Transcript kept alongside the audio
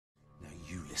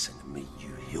Listen to me,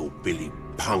 you hillbilly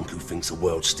punk who thinks the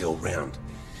world's still round.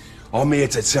 I'm here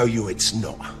to tell you it's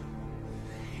not.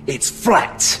 It's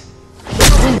flat!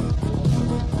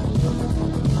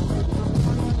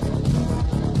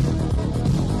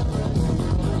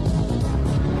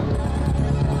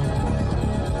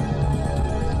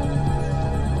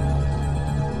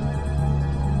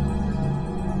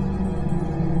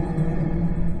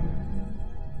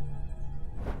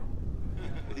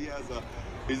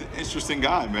 He's an interesting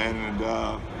guy, man, and,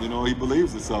 you know, he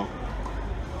believes it, so.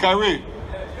 Kyrie,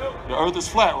 the earth is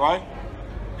flat, right?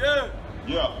 Yeah.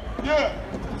 Yeah.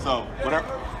 Yeah. So, whatever.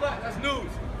 That's news.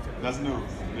 That's news.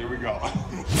 Here we go.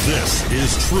 This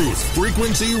is Truth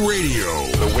Frequency Radio.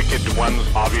 The wicked ones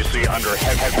obviously under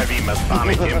heavy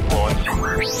Masonic influence.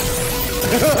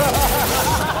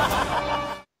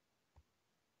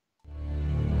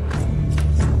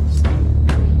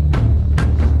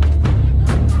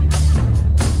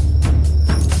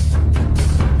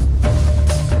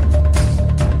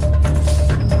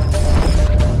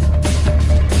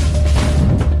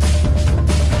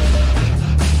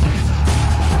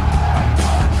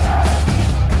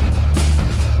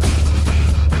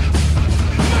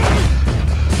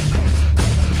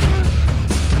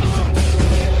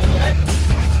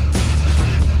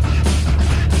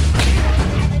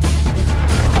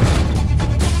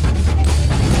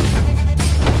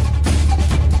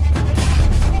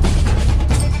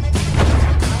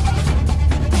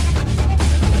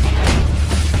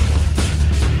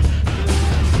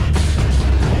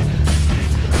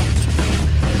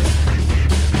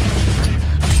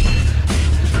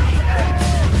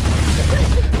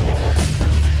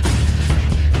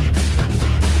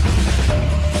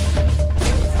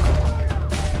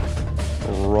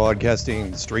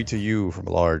 Broadcasting straight to you from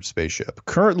a large spaceship,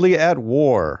 currently at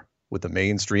war with the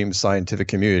mainstream scientific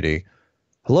community.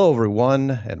 Hello,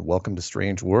 everyone, and welcome to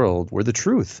Strange World, where the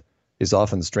truth is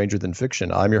often stranger than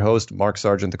fiction. I'm your host, Mark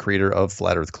Sargent, the creator of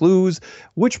Flat Earth Clues,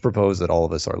 which propose that all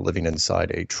of us are living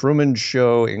inside a Truman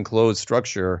Show enclosed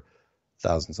structure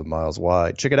thousands of miles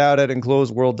wide. Check it out at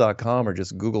enclosedworld.com or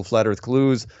just Google Flat Earth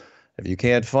Clues. If you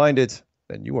can't find it,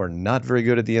 then you are not very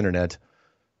good at the internet.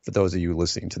 For those of you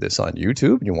listening to this on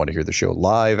YouTube and you want to hear the show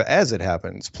live as it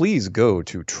happens, please go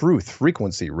to Truth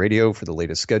Frequency Radio for the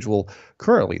latest schedule.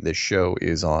 Currently, this show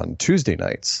is on Tuesday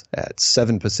nights at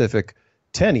 7 Pacific,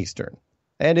 10 Eastern.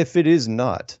 And if it is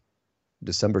not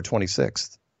December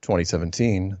 26th,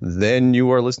 2017, then you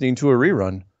are listening to a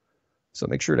rerun. So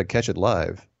make sure to catch it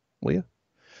live, will you?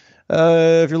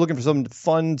 If you're looking for something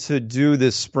fun to do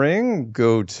this spring,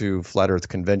 go to Flat Earth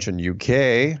Convention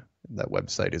UK. That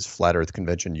website is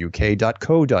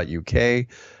flatearthconventionuk.co.uk.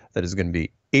 That is going to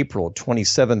be April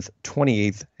 27th,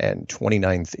 28th, and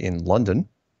 29th in London.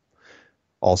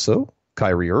 Also,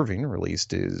 Kyrie Irving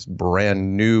released his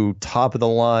brand new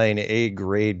top-of-the-line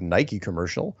A-grade Nike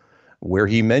commercial, where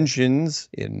he mentions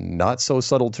in not so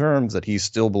subtle terms that he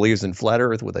still believes in flat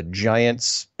Earth with a giant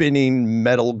spinning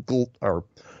metal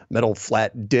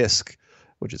flat disc,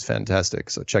 which is fantastic.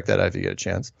 So check that out if you get a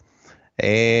chance.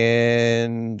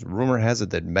 And rumor has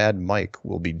it that Mad Mike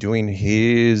will be doing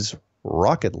his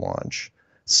rocket launch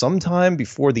sometime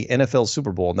before the NFL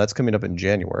Super Bowl, and that's coming up in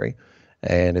January.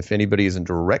 And if anybody is in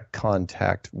direct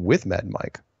contact with Mad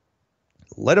Mike,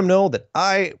 let him know that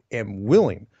I am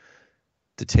willing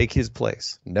to take his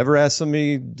place. Never ask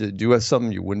somebody to do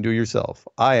something you wouldn't do yourself.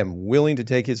 I am willing to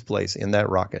take his place in that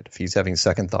rocket if he's having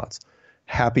second thoughts.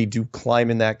 Happy to climb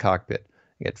in that cockpit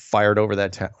and get fired over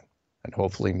that town, and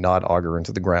hopefully not auger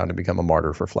into the ground and become a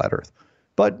martyr for flat Earth.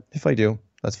 But if I do,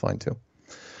 that's fine too.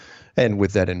 And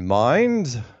with that in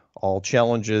mind, all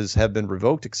challenges have been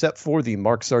revoked except for the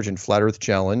Mark Sargent Flat Earth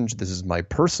Challenge. This is my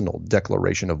personal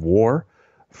declaration of war.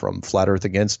 From Flat Earth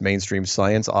against mainstream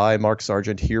science, I, Mark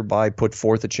Sargent, hereby put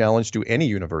forth a challenge to any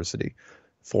university,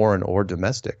 foreign or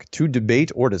domestic, to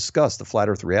debate or discuss the flat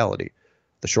Earth reality.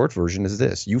 The short version is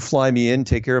this: you fly me in,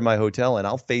 take care of my hotel, and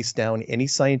I'll face down any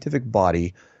scientific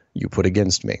body you put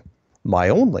against me. My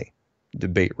only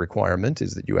debate requirement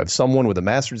is that you have someone with a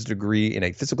master's degree in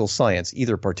a physical science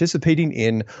either participating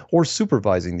in or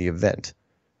supervising the event.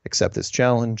 Accept this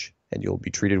challenge, and you'll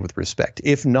be treated with respect.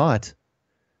 If not,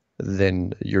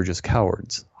 then you're just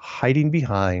cowards, hiding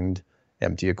behind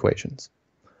empty equations.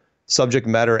 Subject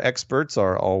matter experts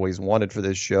are always wanted for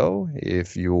this show.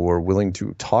 If you're willing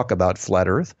to talk about flat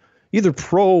Earth, either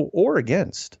pro or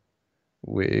against,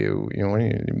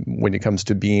 when it comes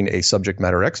to being a subject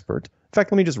matter expert. In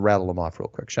fact, let me just rattle them off real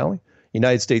quick, shall we?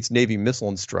 United States Navy missile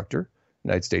instructor,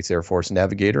 United States Air Force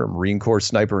navigator, a Marine Corps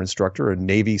sniper instructor, a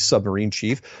Navy submarine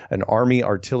chief, an Army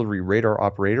artillery radar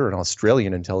operator, an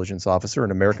Australian intelligence officer, an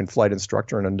American flight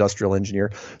instructor, an industrial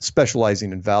engineer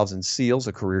specializing in valves and seals,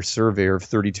 a career surveyor of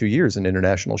 32 years, an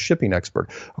international shipping expert,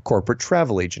 a corporate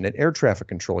travel agent, an air traffic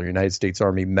controller, United States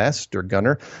Army master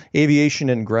gunner, aviation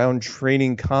and ground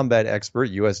training combat expert,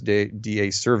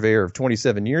 USDA surveyor of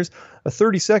 27 years, a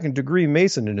 32nd degree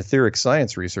Mason in etheric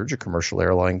science research, a commercial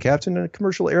airline captain, and a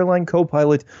commercial airline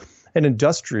co-pilot, an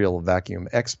industrial vacuum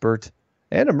expert,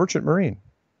 and a merchant marine.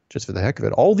 Just for the heck of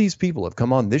it, all these people have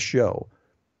come on this show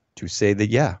to say that,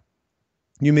 yeah,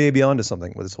 you may be onto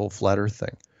something with this whole flat earth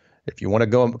thing. If you want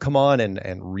to come on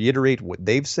and reiterate what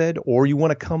they've said, or you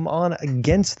want to come on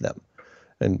against them,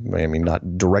 and I mean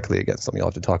not directly against them, you'll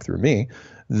have to talk through me,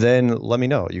 then let me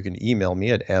know. You can email me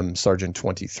at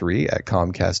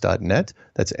msargent23@comcast.net.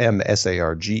 That's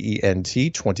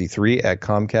MSARGENT 23 at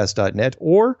comcast.net,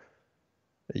 or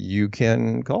you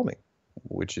can call me,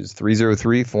 which is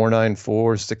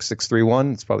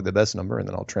 303-494-6631. It's probably the best number, and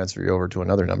then I'll transfer you over to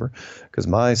another number because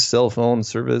my cell phone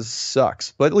service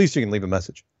sucks. But at least you can leave a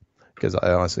message, because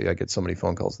I get so many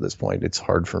phone calls at this point. It's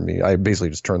hard for me. I basically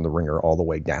just turn the ringer all the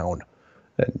way down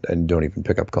and don't even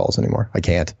pick up calls anymore. I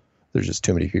can't. There's just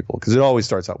too many people, because it always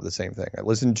starts out with the same thing. I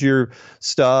listen to your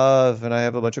stuff and I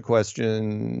have a bunch of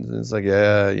questions. And it's like,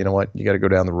 yeah, you know what? You got to go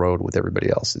down the road with everybody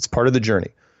else. It's part of the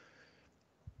journey.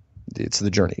 It's the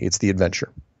journey. It's the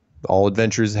adventure. All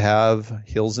adventures have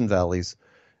hills and valleys,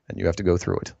 and you have to go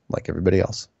through it like everybody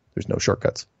else. There's no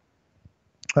shortcuts.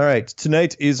 All right.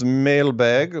 Tonight is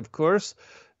mailbag, of course,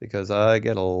 because I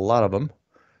get a lot of them.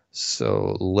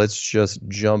 So let's just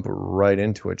jump right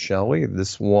into it, shall we?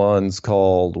 This one's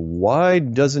called, Why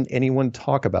Doesn't Anyone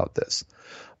Talk About This?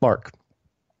 Mark,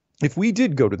 if we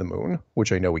did go to the moon,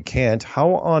 which I know we can't,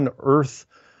 how on earth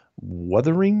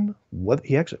wuthering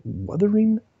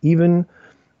even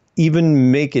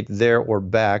make it there or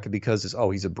back? Because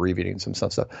he's abbreviating some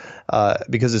stuff.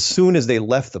 Because as soon as they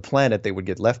left the planet, they would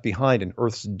get left behind in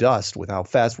Earth's dust with how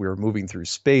fast we were moving through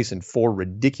space in 4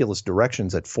 ridiculous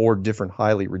directions at 4 different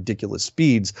highly ridiculous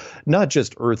speeds. Not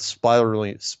just Earth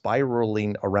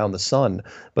spiraling around the sun,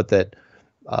 but that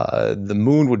the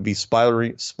moon would be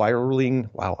spiraling.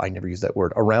 Wow, I never used that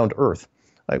word. Around Earth.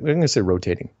 I'm going to say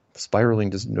rotating. Spiraling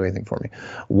doesn't do anything for me.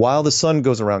 While the sun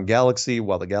goes around galaxy,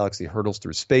 while the galaxy hurtles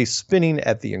through space, spinning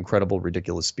at the incredible,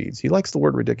 ridiculous speeds. He likes the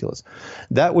word ridiculous.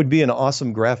 That would be an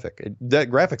awesome graphic. That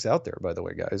graphic's out there, by the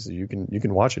way, guys. You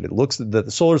can watch it. It looks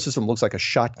the solar system looks like a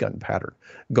shotgun pattern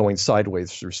going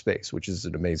sideways through space, which is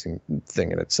an amazing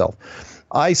thing in itself.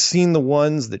 I've seen the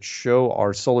ones that show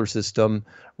our solar system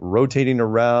rotating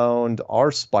around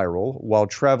our spiral while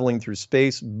traveling through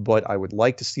space, but I would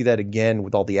like to see that again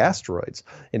with all the asteroids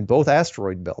in both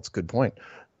asteroid belts. Good point.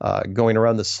 Going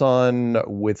around the sun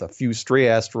with a few stray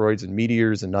asteroids and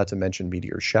meteors, and not to mention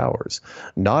meteor showers.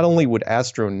 Not only would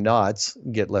astronauts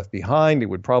get left behind, they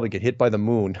would probably get hit by the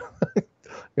moon.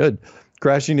 Good.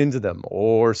 Crashing into them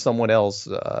or someone else,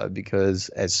 because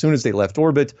as soon as they left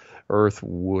orbit, Earth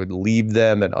would leave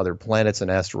them and other planets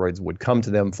and asteroids would come to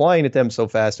them, flying at them so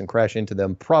fast and crash into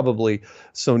them probably.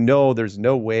 So no, there's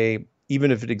no way,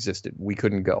 even if it existed, we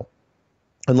couldn't go.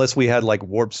 Unless we had like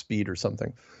warp speed or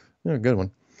something. Yeah, good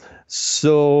one.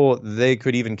 So they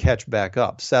could even catch back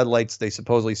up. Satellites they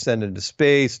supposedly send into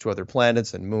space to other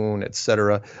planets and moon,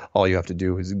 etc. All you have to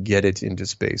do is get it into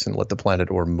space and let the planet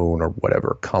or moon or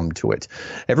whatever come to it.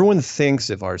 Everyone thinks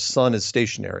if our sun is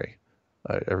stationary,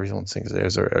 everyone thinks it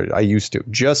is, or I used to,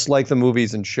 just like the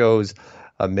movies and shows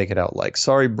make it out like.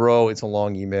 Sorry, bro, it's a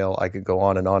long email. I could go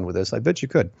on and on with this. I bet you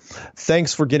could.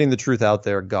 Thanks for getting the truth out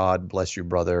there. God bless you,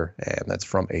 brother. And that's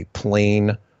from a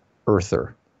plain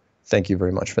earther. Thank you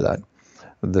very much for that.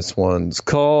 This one's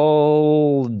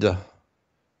called,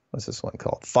 what's this one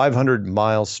called? 500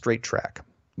 Mile Straight Track.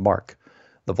 Mark,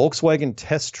 the Volkswagen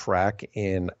test track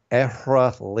in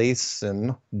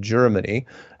Erlesen, Germany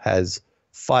has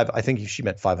I think she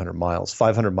meant 500 miles.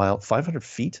 500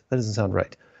 feet? That doesn't sound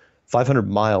right. 500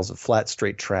 miles of flat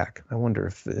straight track. I wonder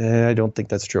if, I don't think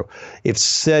that's true. If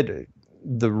said,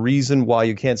 the reason why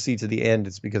you can't see to the end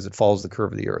is because it follows the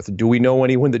curve of the earth. Do we know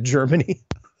anyone that Germany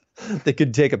they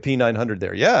could take a P900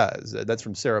 there? Yeah, that's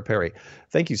from Sarah Perry.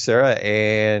 Thank you, Sarah.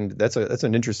 And that's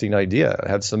an interesting idea.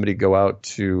 Have somebody go out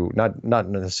to not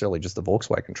necessarily just the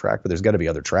Volkswagen track, but there's got to be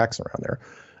other tracks around there.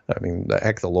 I mean,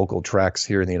 the local tracks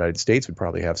here in the United States would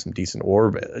probably have some decent,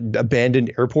 or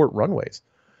abandoned airport runways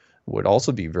would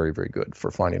also be very, very good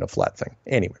for finding a flat thing.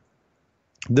 Anyway,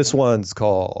 this one's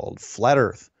called Flat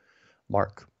Earth.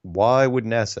 Mark, why would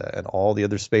NASA and all the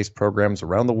other space programs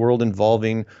around the world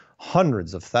involving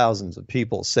hundreds of thousands of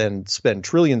people spend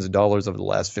trillions of dollars over the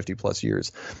last 50 plus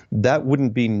years? That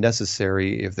wouldn't be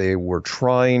necessary if they were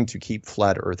trying to keep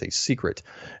flat Earth a secret.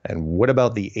 And what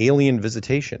about the alien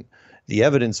visitation? The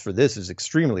evidence for this is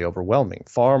extremely overwhelming,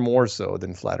 far more so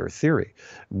than flat Earth theory.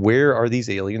 Where are these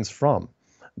aliens from?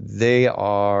 They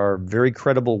are very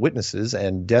credible witnesses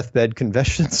and deathbed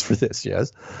confessions for this,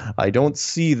 yes. I don't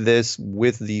see this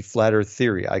with the flat Earth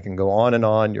theory. I can go on and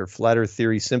on. Your flat Earth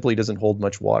theory simply doesn't hold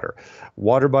much water.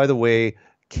 Water, by the way,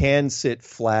 can sit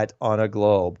flat on a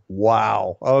globe.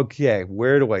 Wow. Okay,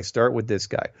 where do I start with this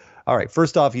guy? All right,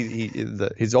 first off,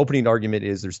 his opening argument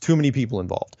is there's too many people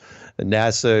involved.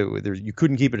 NASA, you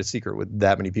couldn't keep it a secret with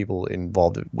that many people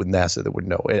involved with NASA that would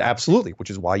know. And absolutely,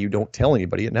 which is why you don't tell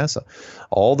anybody at NASA.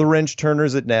 All the wrench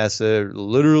turners at NASA,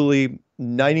 literally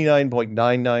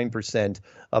 99.99%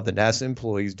 of the NASA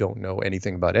employees don't know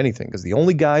anything about anything, because the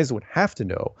only guys that would have to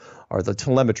know are the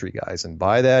telemetry guys. And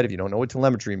by that, if you don't know what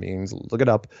telemetry means, look it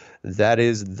up. That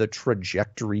is the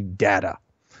trajectory data.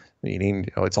 Meaning,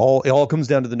 it all comes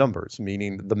down to the numbers,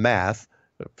 meaning the math,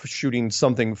 shooting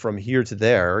something from here to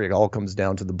there, it all comes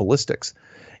down to the ballistics.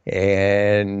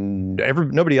 And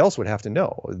nobody else would have to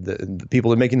know. The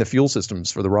people that are making the fuel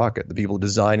systems for the rocket, the people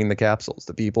designing the capsules,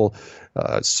 the people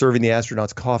serving the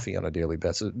astronauts coffee on a daily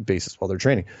basis while they're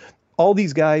training. All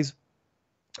these guys,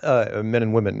 men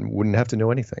and women, wouldn't have to know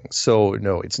anything. So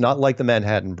no, it's not like the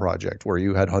Manhattan Project where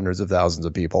you had hundreds of thousands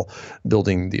of people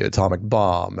building the atomic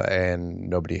bomb and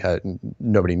nobody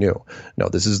knew. No,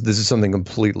 this is something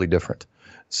completely different.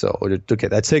 So, okay,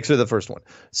 that takes her to the first one.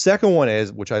 Second one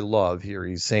is, which I love here,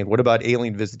 he's saying, what about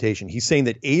alien visitation? He's saying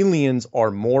that aliens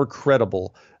are more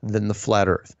credible than the flat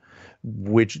Earth,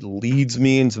 which leads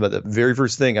me into the very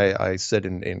first thing I said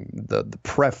in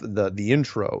the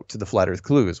intro to the Flat Earth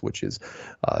Clues, which is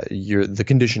the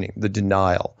conditioning, the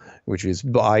denial, which is,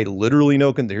 I literally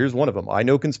know, here's one of them. I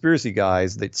know conspiracy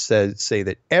guys that say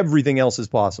that everything else is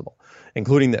possible,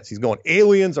 including this. He's going,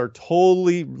 aliens are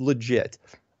totally legit.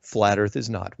 Flat Earth is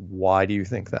not. Why do you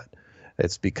think that?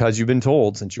 It's because you've been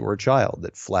told since you were a child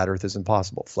that flat Earth is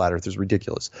impossible. Flat Earth is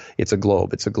ridiculous. It's a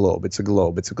globe. It's a globe. It's a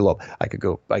globe. It's a globe. I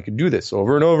could do this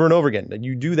over and over and over again. And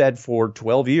you do that for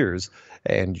 12 years,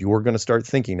 and you're going to start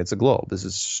thinking it's a globe. This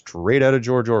is straight out of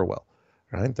George Orwell.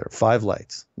 Right? There are 5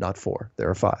 lights, not 4. There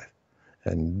are 5.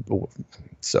 And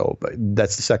so, but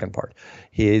that's the second part.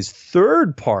 His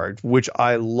third part, which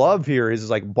I love here, is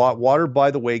like, water,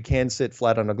 by the way, can sit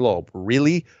flat on a globe.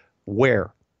 Really?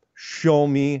 Where? Show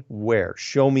me where.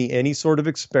 Show me any sort of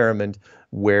experiment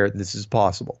where this is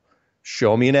possible.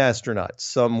 Show me an astronaut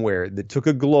somewhere that took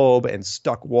a globe and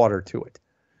stuck water to it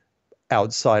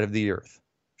outside of the Earth.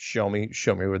 Show me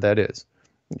where that is.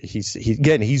 He's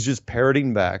just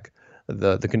parroting back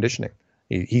the conditioning.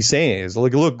 He's saying is,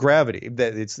 look, gravity.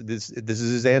 This is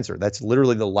his answer. That's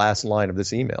literally the last line of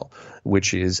this email,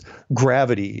 which is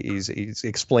gravity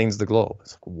explains the globe.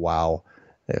 It's like, wow.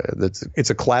 It's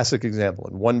a classic example.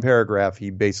 In one paragraph, he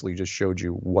basically just showed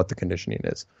you what the conditioning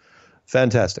is.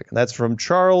 Fantastic. And that's from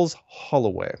Charles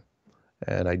Holloway.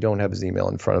 And I don't have his email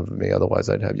in front of me. Otherwise,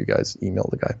 I'd have you guys email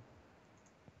the guy.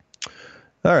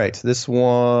 All right. This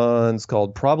one's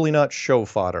called Probably Not Show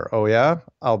Fodder. Oh, yeah?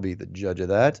 I'll be the judge of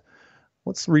that.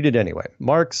 Let's read it anyway.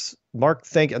 Mark,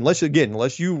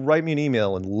 unless you write me an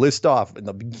email and list off in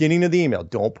the beginning of the email,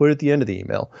 don't put it at the end of the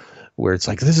email, where it's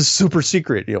like, this is super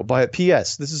secret, by a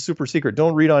PS, this is super secret.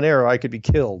 Don't read on air, or I could be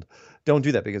killed. Don't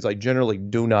do that, because I generally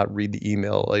do not read the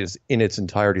email in its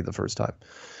entirety the first time.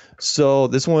 So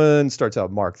this one starts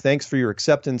out, Mark, thanks for your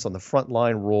acceptance on the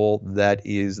frontline role that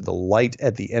is the light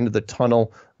at the end of the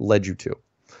tunnel led you to.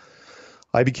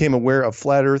 I became aware of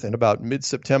Flat Earth in about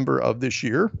mid-September of this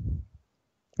year,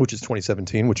 which is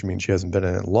 2017, which means she hasn't been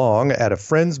in it long, at a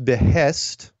friend's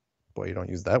behest. Boy, you don't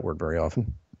use that word very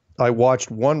often. I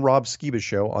watched one Rob Skiba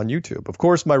show on YouTube. Of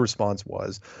course, my response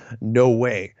was, no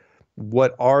way.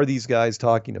 What are these guys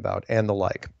talking about? And the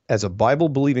like. As a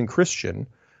Bible-believing Christian,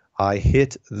 I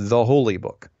hit the holy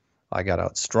book. I got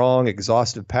out strong,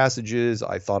 exhaustive passages.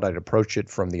 I thought I'd approach it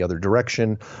from the other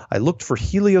direction. I looked for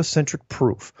heliocentric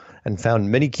proof and found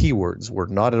many keywords were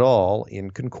not at all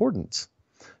in concordance.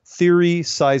 Theory,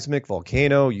 seismic,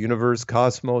 volcano, universe,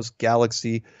 cosmos,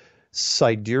 galaxy,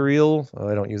 sidereal,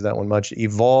 I don't use that one much,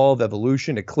 evolve,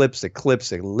 evolution, eclipse,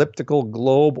 elliptical,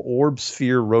 globe, orb,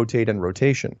 sphere, rotate, and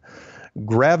rotation.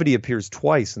 Gravity appears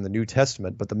twice in the New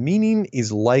Testament, but the meaning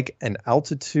is like an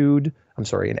attitude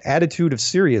of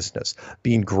seriousness,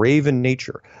 being grave in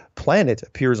nature. Planet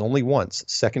appears only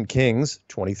once, 2 Kings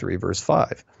 23, verse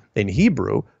 5. In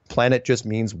Hebrew, planet just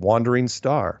means wandering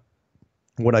star.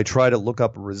 When I try to look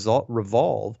up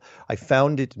revolve, I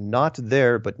found it not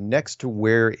there, but next to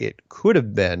where it could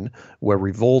have been, where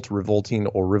revolt, revolting,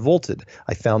 or revolted.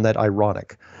 I found that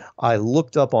ironic. I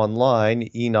looked up online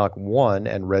Enoch 1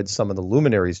 and read some of the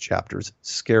Luminaries chapters,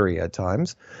 scary at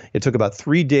times. It took about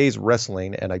 3 days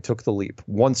wrestling, and I took the leap.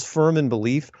 Once firm in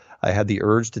belief, I had the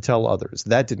urge to tell others.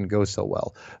 That didn't go so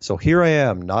well. So here I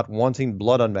am, not wanting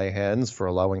blood on my hands for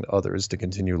allowing others to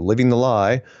continue living the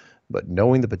lie, but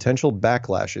knowing the potential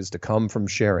backlashes to come from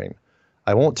sharing.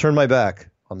 I won't turn my back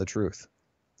on the truth.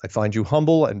 I find you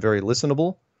humble and very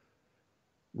listenable.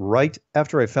 Right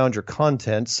after I found your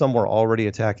content, some were already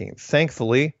attacking.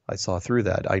 Thankfully, I saw through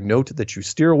that. I note that you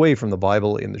steer away from the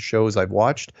Bible in the shows I've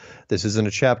watched. This isn't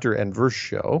a chapter and verse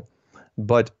show,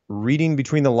 but reading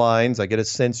between the lines, I get a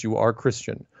sense you are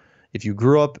Christian. If you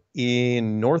grew up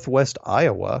in Northwest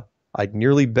Iowa, I'd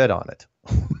nearly bet on it.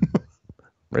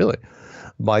 Really?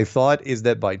 My thought is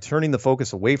that by turning the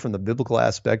focus away from the biblical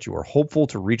aspect, you are hopeful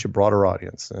to reach a broader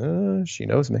audience. She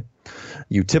knows me.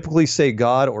 You typically say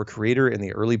God or creator in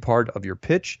the early part of your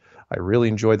pitch. I really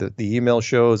enjoy the email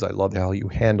shows. I love how you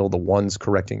handle the ones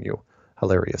correcting you.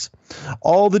 Hilarious.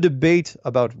 All the debate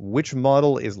about which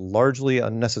model is largely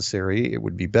unnecessary. It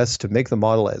would be best to make the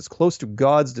model as close to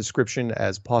God's description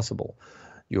as possible.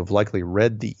 You have likely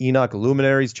read the Enoch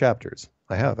Luminaries chapters.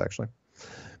 I have, actually.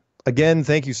 Again,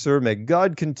 thank you, sir. May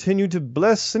God continue to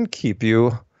bless and keep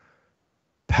you.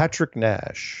 Patrick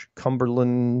Nash,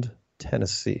 Cumberland,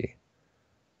 Tennessee.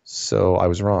 So I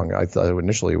was wrong. I thought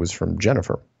initially it was from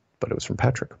Jennifer, but it was from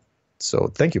Patrick.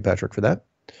 So thank you, Patrick, for that.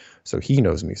 So he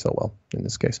knows me so well in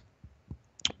this case.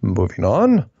 Moving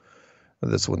on.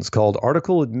 This one's called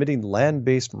Article Admitting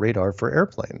Land-Based Radar for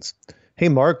Airplanes. Hey,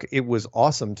 Mark, it was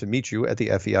awesome to meet you at the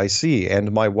FEIC,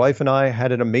 and my wife and I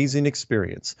had an amazing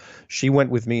experience. She went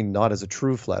with me not as a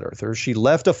true flat earther. She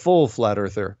left a full flat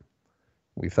earther.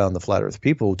 We found the flat earth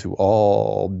people to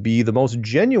all be the most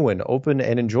genuine, open,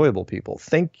 and enjoyable people.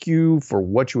 Thank you for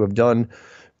what you have done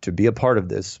to be a part of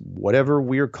this, whatever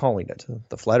we're calling it.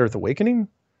 The Flat Earth Awakening?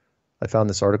 I found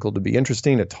this article to be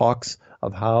interesting. It talks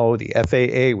of how the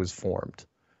FAA was formed.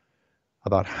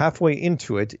 About halfway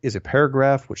into it is a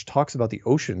paragraph which talks about the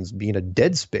oceans being a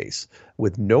dead space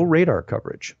with no radar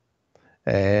coverage.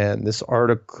 And this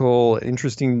article,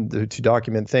 interesting to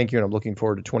document. Thank you, and I'm looking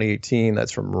forward to 2018.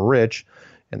 That's from Rich.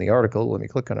 And the article, let me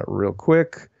click on it real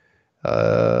quick.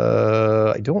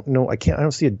 I don't know. I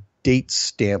don't see a date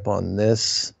stamp on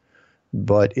this,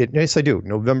 but yes, I do.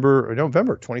 November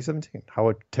 2017. How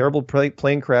a terrible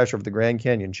plane crash over the Grand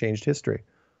Canyon changed history.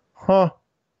 Huh.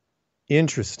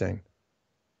 Interesting.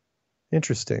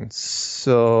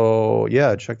 So,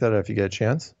 yeah, check that out if you get a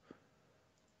chance.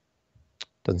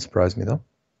 Doesn't surprise me, though.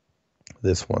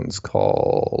 This one's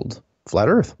called Flat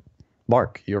Earth.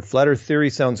 Mark, your flat Earth theory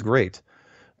sounds great,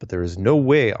 but there is no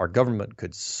way our government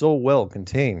could so well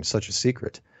contain such a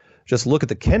secret. Just look at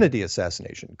the Kennedy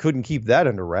assassination. Couldn't keep that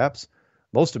under wraps.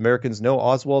 Most Americans know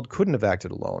Oswald couldn't have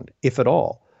acted alone, if at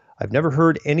all. I've never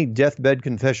heard any deathbed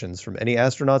confessions from any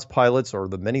astronauts, pilots, or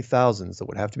the many thousands that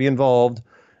would have to be involved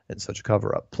in such a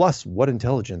cover-up. Plus, what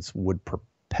intelligence would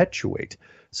perpetuate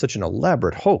such an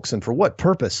elaborate hoax, and for what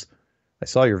purpose? I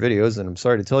saw your videos, and I'm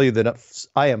sorry to tell you that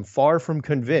I am far from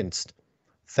convinced.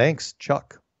 Thanks,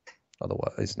 Chuck,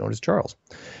 otherwise known as Charles.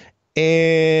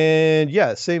 And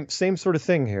yeah, same sort of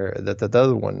thing here that the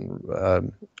other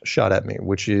one shot at me,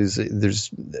 which is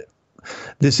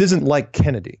this isn't like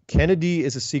Kennedy. Kennedy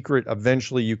is a secret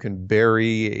eventually you can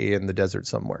bury in the desert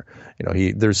somewhere.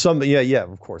 There's some,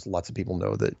 of course, lots of people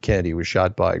know that Kennedy was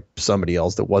shot by somebody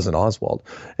else that wasn't Oswald,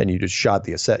 and you just shot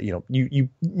the asset.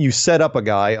 You set up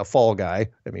a fall guy.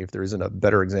 I mean, if there isn't a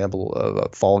better example of a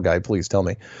fall guy, please tell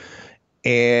me.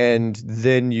 And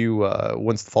then you,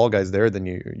 once the fall guy's there, then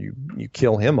you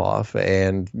kill him off,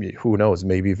 and who knows,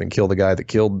 maybe even kill the guy that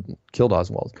killed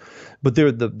Oswald. But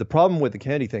the problem with the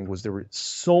Kennedy thing was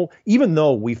even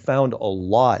though we found a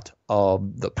lot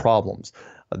of the problems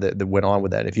that went on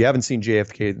with that. If you haven't seen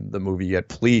JFK the movie yet,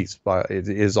 please, it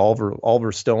is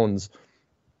Oliver Stone's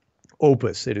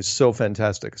opus. It is so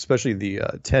fantastic, especially the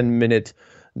 10-minute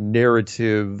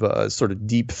narrative, sort of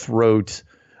deep throat.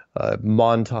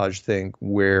 Montage thing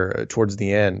where towards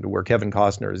the end where Kevin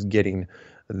Costner is getting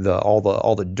all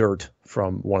the dirt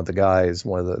from one of the guys,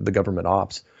 one of the government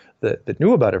ops that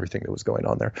knew about everything that was going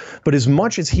on there. But as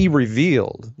much as he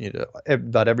revealed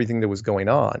about everything that was going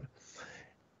on,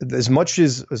 as much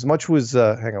was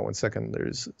hang on one second,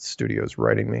 there's studios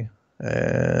writing me,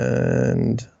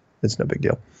 and it's no big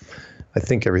deal. I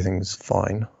think everything's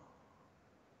fine.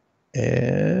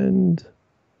 And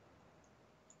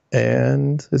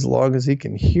as long as he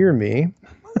can hear me,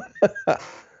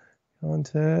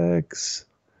 Contacts.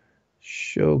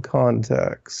 Show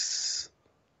contacts.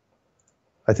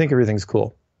 I think everything's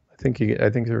cool. I think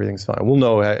everything's fine. We'll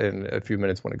know in a few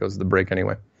minutes when it goes to the break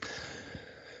anyway.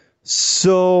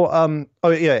 So,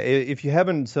 if you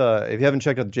haven't checked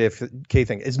out the JFK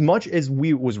thing, as much as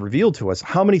was revealed to us,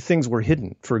 how many things were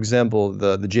hidden? For example,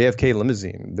 the JFK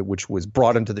limousine, which was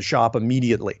brought into the shop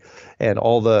immediately, and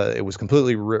it was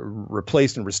completely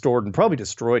replaced and restored and probably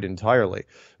destroyed entirely.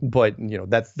 But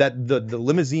the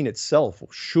limousine itself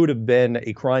should have been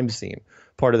a crime scene,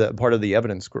 part of the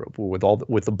evidence group with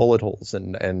the bullet holes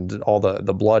and all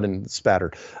the blood and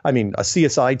spatter. I mean, a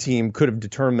CSI team could have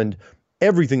determined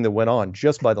everything that went on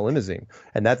just by the limousine,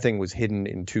 and that thing was hidden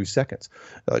in 2 seconds.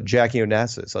 Jackie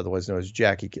Onassis, otherwise known as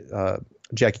Jackie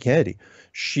Kennedy,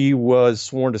 she was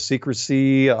sworn to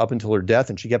secrecy up until her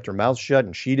death, and she kept her mouth shut,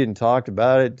 and she didn't talk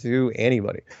about it to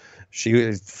anybody. She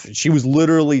was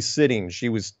literally sitting. She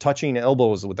was touching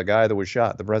elbows with the guy that was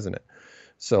shot, the president.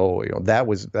 So that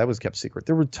was kept secret.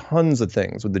 There were tons of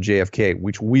things with the JFK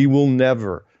which we will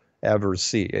never ever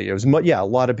see. It was, a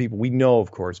lot of people we know, of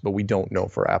course, but we don't know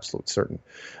for absolute certain.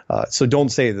 So don't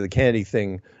say that the Kennedy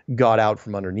thing got out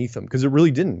from underneath them, because it really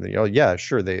didn't.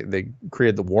 Sure, they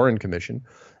created the Warren Commission,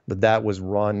 but that was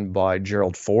run by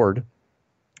Gerald Ford,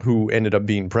 who ended up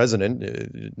being president.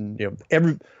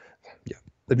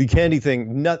 The Kennedy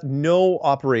thing, no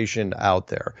operation out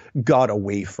there got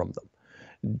away from them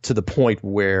to the point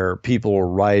where people were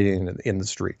rioting in the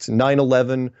streets.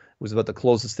 9/11 was about the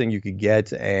closest thing you could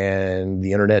get, and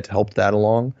the internet helped that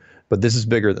along. But this is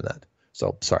bigger than that.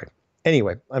 So sorry.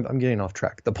 Anyway, I'm getting off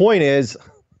track. The point is,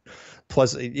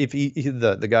 plus, if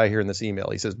the guy here in this email,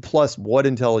 he says, plus what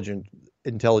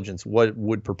intelligence what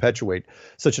would perpetuate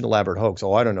such an elaborate hoax?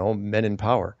 Oh, I don't know, men in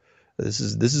power. This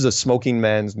is a smoking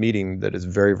man's meeting that is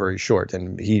very, very short,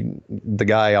 and the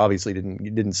guy obviously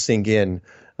didn't sink in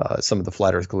some of the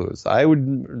flat Earth clues. I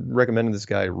would recommend this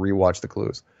guy rewatch the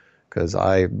clues, because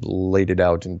I laid it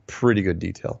out in pretty good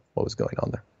detail what was going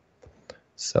on there.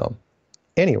 So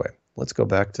anyway, let's go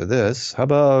back to this. How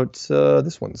about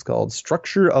this one's called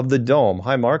Structure of the Dome.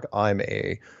 Hi, Mark. I'm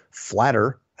a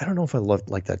flatter. I don't know if I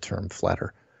like that term,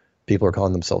 flatter. People are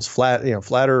calling themselves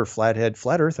flatter, flathead,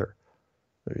 flat earther,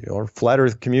 or flat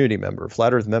earth community member,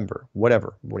 flat earth member,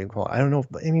 whatever. What do you call it? I don't know.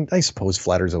 I mean, I suppose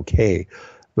flatter's okay,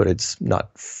 but it's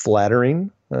not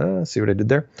flattering. See what I did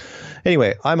there?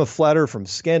 Anyway, I'm a flatter from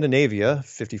Scandinavia,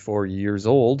 54 years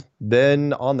old.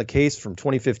 Been on the case from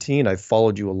 2015. I've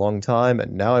followed you a long time,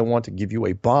 and now I want to give you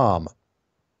a bomb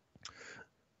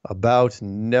about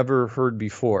never heard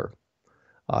before.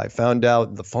 I found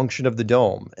out the function of the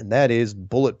dome, and that is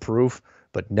bulletproof,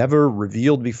 but never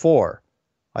revealed before.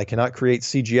 I cannot create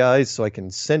CGIs, so I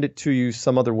can send it to you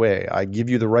some other way. I give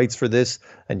you the rights for this,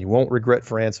 and you won't regret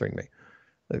for answering me.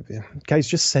 Guys,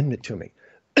 just send it to me.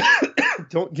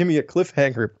 Don't give me a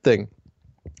cliffhanger thing.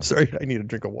 Sorry, I need a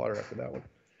drink of water after that one.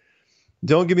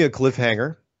 Don't give me a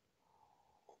cliffhanger.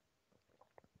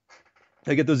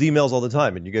 I get those emails all the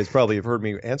time, and you guys probably have heard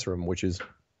me answer them, which is,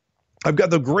 I've got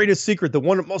the greatest secret, the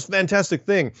one most fantastic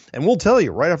thing, and we'll tell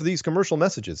you right after these commercial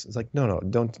messages. It's like, no,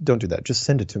 don't do that. Just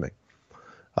send it to me.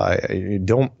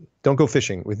 Don't go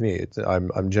fishing with me.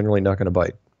 I'm generally not going to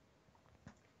bite.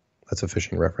 That's a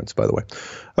fishing reference, by the way.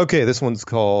 Okay, this one's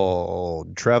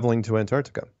called Traveling to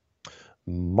Antarctica.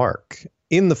 Mark,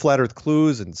 in the Flat Earth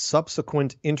Clues and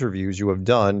subsequent interviews you have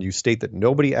done, you state that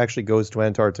nobody actually goes to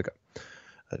Antarctica.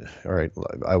 All right,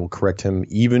 I will correct him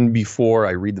even before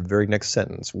I read the very next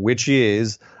sentence, which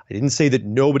is, I didn't say that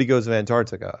nobody goes to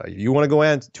Antarctica. If you want to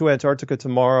go to Antarctica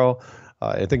tomorrow,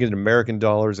 I think in American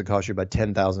dollars, it costs you about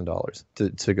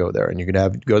 $10,000 to go there. And you can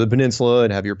go to the peninsula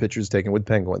and have your pictures taken with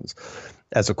penguins.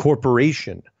 As a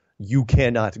corporation, you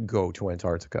cannot go to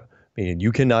Antarctica. Meaning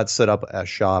you cannot set up a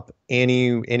shop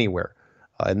anywhere.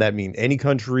 And that means any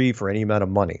country for any amount of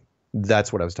money.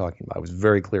 That's what I was talking about. I was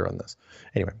very clear on this.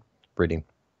 Anyway, reading.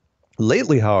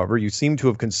 Lately, however, you seem to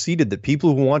have conceded that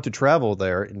people who want to travel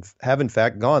there have in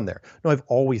fact gone there. No, I've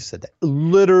always said that.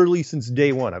 Literally since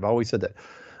day one, I've always said that.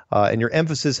 And your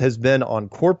emphasis has been on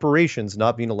corporations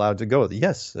not being allowed to go.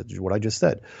 Yes, that's what I just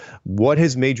said. What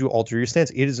has made you alter your stance?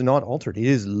 It is not altered. It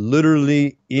is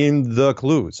literally in the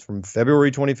clues from February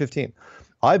 2015.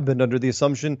 I've been under the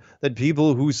assumption that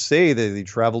people who say that they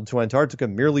traveled to Antarctica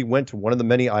merely went to one of the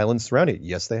many islands surrounding it.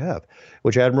 Yes, they have,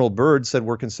 which Admiral Byrd said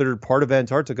were considered part of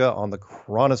Antarctica on the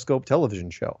Chronoscope television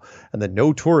show, and that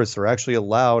no tourists are actually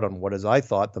allowed on what is, I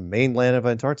thought, the mainland of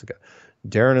Antarctica.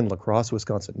 Darren in La Crosse,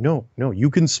 Wisconsin. No, you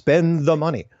can spend the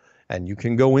money and you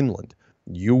can go inland.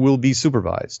 You will be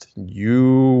supervised.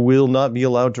 You will not be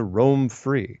allowed to roam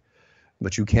free.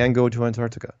 but you can go to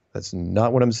Antarctica. That's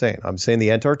not what I'm saying. I'm saying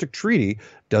the Antarctic Treaty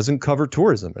doesn't cover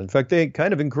tourism. In fact, they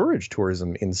kind of encourage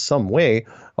tourism in some way,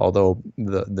 although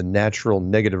the natural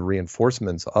negative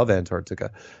reinforcements of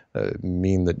Antarctica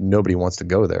mean that nobody wants to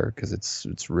go there because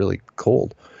it's really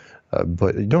cold.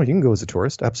 But no, you can go as a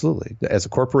tourist, absolutely. As a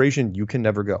corporation, you can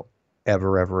never go,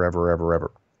 ever, ever, ever, ever,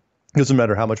 ever. It doesn't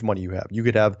matter how much money you have. You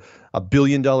could have $1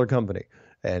 billion company,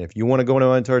 and if you want to go to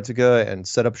Antarctica and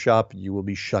set up shop, you will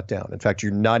be shut down. In fact,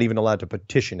 you're not even allowed to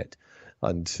petition it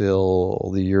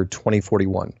until the year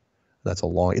 2041.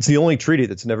 It's the only treaty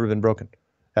that's never been broken,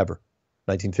 ever.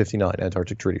 1959,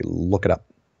 Antarctic Treaty. Look it up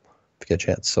if you get a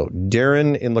chance. So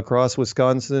Darren in La Crosse,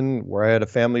 Wisconsin, where I had a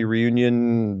family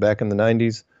reunion back in the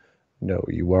 90s. No,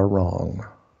 you are wrong.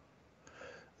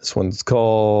 This one's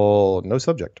called No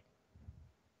Subject.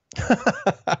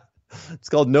 It's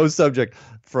called No Subject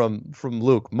from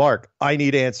Luke. Mark, I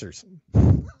need answers.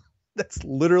 That's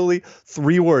literally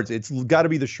 3 words. It's got to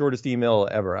be the shortest email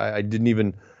ever. I didn't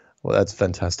even. Well, that's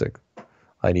fantastic.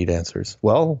 I need answers.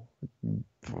 Well,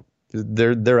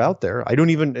 they're out there. I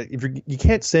don't even. If you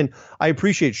can't send. I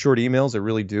appreciate short emails. I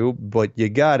really do. But you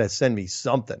gotta send me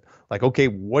something. Like, okay,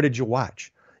 what did you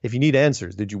watch? If you need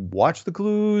answers, did you watch the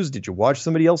clues? Did you watch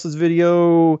somebody else's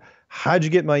video? How'd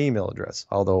you get my email address?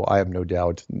 Although I have no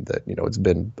doubt that, it's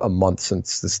been a month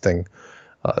since this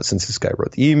guy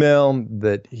wrote the email,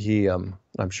 that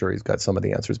I'm sure he's got some of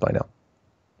the answers by now.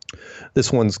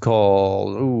 This one's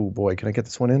called, oh boy, can I get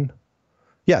this one in?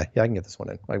 Yeah, I can get this one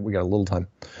in. We got a little time.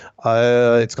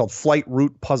 It's called Flight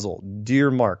Route Puzzle. Dear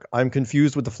Mark, I'm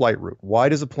confused with the flight route. Why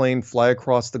does a plane fly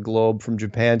across the globe from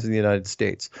Japan to the United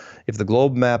States? If the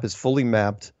globe map is fully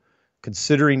mapped,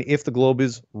 considering if the globe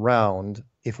is round,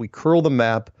 if we curl the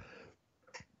map,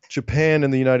 Japan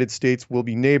and the United States will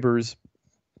be neighbors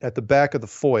at the back of the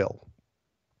foil.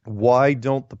 Why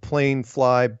don't the plane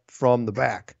fly from the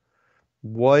back?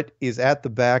 What is at the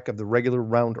back of the regular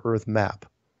round Earth map?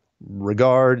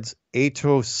 Regards,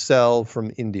 Ato Cell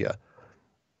from India.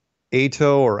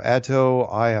 Ato or Atto,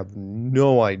 I have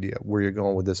no idea where you're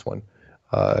going with this one.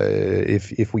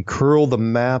 If we curl the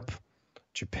map,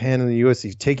 Japan and the U.S.,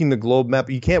 he's taking the globe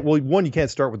map. You can't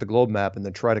start with the globe map and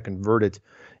then try to convert it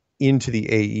into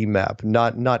the AE map.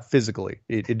 Not physically.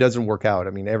 It doesn't work out. I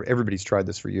mean, everybody's tried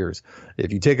this for years.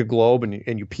 If you take a globe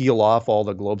and you peel off all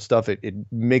the globe stuff, it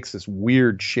makes this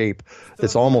weird shape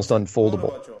that's almost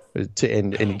unfoldable.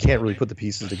 And you can't really put the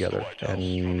pieces together.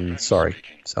 And sorry.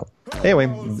 So anyway,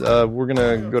 we're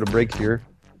gonna go to break here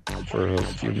for a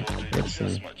few minutes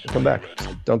and come back.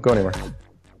 Don't go anywhere.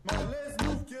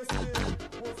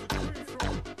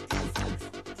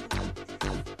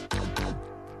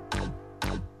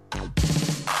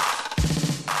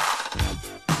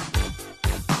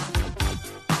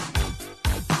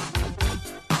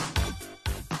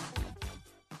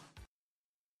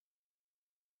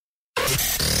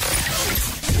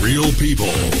 Real people,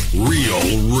 real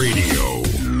radio.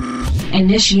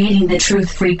 Initiating the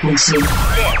truth frequency.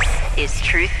 This is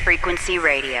Truth Frequency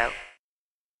Radio.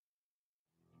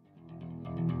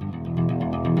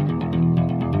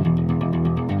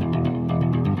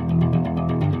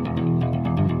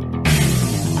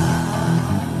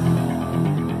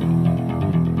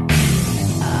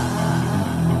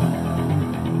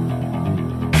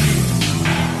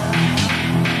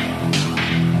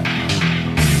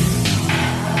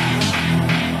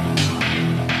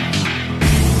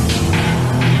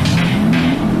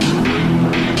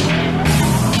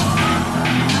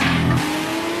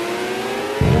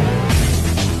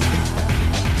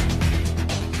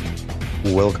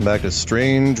 Welcome back to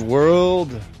Strange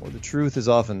World, where the truth is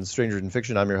often stranger than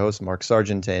fiction. I'm your host, Mark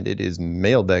Sargent, and it is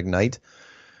mailbag night,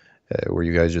 where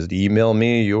you guys just email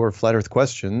me your flat earth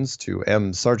questions to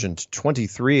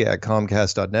msargent23 at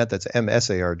comcast.net. That's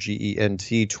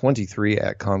MSARGENT 23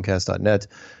 at comcast.net,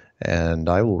 and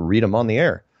I will read them on the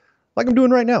air, like I'm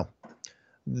doing right now.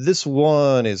 This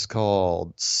one is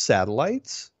called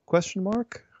Satellites?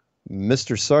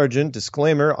 Mr. Sargent,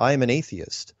 disclaimer, I am an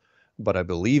atheist, but I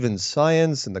believe in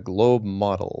science and the globe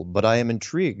model, but I am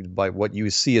intrigued by what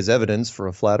you see as evidence for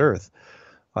a flat earth.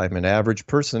 I'm an average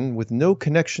person with no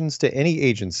connections to any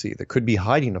agency that could be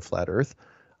hiding a flat earth.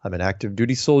 I'm an active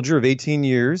duty soldier of 18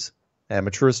 years,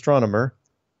 amateur astronomer,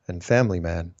 and family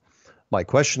man. My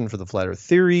question for the flat earth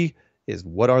theory is,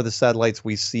 what are the satellites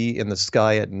we see in the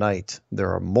sky at night?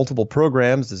 There are multiple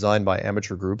programs designed by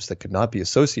amateur groups that could not be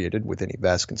associated with any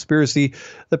vast conspiracy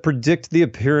that predict the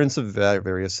appearance of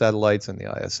various satellites in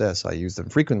the ISS. I use them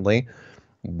frequently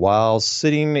while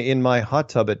sitting in my hot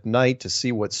tub at night to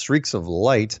see what streaks of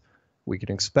light we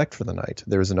can expect for the night.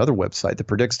 There's another website that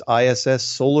predicts ISS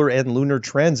solar and lunar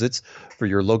transits for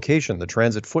your location. The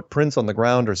transit footprints on the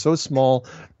ground are so small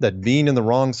that being in the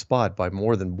wrong spot by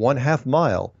more than 1/2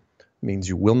 mile means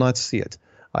you will not see it.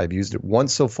 I've used it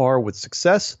once so far with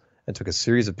success and took a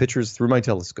series of pictures through my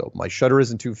telescope. My shutter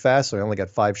isn't too fast, so I only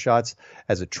got 5 shots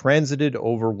as it transited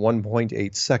over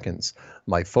 1.8 seconds.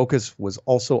 My focus was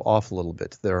also off a little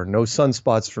bit. There are no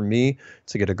sunspots for me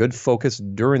to get a good focus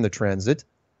during the transit.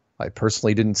 I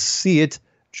personally didn't see it,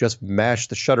 just mashed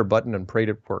the shutter button and prayed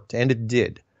it worked, and it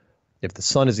did. If the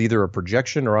sun is either a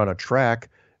projection or on a track,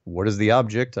 what is the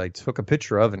object I took a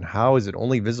picture of, and how is it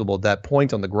only visible at that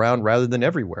point on the ground rather than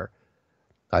everywhere?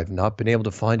 I've not been able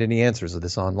to find any answers of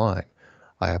this online.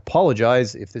 I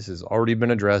apologize if this has already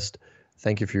been addressed.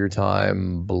 Thank you for your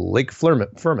time, Blake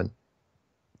Furman.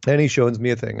 And he shows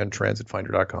me a thing on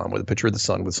transitfinder.com with a picture of the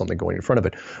sun with something going in front of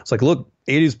it. It's like, look,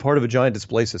 it is part of a giant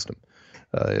display system.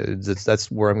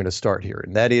 That's where I'm going to start here.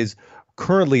 And that is,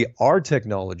 currently our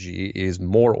technology is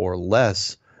more or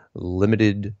less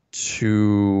limited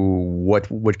to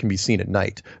what can be seen at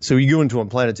night. So you go into a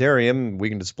planetarium, we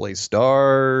can display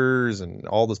stars and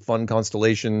all the fun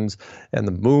constellations and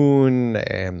the moon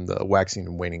and the waxing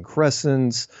and waning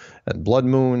crescents and blood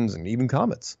moons and even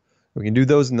comets. We can do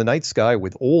those in the night sky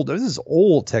with this is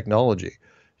old technology,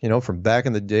 from back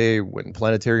in the day when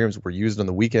planetariums were used on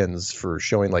the weekends for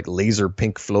showing like laser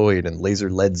Pink Floyd and laser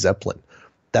Led Zeppelin,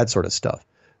 that sort of stuff.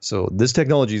 So this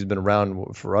technology has been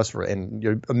around for us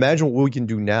and imagine what we can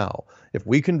do now. If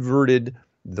we converted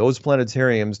those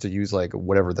planetariums to use like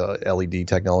whatever the LED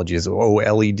technology is,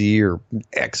 OLED or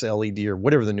XLED or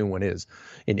whatever the new one is,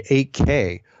 in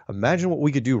 8K, imagine what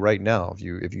we could do right now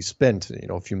if you spent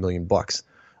a few $1,000,000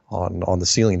 on the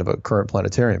ceiling of a current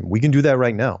planetarium. We can do that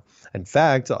right now. In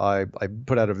fact, I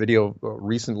put out a video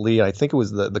recently. I think it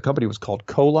was the company was called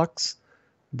Colux,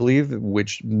 I believe,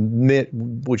 which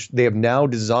they have now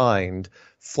designed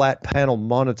flat panel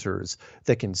monitors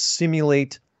that can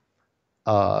simulate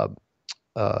I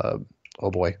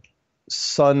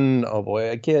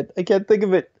can't think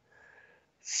of it,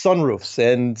 sunroofs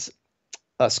and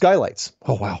skylights.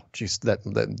 Oh wow, geez,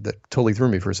 that totally threw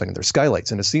me for a second. There's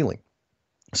skylights in a ceiling.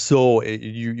 So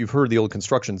you've heard the old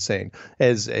construction saying,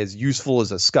 as useful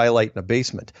as a skylight in a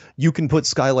basement. You can put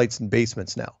skylights in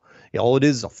basements now. All it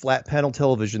is a flat panel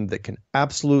television that can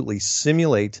absolutely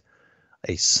simulate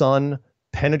a sun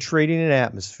penetrating an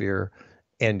atmosphere,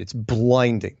 and it's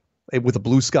blinding with a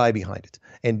blue sky behind it.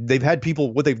 And they've had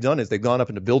people, what they've done is they've gone up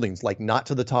into buildings, like not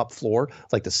to the top floor,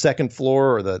 like the second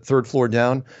floor or the third floor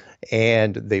down,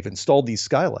 and they've installed these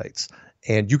skylights.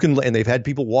 And they've had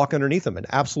people walk underneath them and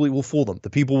absolutely will fool them.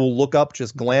 The people will look up,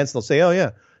 just glance, and they'll say, oh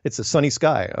yeah, it's a sunny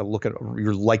sky.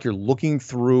 You're looking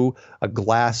through a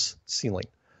glass ceiling.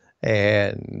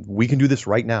 And we can do this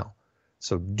right now.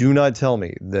 So do not tell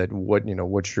me that what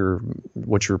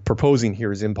you're proposing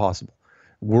here is impossible.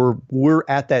 We're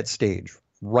at that stage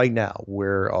right now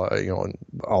where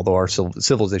although our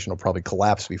civilization will probably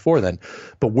collapse before then,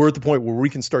 but we're at the point where we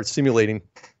can start simulating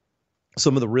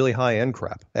some of the really high end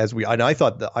crap. And I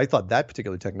thought that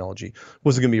particular technology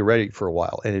wasn't going to be ready for a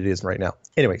while, and it is right now.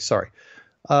 Anyway, sorry.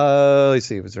 Let's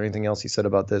see. Was there anything else he said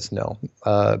about this? No.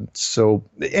 So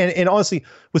honestly,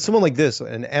 with someone like this,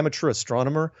 an amateur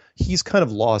astronomer, he's kind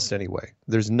of lost anyway.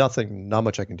 There's not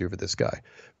much I can do for this guy,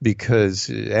 because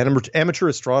amateur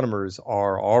astronomers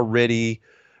are already,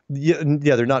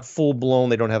 they're not full blown.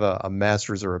 They don't have a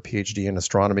master's or a PhD in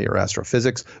astronomy or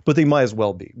astrophysics, but they might as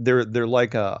well be. They're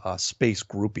like a space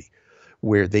groupie,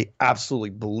 where they absolutely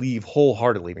believe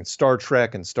wholeheartedly. I mean, Star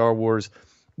Trek and Star Wars,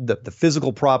 the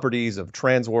physical properties of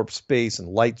transwarp space and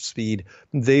light speed,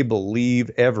 they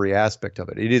believe every aspect of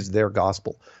it. It is their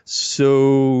gospel.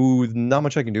 So not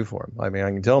much I can do for him. I mean, I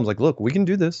can tell him, like, look, we can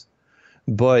do this,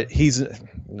 but he's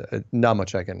not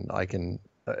much I can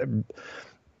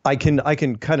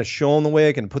kind of show him the way.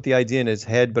 I can put the idea in his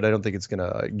head, but I don't think it's going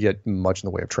to get much in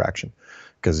the way of traction,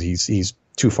 because he's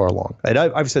too far along. And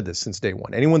I've said this since day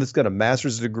one. Anyone that's got a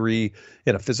master's degree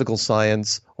in a physical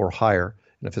science or higher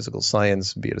in a physical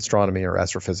science, be it astronomy or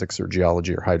astrophysics or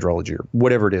geology or hydrology or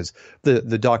whatever it is,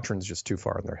 the doctrine's just too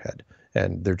far in their head,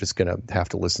 and they're just going to have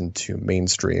to listen to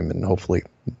mainstream, and hopefully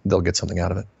they'll get something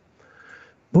out of it.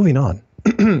 Moving on.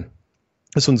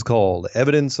 This one's called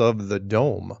Evidence of the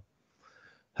Dome.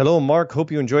 Hello, Mark.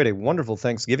 Hope you enjoyed a wonderful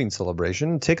Thanksgiving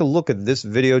celebration. Take a look at this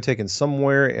video taken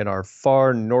somewhere in our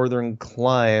far northern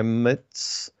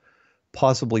climates,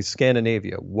 possibly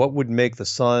Scandinavia. What would make the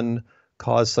sun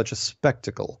cause such a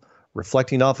spectacle?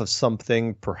 reflecting off of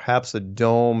something, perhaps a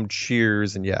dome,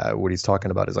 cheers, and yeah, what he's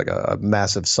talking about is like a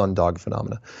massive sundog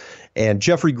phenomena. And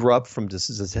Jeffrey Grupp from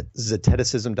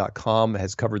Zeticism.com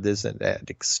has covered this at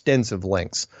extensive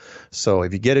lengths. So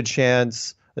if you get a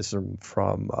chance, this is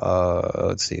from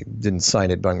let's see, didn't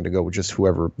sign it, but I'm going to go with just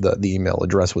whoever the email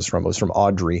address was from. It was from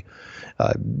Audrey.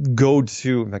 Go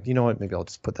to, in fact, you know what? Maybe I'll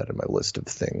just put that in my list of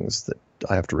things that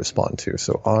I have to respond to.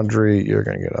 So Audrey, you're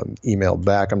going to get an email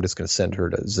back. I'm just going to send her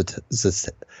to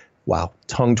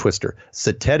tongue twister,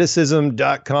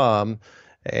 Zeticism.com,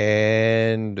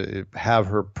 and have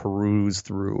her peruse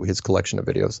through his collection of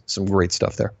videos. Some great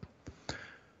stuff there.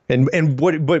 And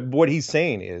what he's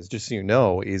saying is, just so you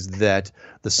know, is that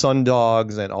the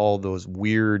sundogs and all those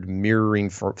weird mirroring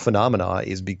phenomena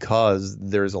is because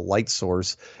there's a light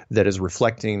source that is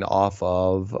reflecting off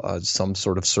of some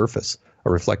sort of surface,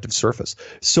 a reflective surface.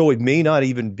 So it may not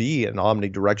even be an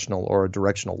omnidirectional or a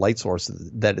directional light source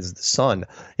that is the sun.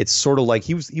 It's sort of like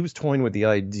he was toying with the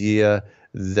idea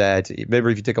that, remember,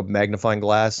 if you take a magnifying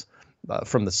glass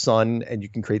from the sun and you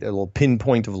can create a little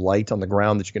pinpoint of light on the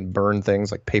ground that you can burn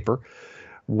things like paper.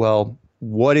 Well,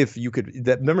 what if you could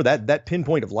remember that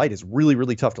pinpoint of light is really,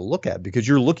 really tough to look at because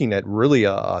you're looking at really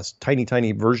a tiny,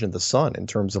 tiny version of the sun in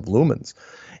terms of lumens.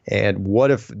 And what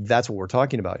if that's what we're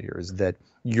talking about here, is that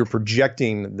you're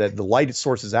projecting that the light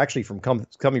source is actually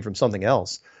coming from something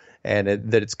else, and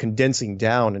that it's condensing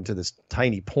down into this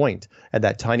tiny point, and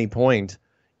that tiny point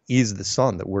is the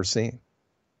sun that we're seeing.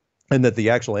 And that the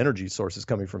actual energy source is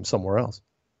coming from somewhere else.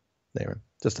 There,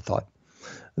 just a thought.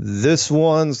 This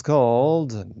one's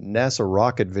called NASA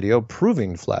rocket video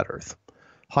proving flat Earth.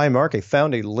 Hi, Mark. I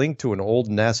found a link to an old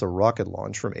NASA rocket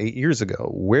launch from 8 years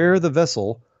ago where the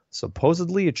vessel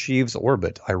supposedly achieves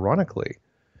orbit. Ironically,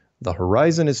 the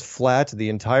horizon is flat the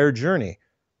entire journey.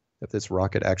 If this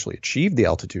rocket actually achieved the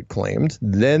altitude claimed,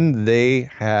 then they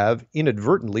have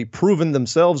inadvertently proven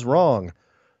themselves wrong.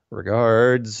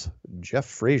 Regards, Jeff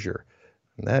Frazier.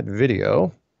 And that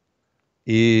video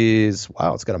is,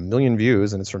 wow, it's got 1 million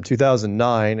views, and it's from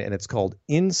 2009, and it's called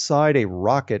Inside a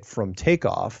Rocket from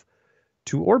Takeoff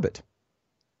to Orbit.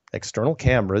 External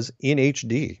cameras in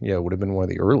HD. Yeah, it would have been one of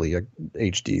the early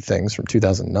HD things from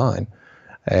 2009.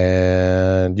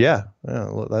 And yeah,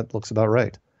 that looks about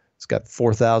right. It's got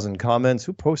 4,000 comments.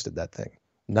 Who posted that thing?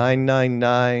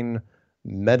 999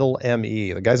 Metal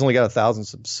ME. The guy's only got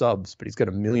 1,000 subs, but he's got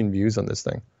 1 million views on this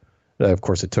thing. Of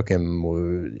course, it took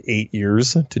him 8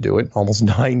 years to do it, almost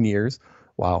 9 years.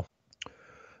 Wow.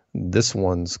 This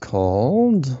one's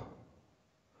called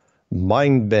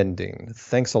Mind Bending.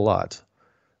 Thanks a lot,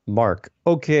 Mark.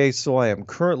 Okay, so I am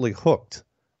currently hooked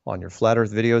on your Flat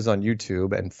Earth videos on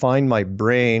YouTube and find my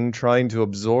brain trying to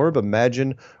absorb,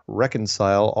 imagine,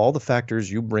 reconcile all the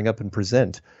factors you bring up and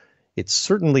present. It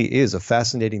certainly is a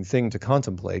fascinating thing to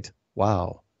contemplate.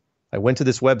 Wow. I went to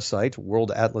this website,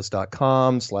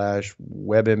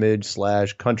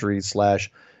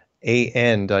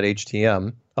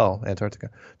 worldatlas.com/webimage/country/an.htm, Antarctica,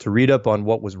 to read up on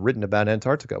what was written about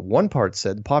Antarctica. One part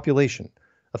said population,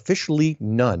 officially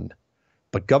none.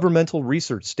 But governmental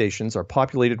research stations are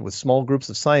populated with small groups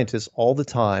of scientists all the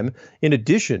time. In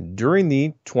addition, during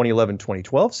the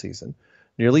 2011-2012 season,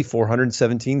 nearly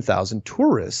 417,000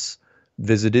 tourists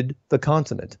visited the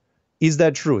continent. Is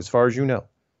that true as far as you know?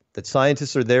 That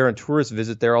scientists are there and tourists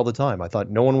visit there all the time? I thought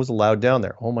no one was allowed down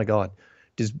there. Oh my God.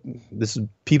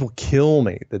 People kill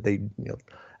me that they,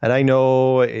 and I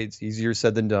know it's easier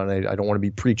said than done. I don't want to be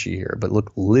preachy here, but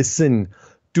look, listen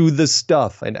to the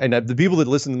stuff. And the people that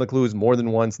listen to the clues more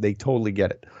than once, they totally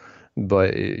get it.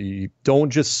 But you don't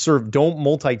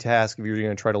multitask if you're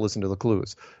going to try to listen to the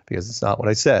clues, because it's not what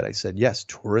I said. I said, yes,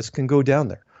 tourists can go down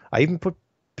there. I even put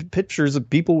pictures of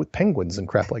people with penguins and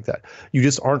crap like that. You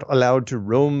just aren't allowed to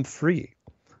roam free.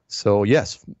 So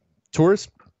yes,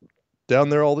 tourists down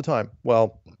there all the time.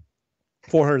 Well,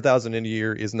 400,000 in a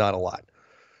year is not a lot,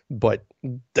 but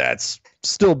that's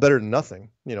still better than nothing,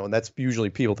 and that's usually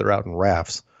people that are out in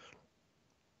rafts.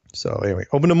 So anyway,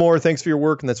 open to more. Thanks for your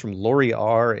work. And that's from Lori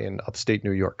R. in upstate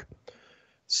New York.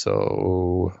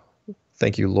 So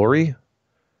thank you, Lori.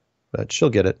 But she'll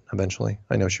get it eventually.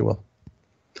 I know she will.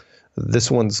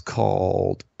 This one's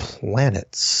called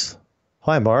Planets.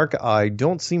 Hi, Mark. I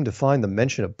don't seem to find the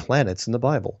mention of planets in the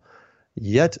Bible.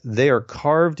 Yet they are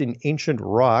carved in ancient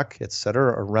rock,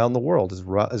 etc., around the world,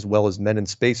 as well as men in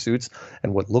spacesuits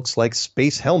and what looks like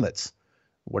space helmets.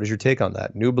 What is your take on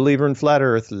that? New believer in flat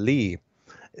Earth, Lee.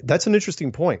 That's an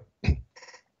interesting point.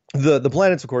 The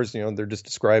planets, of course, they're just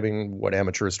describing what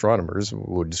amateur astronomers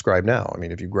would describe now. I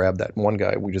mean, if you grab that one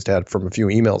guy we just had from a few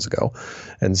emails ago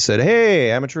and said,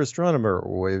 hey, amateur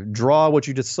astronomer, draw what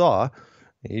you just saw,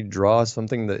 He draws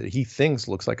something that he thinks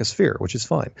looks like a sphere, which is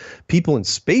fine. People in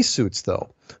spacesuits,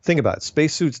 though, think about it.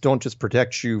 Spacesuits don't just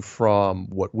protect you from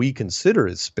what we consider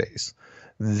as space.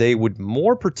 They would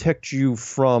more protect you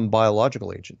from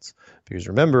biological agents. Because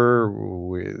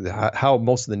remember how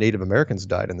most of the Native Americans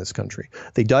died in this country.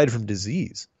 They died from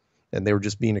disease, and they were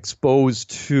just being exposed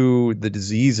to the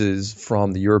diseases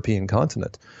from the European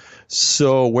continent.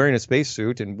 So wearing a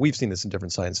spacesuit, and we've seen this in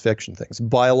different science fiction things,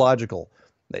 biological,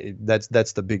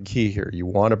 that's the big key here. You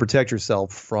want to protect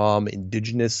yourself from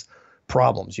indigenous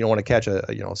problems. You don't want to catch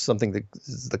something that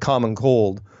is the common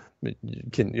cold.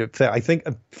 In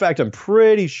fact, I'm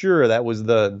pretty sure that was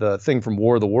the thing from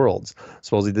War of the Worlds.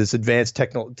 Supposedly this advanced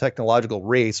technological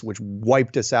race, which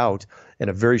wiped us out in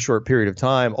a very short period of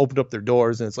time, opened up their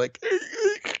doors, and it's like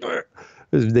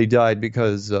they died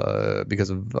because of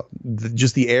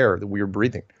just the air that we were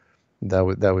breathing.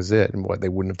 That was it. And they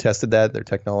wouldn't have tested that. Their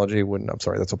technology wouldn't. I'm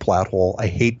sorry, that's a plot hole. I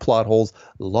hate plot holes.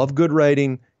 Love good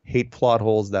writing. Hate plot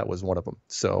holes. That was one of them.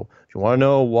 So if you want to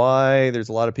know why there's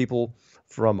a lot of people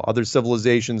from other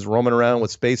civilizations roaming around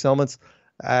with space helmets,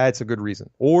 that's a good reason.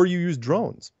 Or you use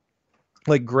drones,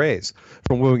 like Greys.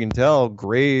 From what we can tell,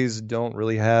 Greys don't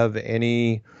really have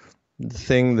any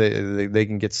thing that they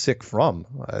can get sick from.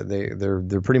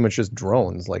 They're pretty much just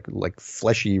drones, like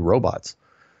fleshy robots.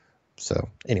 So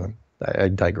anyway, I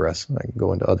digress. I can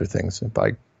go into other things. If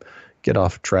I get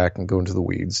off track and go into the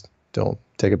weeds, don't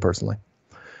take it personally.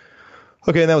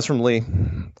 Okay, and that was from Lee.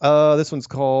 This one's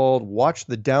called Watch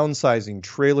the Downsizing,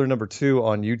 trailer number 2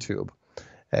 on YouTube.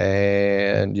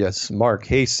 And yes, Mark,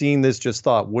 hey, seeing this, just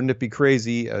thought, wouldn't it be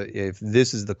crazy if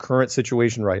this is the current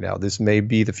situation right now? This may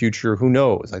be the future. Who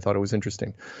knows? I thought it was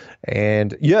interesting.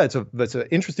 And yeah, it's an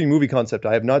interesting movie concept.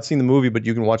 I have not seen the movie, but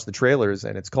you can watch the trailers,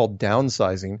 and it's called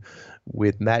Downsizing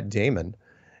with Matt Damon,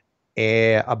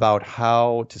 about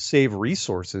how to save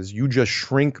resources, you just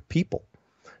shrink people,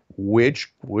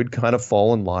 which would kind of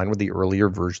fall in line with the earlier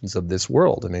versions of this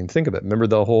world. I mean, think of it. Remember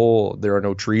the whole there are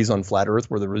no trees on flat Earth,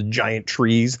 where there were giant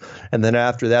trees, and then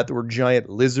after that there were giant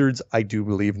lizards. I do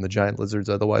believe in the giant lizards,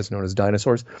 otherwise known as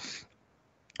dinosaurs.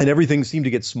 And everything seemed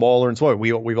to get smaller and smaller.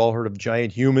 We've all heard of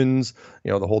giant humans,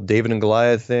 the whole David and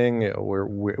Goliath thing.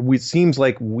 It seems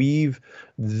like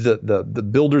the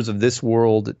builders of this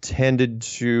world tended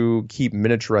to keep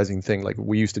miniaturizing things like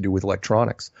we used to do with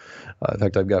electronics. In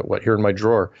fact, I've got here in my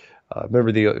drawer.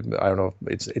 Remember I don't know,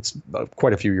 it's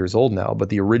quite a few years old now, but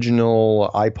the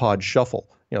original iPod Shuffle,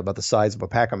 about the size of a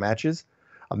pack of matches.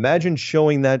 Imagine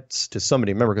showing that to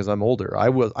somebody. Remember, because I'm older, I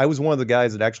was one of the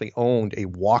guys that actually owned a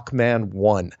Walkman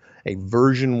 1, a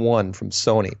version 1 from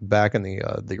Sony back in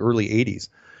the early 80s,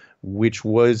 which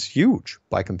was huge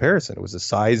by comparison. It was the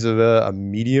size of a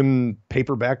medium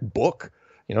paperback book.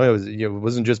 It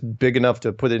wasn't just big enough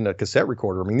to put in a cassette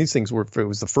recorder. I mean, these things it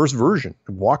was the first version,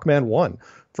 Walkman 1,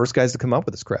 first guys to come up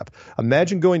with this crap.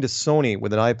 Imagine going to Sony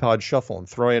with an iPod Shuffle and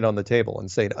throwing it on the table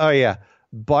and saying, oh yeah,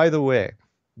 by the way,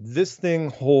 this thing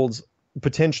holds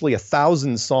potentially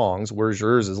 1,000 songs, whereas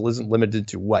yours isn't limited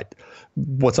to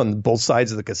what's on both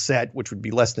sides of the cassette, which would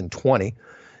be less than 20.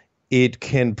 It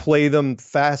can play them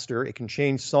faster. It can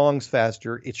change songs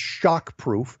faster. It's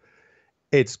shock-proof.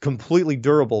 It's completely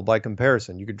durable by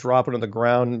comparison. You could drop it on the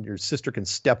ground. Your sister can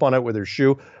step on it with her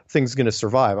shoe. Thing's going to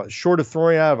survive. Short of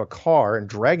throwing it out of a car and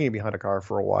dragging it behind a car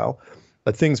for a while,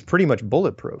 the thing's pretty much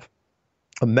bulletproof.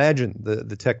 Imagine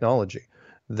the technology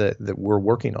that we're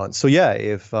working on. So yeah,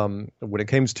 if when it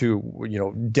comes to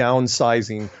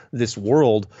downsizing this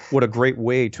world, what a great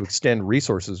way to extend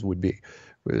resources would be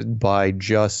by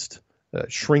just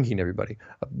shrinking everybody.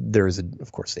 There is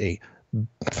of course a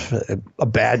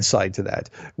bad side to that,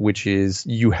 which is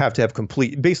you have to have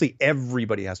basically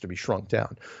everybody has to be shrunk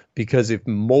down, because if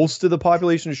most of the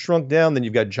population is shrunk down, then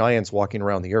you've got giants walking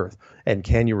around the earth, and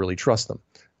can you really trust them?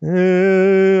 I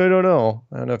don't know.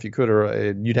 I don't know if you could,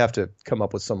 or you'd have to come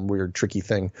up with some weird, tricky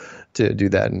thing to do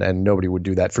that, and nobody would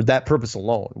do that for that purpose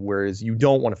alone. Whereas you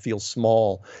don't want to feel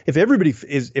small. If everybody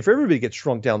gets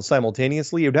shrunk down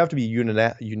simultaneously, it would have to be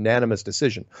a unanimous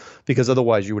decision, because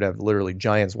otherwise you would have literally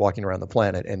giants walking around the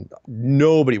planet, and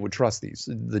nobody would trust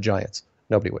the giants.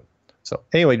 Nobody would. So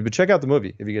anyway, but check out the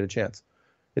movie if you get a chance.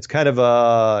 It's kind of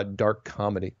a dark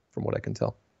comedy, from what I can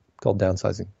tell, called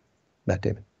Downsizing. Matt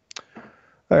Damon.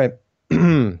 All right,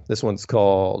 this one's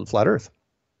called Flat Earth.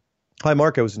 Hi,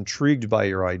 Mark. I was intrigued by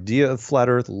your idea of Flat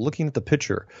Earth. Looking at the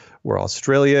picture where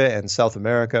Australia and South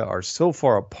America are so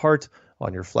far apart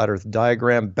on your Flat Earth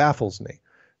diagram baffles me,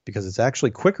 because it's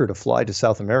actually quicker to fly to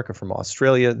South America from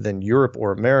Australia than Europe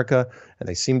or America, and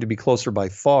they seem to be closer by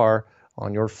far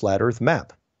on your Flat Earth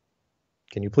map.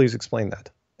 Can you please explain that,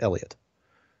 Elliot?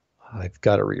 I've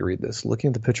got to reread this. Looking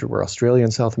at the picture where Australia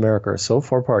and South America are so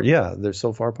far apart. Yeah, they're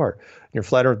so far apart. And your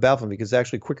flat Earth baffling because it's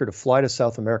actually quicker to fly to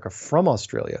South America from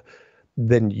Australia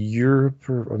than Europe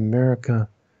or America.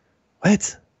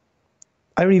 What?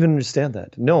 I don't even understand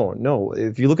that. No.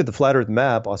 If you look at the flat Earth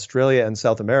map, Australia and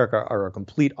South America are a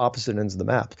complete opposite ends of the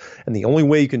map. And the only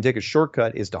way you can take a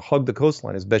shortcut is to hug the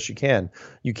coastline as best you can.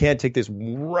 You can't take this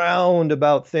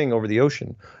roundabout thing over the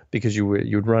ocean because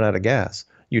you'd run out of gas.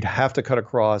 You'd have to cut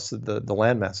across the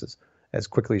land masses as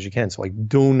quickly as you can. So I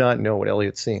do not know what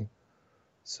Elliot's seeing.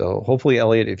 So hopefully,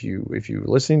 Elliot, if you're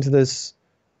listening to this,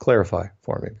 clarify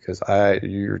for me because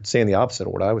you're saying the opposite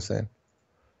of what I was saying.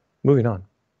 Moving on.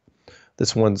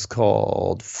 This one's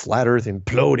called Flat Earth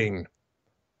Imploding.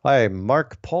 Hi,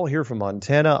 Mark. Paul here from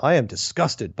Montana. I am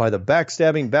disgusted by the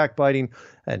backstabbing, backbiting,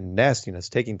 and nastiness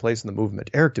taking place in the movement.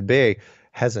 Eric DeBay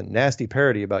has a nasty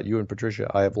parody about you and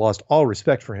Patricia. I have lost all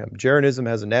respect for him. Jeranism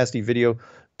has a nasty video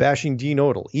bashing Dean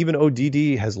Odell. Even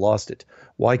ODD has lost it.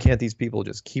 Why can't these people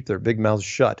just keep their big mouths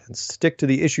shut and stick to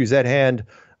the issues at hand?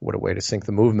 What a way to sink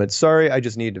the movement. Sorry, I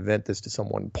just needed to vent this to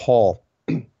someone. Paul.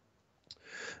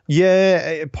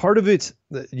 Yeah, part of it,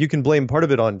 you can blame part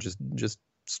of it on just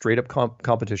straight up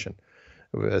competition,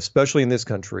 especially in this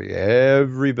country.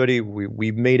 Everybody,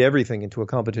 we've made everything into a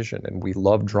competition and we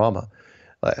love drama.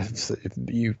 If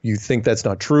you think that's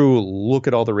not true, look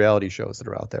at all the reality shows that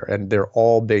are out there and they're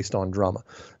all based on drama.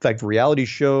 In fact, reality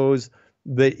shows,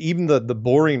 even the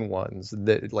boring ones,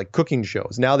 that like cooking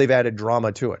shows, now they've added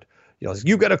drama to it.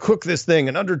 You got to cook this thing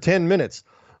in under 10 minutes.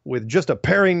 With just a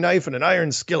paring knife and an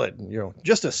iron skillet,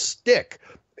 just a stick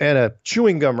and a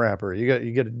chewing gum wrapper.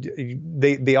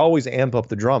 They always amp up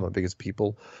the drama because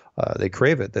people, they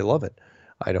crave it. They love it.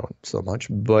 I don't so much,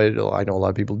 but I know a lot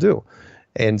of people do.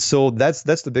 And so that's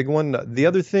the big one. The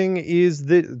other thing is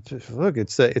that, look,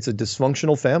 it's a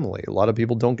dysfunctional family. A lot of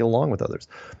people don't get along with others.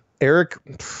 Eric,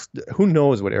 who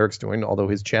knows what Eric's doing, although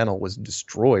his channel was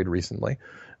destroyed recently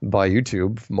by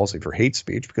YouTube, mostly for hate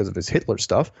speech because of his Hitler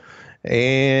stuff.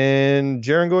 And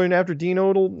Jaron going after Dean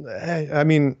Odell, I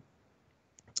mean,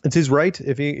 it's his right.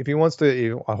 If he wants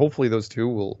to, hopefully those two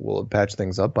will patch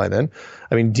things up by then.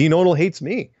 I mean, Dean Odell hates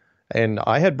me. And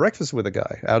I had breakfast with a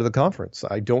guy out of the conference.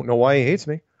 I don't know why he hates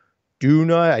me.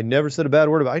 I never said a bad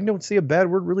word about. I don't see a bad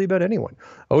word really about anyone.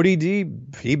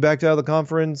 ODD, he backed out of the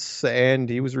conference and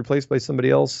he was replaced by somebody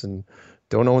else. And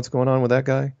don't know what's going on with that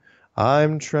guy.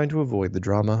 I'm trying to avoid the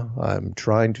drama. I'm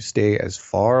trying to stay as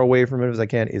far away from it as I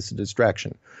can. It's a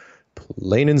distraction.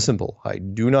 Plain and simple. I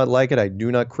do not like it. I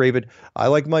do not crave it. I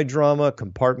like my drama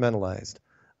compartmentalized.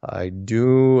 I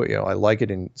do, I like it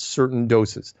in certain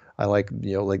doses. I like,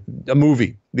 like a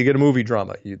movie. You get a movie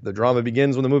drama. The drama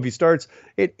begins when the movie starts.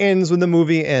 It ends when the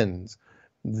movie ends.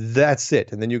 That's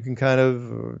it. And then you can kind of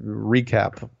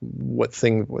recap what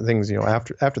things,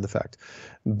 after the fact.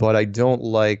 But I don't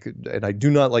like, and I do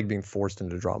not like being forced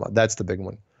into drama. That's the big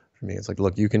one for me. It's like,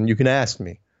 look, you can ask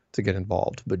me to get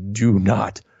involved, but do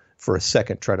not for a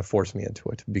second try to force me into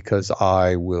it because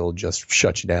I will just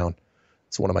shut you down.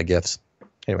 It's one of my gifts.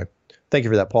 Anyway, thank you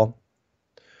for that, Paul.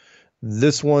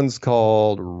 This one's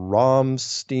called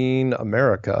Romstein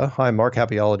America. Hi, Mark.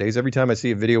 Happy holidays. Every time I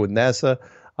see a video with NASA,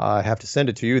 I have to send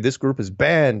it to you. This group is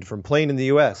banned from playing in the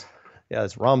U.S. Yeah,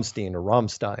 it's Romstein or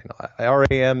Ramstein,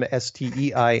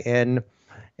 Ramstein.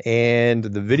 And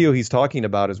the video he's talking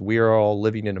about is We Are All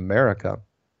Living in America.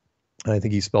 And I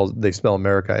think they spell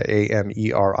America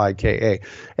Amerika.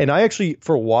 And I actually,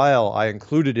 for a while, I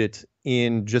included it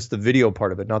in just the video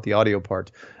part of it, not the audio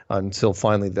part, until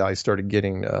finally I started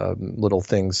getting little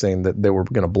things saying that they were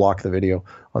going to block the video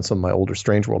on some of my older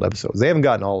Strange World episodes. They haven't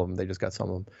gotten all of them. They just got some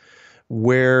of them.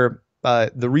 Where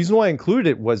the reason why I included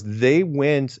it was they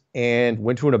went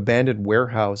to an abandoned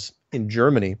warehouse in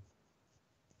Germany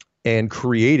and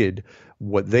created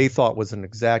what they thought was an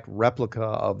exact replica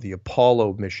of the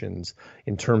Apollo missions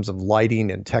in terms of lighting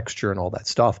and texture and all that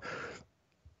stuff.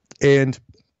 And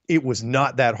it was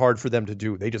not that hard for them to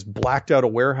do. They just blacked out a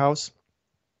warehouse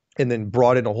and then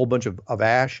brought in a whole bunch of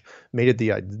ash, made it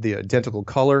the identical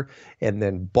color, and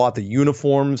then bought the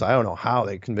uniforms. I don't know how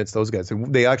they convinced those guys.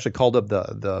 They actually called up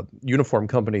the uniform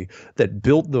company that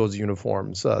built those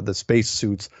uniforms, the space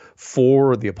suits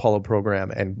for the Apollo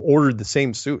program, and ordered the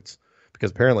same suits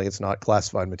because apparently it's not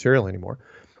classified material anymore,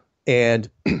 and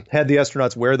had the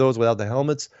astronauts wear those without the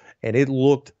helmets, and it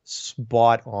looked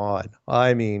spot on.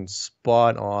 I mean,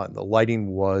 spot on. The lighting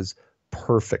was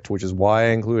perfect, which is why I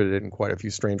included it in quite a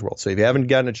few Strange Worlds. So if you haven't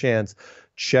gotten a chance,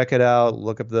 check it out.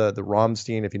 Look up the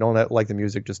Romstein. If you don't like the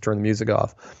music, just turn the music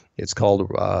off. It's called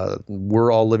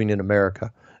We're All Living in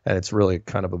America, and it's really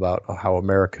kind of about how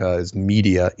America's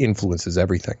media influences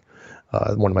everything.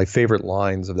 One of my favorite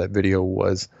lines of that video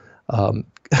was,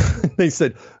 they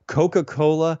said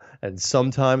Coca-Cola and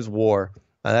sometimes war.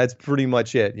 And that's pretty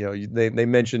much it. They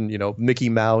mentioned, Mickey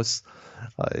Mouse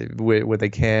when they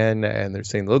can, and they're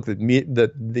saying, look,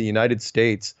 the United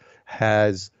States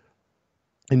has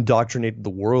indoctrinated the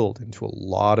world into a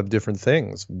lot of different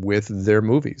things with their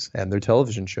movies and their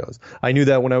television shows. I knew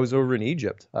that when I was over in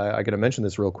Egypt. I got to mention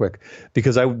this real quick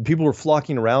because people were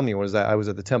flocking around me when I was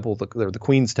at the temple, the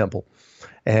Queen's Temple,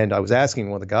 and I was asking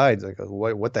one of the guides, I go,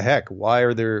 what the heck? Why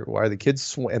are the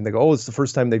kids? And they go, oh, it's the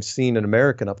first time they've seen an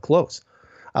American up close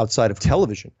outside of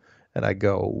television. And I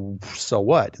go, so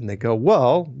what? And they go,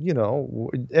 well,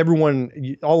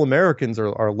 all Americans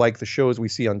are like the shows we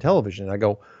see on television. And I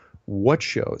go, what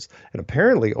shows? And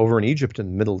apparently over in Egypt and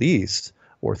the Middle East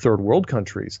or third world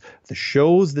countries, the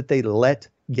shows that they let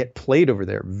get played over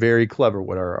there, very clever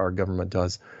what our government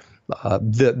does.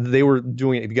 They were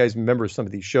doing, if you guys remember some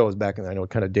of these shows back in, I know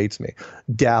it kind of dates me,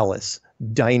 Dallas,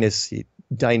 Dynasty,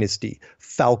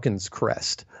 Falcon's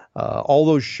Crest, all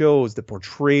those shows that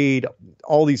portrayed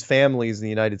all these families in the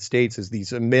United States as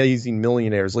these amazing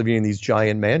millionaires living in these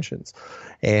giant mansions.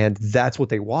 And that's what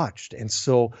they watched. And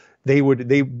so you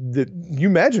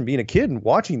imagine being a kid and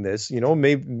watching this,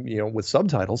 maybe, with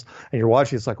subtitles, and you're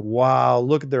watching, it's like, wow,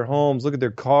 look at their homes, look at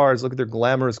their cars, look at their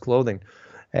glamorous clothing.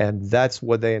 And that's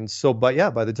what by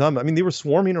the time, they were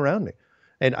swarming around me.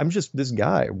 And I'm just this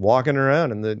guy walking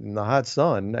around in the hot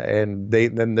sun, and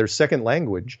then their second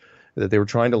language that they were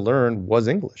trying to learn was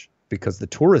English, because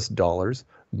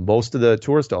most of the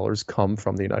tourist dollars come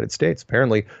from the United States.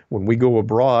 Apparently, when we go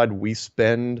abroad, we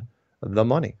spend the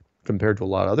money compared to a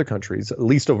lot of other countries, at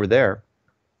least over there,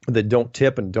 that don't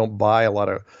tip and don't buy a lot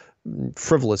of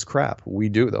frivolous crap. We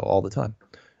do, though, all the time.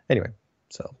 Anyway,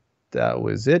 so that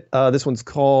was it. This one's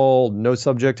called No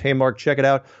Subject. Hey, Mark, check it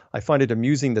out. I find it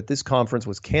amusing that this conference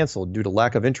was canceled due to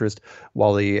lack of interest,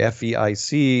 while the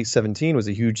FEIC 17 was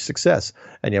a huge success.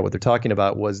 And yet what they're talking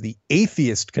about was the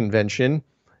atheist convention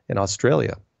in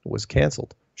Australia was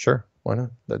canceled. Sure, why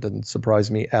not? That doesn't surprise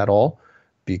me at all,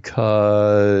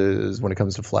 because when it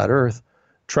comes to flat Earth,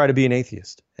 try to be an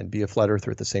atheist and be a flat earther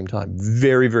at the same time.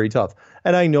 Very, very tough.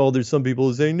 And I know there's some people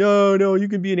who say, no, you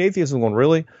can be an atheist. I'm going,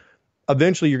 really?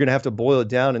 Eventually, you're going to have to boil it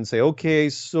down and say, okay,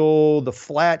 so the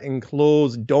flat,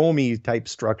 enclosed, domey type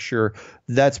structure,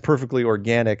 that's perfectly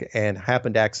organic and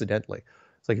happened accidentally.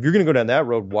 It's like, if you're going to go down that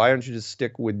road, why don't you just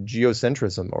stick with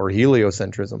geocentrism or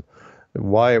heliocentrism?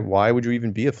 Why would you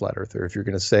even be a flat earther if you're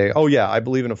going to say, oh, yeah, I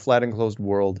believe in a flat, enclosed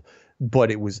world,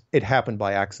 but it happened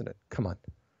by accident? Come on.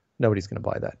 Nobody's going to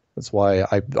buy that. That's why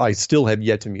I still have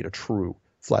yet to meet a true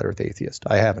flat earth atheist.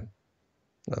 I haven't.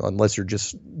 Unless you're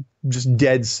just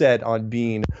dead set on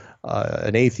being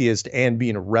an atheist and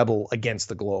being a rebel against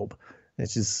the globe.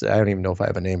 It's just, I don't even know if I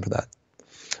have a name for that.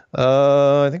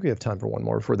 I think we have time for one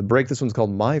more before the break. This one's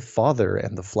called My Father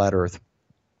and the Flat Earth.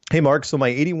 Hey, Mark, so my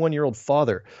 81-year-old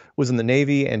father was in the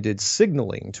Navy and did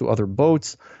signaling to other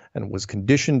boats and was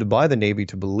conditioned by the Navy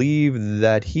to believe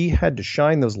that he had to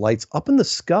shine those lights up in the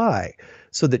sky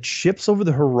so that ships over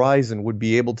the horizon would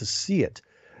be able to see it.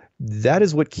 That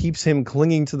is what keeps him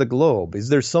clinging to the globe. Is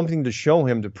there something to show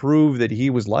him to prove that he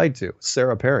was lied to?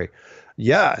 Sarah Perry.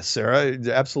 Yeah, Sarah,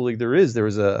 absolutely there is. There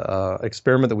was a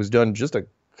experiment that was done just a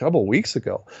couple of weeks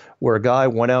ago where a guy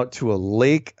went out to a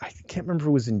lake. I can't remember if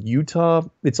it was in Utah.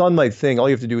 It's on my thing. All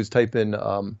you have to do is type in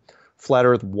flat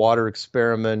earth water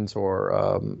experiment,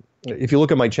 or if you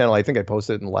look at my channel, I think I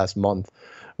posted it in the last month,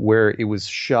 where it was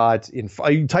shot in,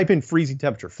 you type in freezing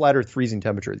temperature, flat earth freezing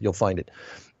temperature, you'll find it.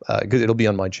 Because it'll be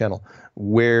on my channel,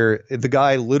 where the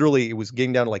guy literally, it was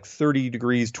getting down to like 30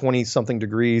 degrees, 20 something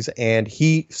degrees. And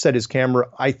he set his camera,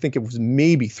 I think it was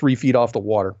maybe 3 feet off the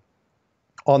water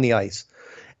on the ice.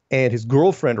 And his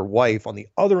girlfriend or wife on the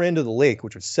other end of the lake,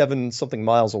 which was 7 something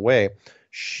miles away,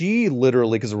 she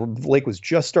literally, because the lake was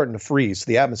just starting to freeze, so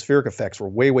the atmospheric effects were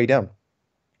way, way down.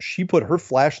 She put her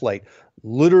flashlight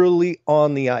literally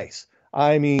on the ice.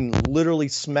 I mean, literally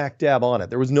smack dab on it.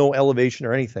 There was no elevation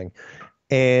or anything.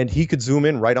 And he could zoom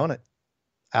in right on it.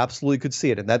 Absolutely could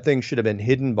see it. And that thing should have been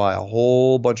hidden by a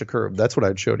whole bunch of curve. That's what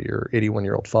I'd show to your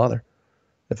 81-year-old father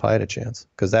if I had a chance,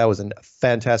 because that was a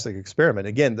fantastic experiment.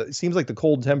 Again, it seems like the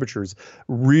cold temperatures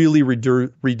really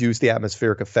reduce the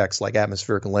atmospheric effects, like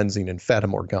atmospheric lensing and Fata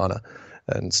Morgana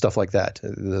and stuff like that.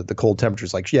 The cold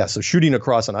temperatures, like, yeah, so shooting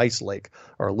across an ice lake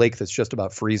or a lake that's just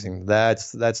about freezing,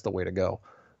 that's the way to go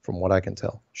from what I can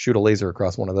tell. Shoot a laser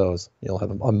across one of those. You'll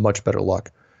have a much better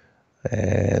luck.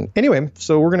 And anyway,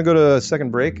 so we're going to go to a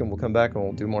second break and we'll come back and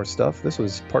we'll do more stuff. This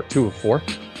was part 2 of 4.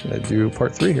 I'm going to do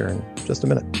part 3 here in just a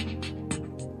minute.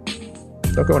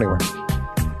 Don't go anywhere.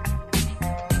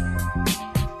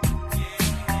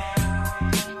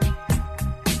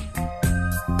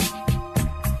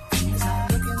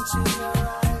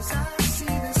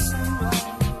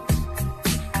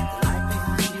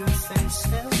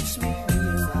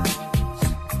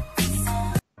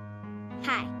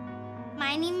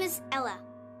 My name is Ella.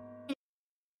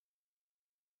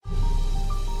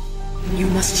 You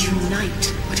must unite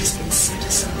what has been set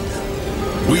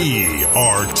asunder. We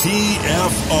are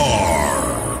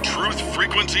TFR, Truth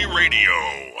Frequency Radio.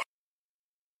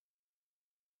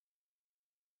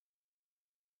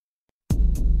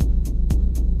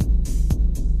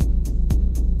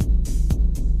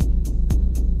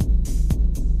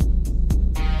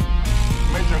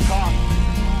 Major Kong.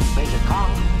 Major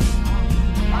Kong.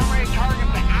 Primary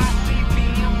target the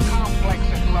ICBM complex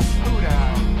at Laputa.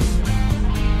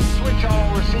 Switch all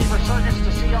receiver circuits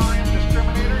to CRM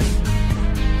discriminators.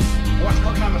 What's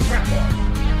cooking on the scrapboard?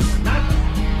 Nothing.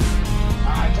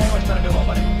 All right, tell you what you're gonna do, old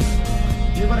buddy.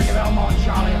 You're gonna give Elmo and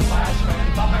Charlie a flash,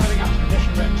 man. Bump everything up to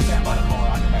condition ready. Stand by the call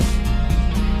on your base.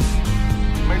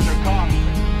 Major Kong.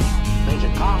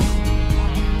 Major Kong.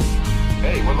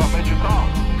 Hey, what about Major Kong?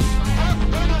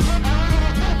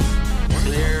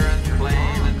 Clear and plain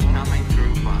and coming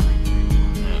through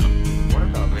fine. What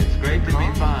about It's great to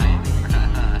be fine.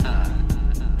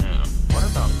 What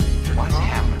about Major What's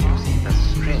happened? You see the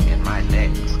string in my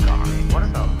legs, Carl. What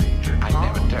about Major I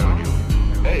never told you.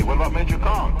 Hey, what about Major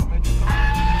Kong?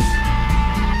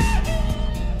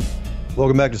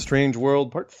 Welcome back to Strange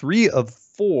World, part 3 of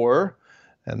 4.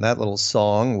 And that little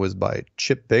song was by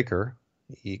Chip Baker.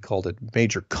 He called it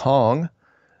Major Kong.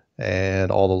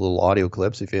 And all the little audio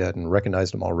clips, if you hadn't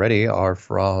recognized them already, are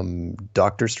from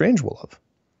Dr. Strangelove,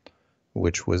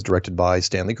 which was directed by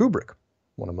Stanley Kubrick.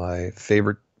 One of my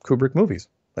favorite Kubrick movies,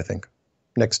 I think.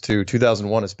 Next to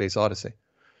 2001: A Space Odyssey,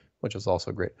 which is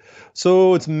also great.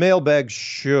 So it's Mailbag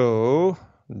Show,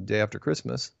 day after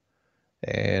Christmas.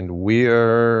 And we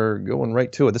are going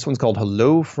right to it. This one's called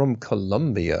Hello from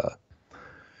Colombia.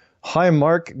 Hi,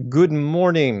 Mark. Good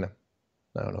morning.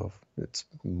 I don't know if it's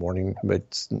morning,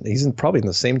 but he's probably in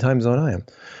the same time zone I am.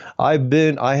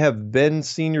 I have been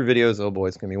seeing your videos. Oh boy,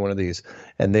 it's going to be one of these.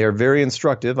 And they are very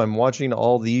instructive. I'm watching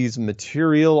all these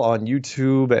material on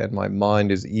YouTube, and my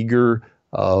mind is eager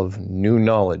of new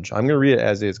knowledge. I'm going to read it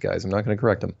as is, guys. I'm not going to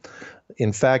correct them.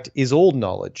 In fact, is old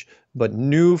knowledge, but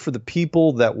new for the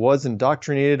people that was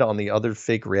indoctrinated on the other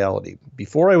fake reality.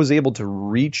 Before I was able to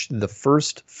reach the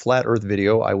first Flat Earth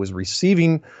video, I was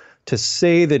receiving to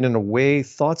say that in a way,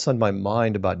 thoughts on my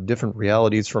mind about different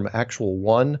realities from actual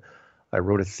one. I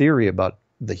wrote a theory about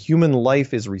the human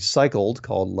life is recycled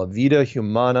called La Vida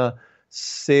Humana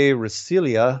se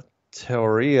Recilia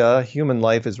Teoria. Human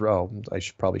life is,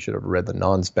 probably should have read the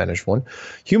non-Spanish one.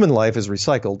 Human life is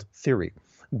recycled theory.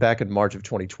 Back in March of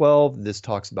 2012, this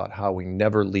talks about how we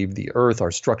never leave the Earth. Our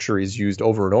structure is used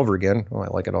over and over again. Oh, I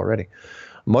like it already.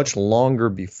 Much longer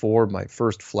before my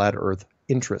first Flat Earth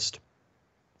interest.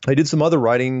 I did some other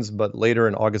writings, but later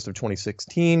in August of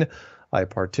 2016, I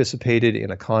participated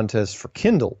in a contest for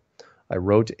Kindle. I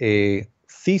wrote a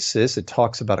thesis. It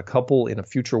talks about a couple in a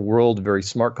future world, a very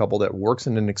smart couple that works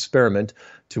in an experiment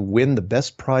to win the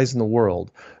best prize in the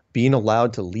world, being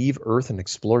allowed to leave Earth and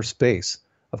explore space.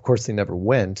 Of course, they never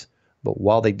went, but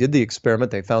while they did the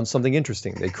experiment, they found something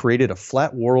interesting. They created a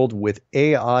flat world with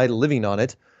AI living on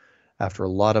it. After a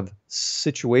lot of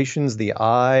situations, the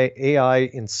AI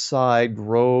inside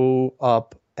grow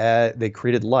up, they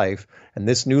created life, and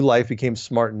this new life became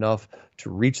smart enough to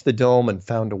reach the dome and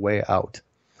found a way out.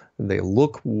 They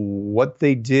look what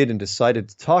they did and decided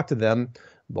to talk to them,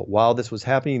 but while this was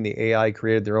happening, the AI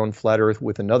created their own flat Earth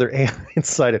with another AI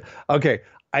inside it. Okay,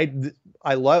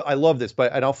 I love this,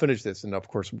 but and I'll finish this, and of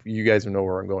course you guys know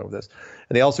where I'm going with this.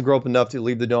 And they also grow up enough to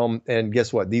leave the dome, and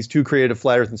guess what? These two created a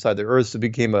flat Earth inside the Earth, so it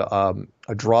became a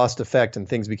Drost effect, and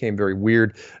things became very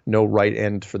weird. No right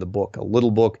end for the book. A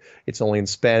little book. It's only in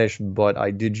Spanish, but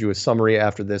I did you a summary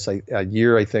after this. A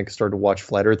year, I think, started to watch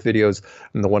Flat Earth videos,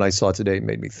 and the one I saw today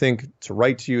made me think to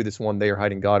write to you. This one, They Are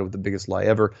Hiding God with the Biggest Lie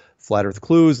Ever. Flat Earth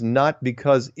Clues, not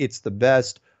because it's the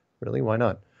best. Really, why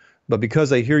not? But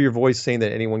because I hear your voice saying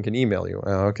that anyone can email you.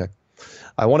 Oh, okay.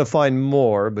 I want to find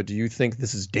more, but do you think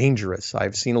this is dangerous?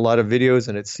 I've seen a lot of videos,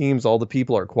 and it seems all the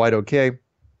people are quite okay.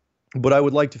 But I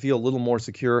would like to feel a little more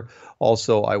secure.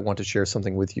 Also, I want to share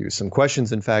something with you. Some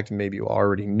questions, in fact, maybe you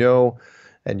already know,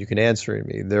 and you can answer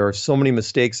me. There are so many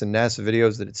mistakes in NASA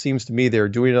videos that it seems to me they're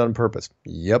doing it on purpose.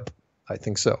 Yep. I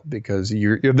think so, because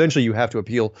eventually you have to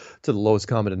appeal to the lowest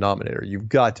common denominator. You've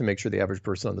got to make sure the average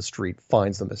person on the street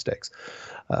finds the mistakes.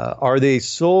 Are they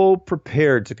so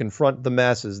prepared to confront the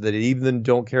masses that even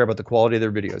don't care about the quality of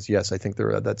their videos? Yes, I think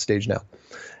they're at that stage now.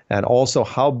 And also,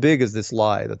 how big is this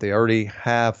lie that they already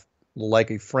have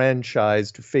like a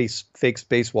franchise to face fake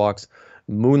spacewalks,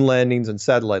 moon landings, and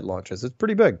satellite launches? It's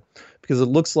pretty big because it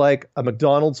looks like a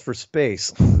McDonald's for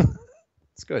space.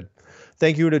 It's good.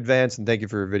 Thank you in advance, and thank you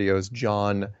for your videos,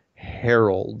 John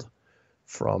Harold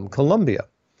from Colombia.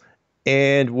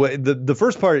 And the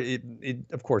first part, it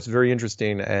of course, very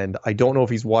interesting. And I don't know if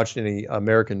he's watched any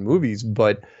American movies,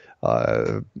 but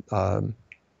the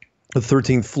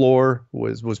 13th Floor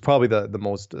was probably the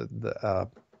most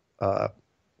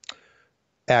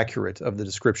accurate of the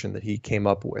description that he came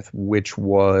up with, which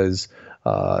was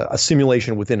a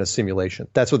simulation within a simulation.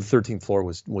 That's what the 13th Floor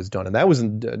was done. And that was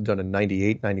done in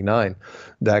 98, 99,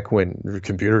 back when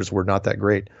computers were not that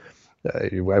great.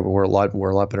 We're a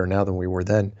lot better now than we were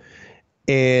then.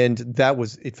 And that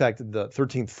was, in fact, the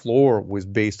 13th Floor was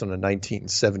based on a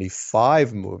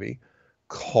 1975 movie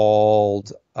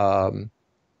called World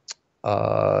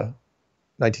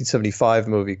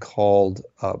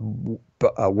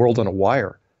on a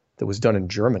Wire, that was done in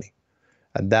Germany.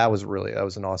 And that was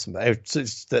an awesome,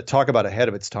 talk about ahead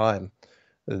of its time.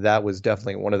 That was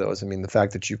definitely one of those. I mean, the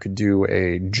fact that you could do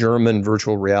a German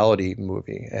virtual reality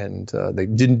movie, and they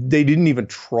didn't even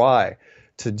try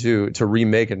to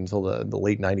remake it until the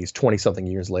late 90s, 20 something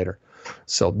years later.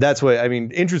 So that's what I mean.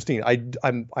 Interesting.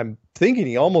 I'm thinking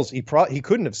he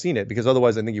couldn't have seen it, because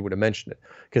otherwise I think he would have mentioned it,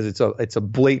 because it's a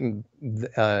blatant.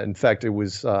 In fact, it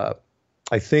was I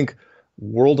think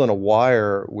World on a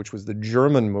Wire, which was the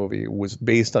German movie, was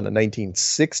based on a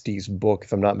 1960s book,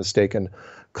 if I'm not mistaken,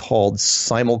 called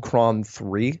Simulacrum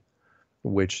 3,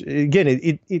 which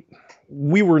again,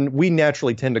 we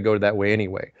naturally tend to go that way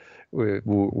anyway,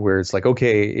 where it's like,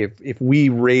 okay, if we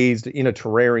raised in a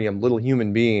terrarium little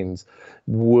human beings,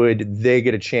 would they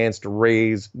get a chance to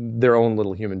raise their own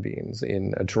little human beings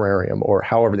in a terrarium, or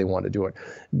however they want to do it,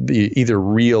 be either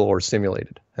real or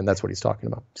simulated? And that's what he's talking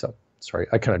about. So sorry,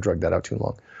 I kind of dragged that out too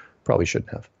long. Probably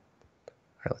shouldn't have.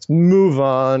 All right, let's move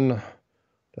on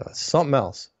to something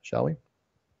else, shall we?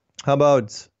 How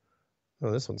about,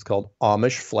 this one's called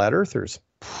Amish Flat Earthers.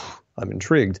 I'm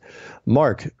intrigued.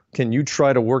 Mark, can you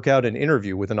try to work out an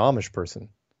interview with an Amish person?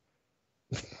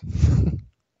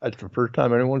 That's the first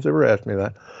time anyone's ever asked me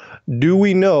that. Do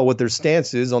we know what their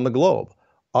stance is on the globe?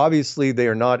 Obviously, they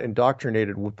are not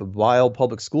indoctrinated with the vile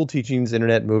public school teachings,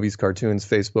 internet, movies, cartoons,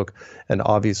 Facebook, and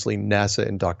obviously NASA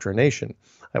indoctrination.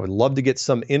 I would love to get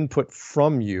some input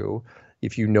from you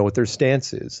if you know what their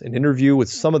stance is. An interview with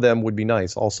some of them would be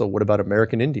nice. Also, what about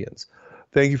American Indians?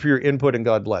 Thank you for your input, and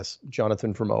God bless.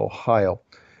 Jonathan from Ohio.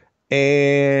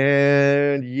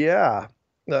 And yeah,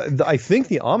 I think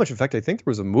the Amish, in fact, I think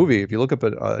there was a movie. If you look up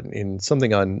in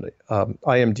something on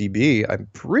IMDb, I'm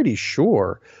pretty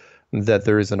sure that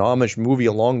there is an Amish movie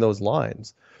along those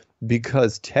lines,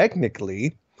 because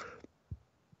technically,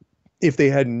 if they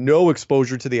had no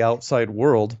exposure to the outside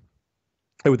world,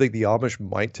 I would think the Amish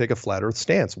might take a flat earth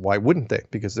stance. Why wouldn't they?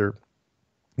 Because they're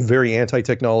very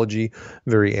anti-technology,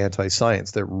 very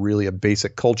anti-science. They're really a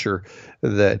basic culture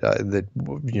that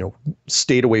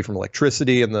stayed away from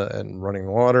electricity and running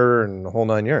water and the whole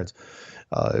nine yards.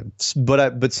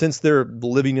 But since they're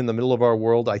living in the middle of our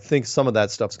world, I think some of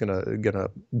that stuff's gonna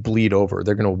bleed over.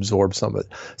 They're gonna absorb some of it.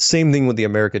 Same thing with the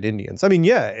American Indians. I mean,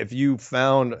 yeah, if you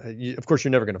found, of course,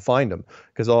 you're never gonna find them,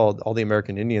 because all the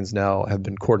American Indians now have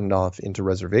been cordoned off into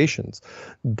reservations.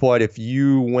 But if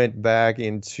you went back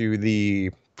into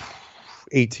the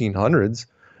 1800s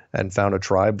and found a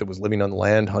tribe that was living on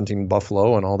land, hunting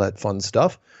buffalo and all that fun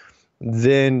stuff,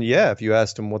 then yeah, if you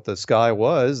asked them what the sky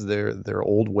was, their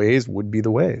old ways would be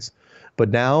the ways. But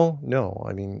now, no.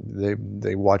 I mean,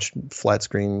 they watch flat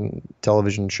screen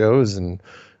television shows and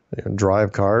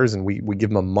drive cars, and we give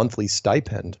them a monthly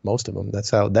stipend. Most of them. That's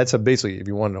how basically, if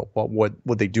you want to know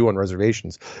what they do on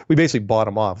reservations, we basically bought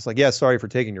them off. It's like, yeah, sorry for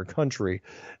taking your country.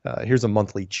 Here's a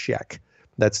monthly check.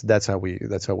 That's how we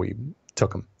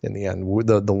took them in the end.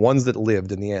 The ones that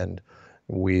lived in the end,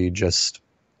 we just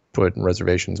put in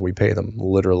reservations. We pay them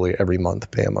literally every month,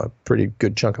 pay them a pretty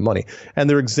good chunk of money. And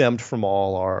they're exempt from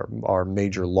all our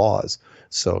major laws.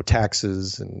 So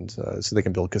taxes, and so they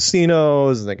can build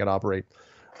casinos, and they can operate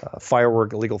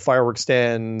illegal firework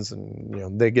stands,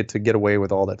 and they get away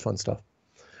with all that fun stuff.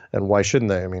 And why shouldn't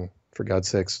they? I mean, for God's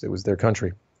sakes, it was their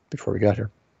country before we got here.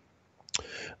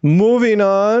 Moving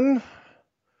on.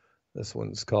 This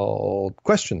one's called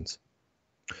Questions.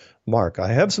 Mark, I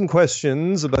have some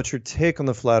questions about your take on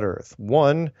the flat earth.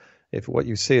 One, if what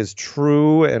you say is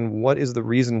true, and what is the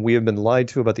reason we have been lied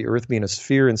to about the earth being a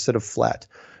sphere instead of flat?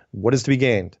 What is to be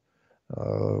gained?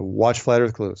 Watch Flat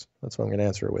Earth Clues. That's what I'm going to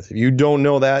answer it with. If you don't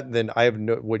know that, then I have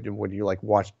no. Would you like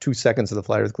watch 2 seconds of the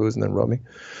Flat Earth Clues and then rob me?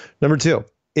 Number 2,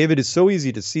 if it is so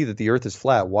easy to see that the earth is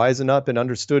flat, why has it not been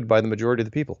understood by the majority of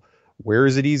the people? Where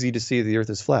is it easy to see the earth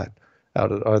is flat?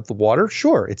 Out of the water?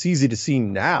 Sure, it's easy to see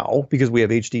now because we have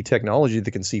HD technology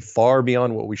that can see far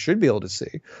beyond what we should be able to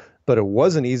see. But it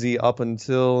wasn't easy up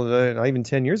until not even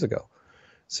 10 years ago.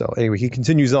 So anyway, he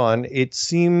continues on. It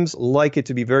seems like it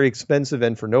to be very expensive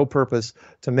and for no purpose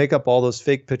to make up all those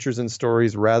fake pictures and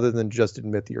stories rather than just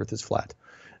admit the earth is flat.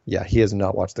 Yeah, he has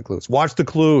not watched The Clues. Watch The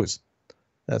Clues.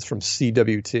 That's from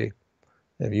CWT.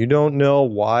 If you don't know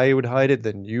why he would hide it,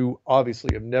 then you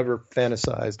obviously have never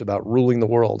fantasized about ruling the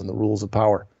world and the rules of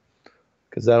power.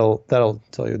 Because that'll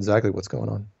tell you exactly what's going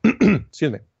on.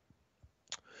 Excuse me.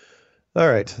 All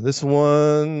right, this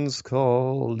one's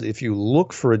called If You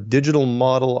Look for a Digital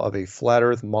Model of a Flat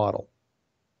Earth Model.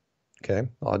 Okay,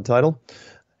 odd title.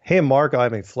 Hey, Mark,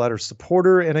 I'm a flat Earth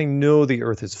supporter, and I know the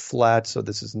Earth is flat, so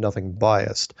this is nothing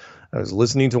biased. I was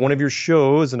listening to one of your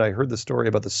shows, and I heard the story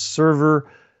about the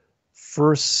server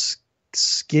first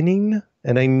skinning,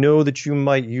 and I know that you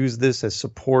might use this as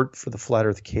support for the flat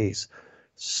Earth case.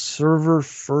 Server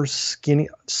first skinning?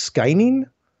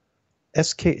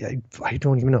 I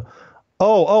don't even know.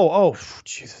 Oh,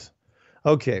 Jesus.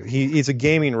 Okay, he's a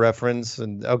gaming reference,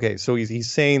 and okay, so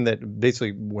he's saying that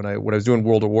basically when I was doing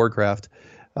World of Warcraft,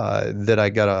 that I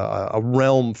got a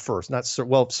realm first, not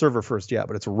server first, yeah,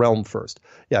 but it's a realm first.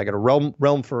 Yeah, I got a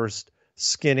realm first,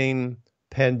 skinning,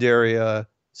 Pandaria,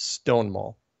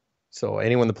 Stonemaul. So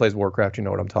anyone that plays Warcraft, you know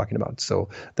what I'm talking about. So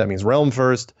that means realm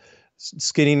first,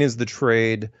 skinning is the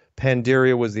trade,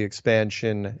 Pandaria was the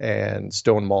expansion, and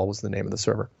Stonemaul was the name of the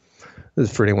server. This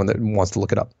is for anyone that wants to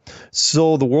look it up.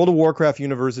 So the World of Warcraft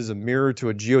universe is a mirror to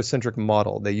a geocentric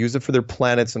model. They use it for their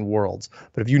planets and worlds.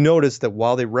 But if you notice that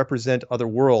while they represent other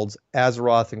worlds,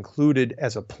 Azeroth included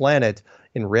as a planet,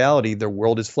 in reality, their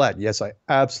world is flat. Yes, I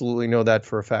absolutely know that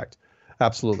for a fact.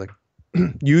 Absolutely.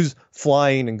 Use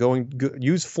flying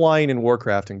in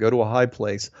Warcraft and go to a high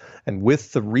place. And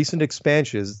with the recent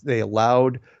expansions, they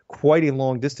allowed quite a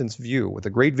long distance view. With a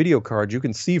great video card, you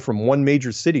can see from one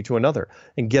major city to another.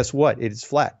 And guess what? It is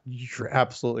flat. You're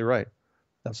absolutely right.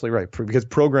 Absolutely right. Because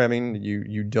programming,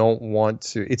 you don't want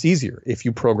to. It's easier if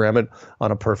you program it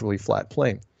on a perfectly flat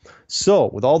plane. So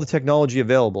with all the technology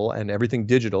available and everything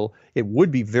digital, it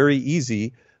would be very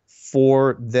easy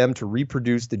for them to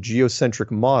reproduce the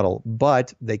geocentric model,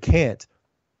 but they can't.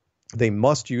 They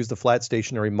must use the flat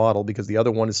stationary model because the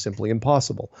other one is simply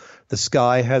impossible. The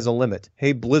sky has a limit.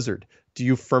 Hey, Blizzard, do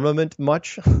you firmament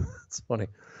much? It's funny.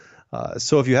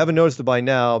 So if you haven't noticed it by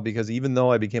now, because even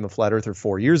though I became a flat earther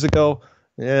 4 years ago,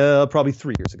 probably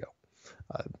 3 years ago,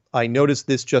 I noticed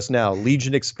this just now.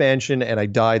 Legion expansion, and I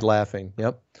died laughing.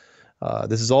 Yep.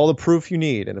 This is all the proof you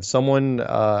need. And if someone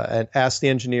asks the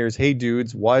engineers, hey,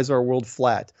 dudes, why is our world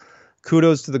flat?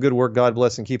 Kudos to the good work. God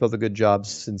bless and keep up the good job.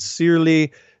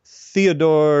 Sincerely,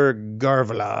 Theodore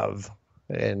Garvalov.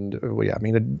 And yeah, I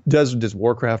mean, does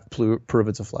Warcraft prove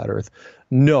it's a flat Earth?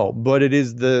 No, but it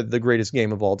is the greatest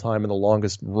game of all time and the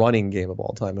longest running game of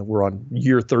all time. And we're on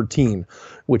year 13,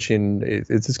 which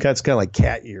it's kind of like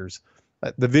cat years.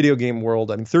 The video game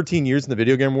world, I mean, 13 years in the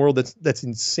video game world, that's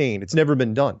insane. It's never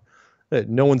been done.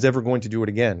 No one's ever going to do it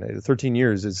again. 13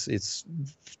 years it's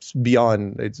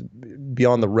beyond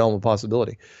the realm of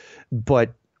possibility.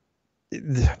 But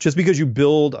just because you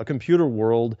build a computer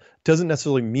world doesn't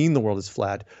necessarily mean the world is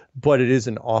flat, but it is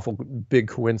an awful big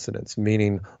coincidence,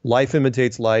 meaning life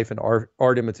imitates life and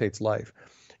art imitates life.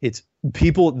 It's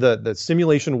people, the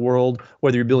simulation world,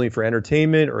 whether you're building for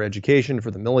entertainment or education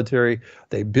for the military,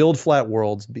 they build flat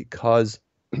worlds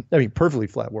perfectly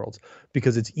flat worlds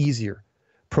because it's easier.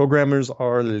 Programmers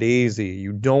are lazy.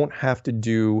 You don't have to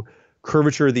do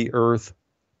curvature of the earth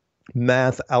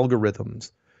math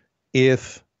algorithms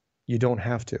if you don't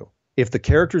have to. If the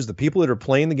characters, the people that are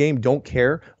playing the game don't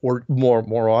care, or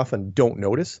more often don't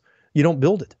notice, you don't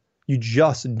build it. You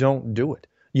just don't do it.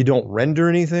 You don't render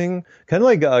anything. Kind of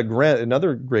like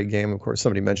another great game, of course,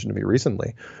 somebody mentioned to me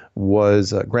recently,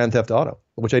 was Grand Theft Auto,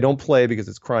 which I don't play because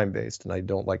it's crime based, and I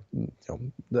don't like.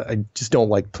 I just don't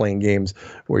like playing games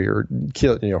where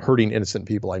you're hurting innocent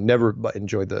people. I never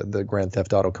enjoyed the Grand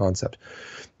Theft Auto concept,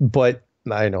 but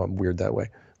I know I'm weird that way,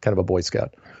 kind of a Boy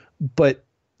Scout. But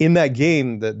in that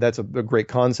game, that's a great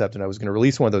concept, and I was going to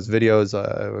release one of those videos.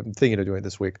 I'm thinking of doing it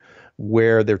this week,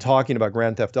 where they're talking about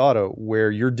Grand Theft Auto, where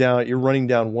you're running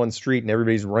down one street, and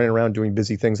everybody's running around doing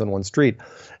busy things on one street,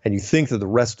 and you think that the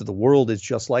rest of the world is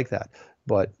just like that.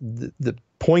 But the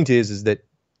point is that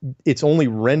it's only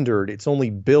rendered, it's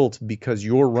only built because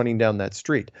you're running down that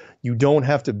street. You don't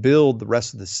have to build the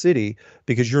rest of the city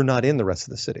because you're not in the rest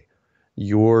of the city.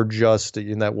 You're just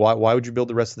in that. Why would you build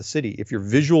the rest of the city? If you're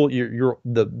visual,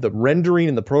 the rendering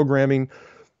and the programming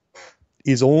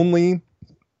is only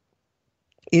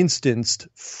instanced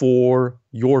for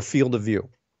your field of view.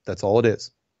 That's all it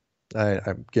is.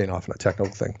 I'm getting off on a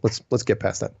technical thing. Let's get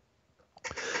past that.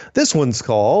 This one's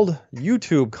called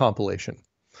YouTube compilation.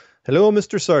 Hello,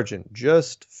 Mr. Sargent.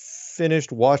 Just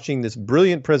finished watching this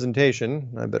brilliant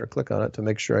presentation. I better click on it to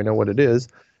make sure I know what it is.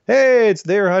 Hey, it's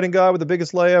There Hiding God with the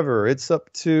biggest lie ever. It's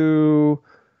up to,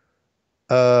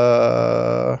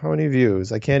 how many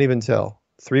views? I can't even tell.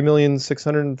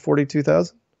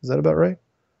 3,642,000? Is that about right?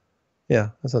 Yeah,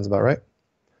 that sounds about right.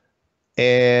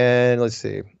 And let's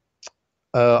see.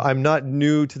 I'm not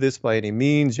new to this by any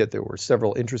means, yet there were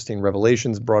several interesting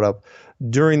revelations brought up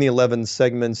during the 11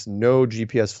 segments. No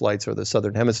GPS flights or the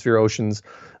Southern Hemisphere oceans.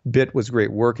 Bit was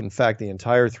great work. In fact, the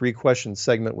entire 3-question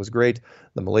segment was great.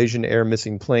 The Malaysian Air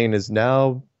missing plane is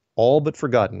now all but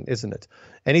forgotten, isn't it?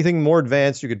 Anything more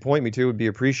advanced you could point me to would be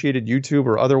appreciated, YouTube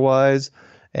or otherwise.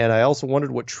 And I also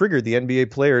wondered what triggered the NBA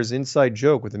players' inside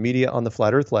joke with the media on the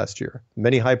flat earth last year.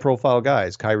 Many high-profile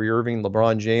guys, Kyrie Irving,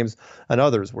 LeBron James, and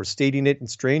others, were stating it in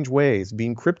strange ways,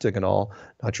 being cryptic and all.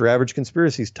 Not your average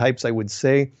conspiracy types, I would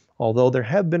say, although there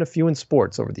have been a few in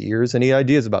sports over the years. Any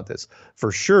ideas about this?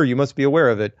 For sure, you must be aware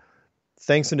of it.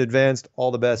 Thanks in advance.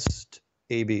 All the best,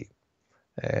 AB.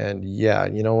 And yeah,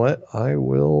 you know what? I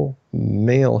will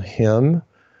mail him.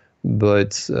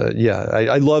 But yeah,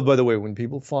 I love, by the way, when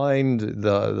people find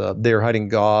the They're Hiding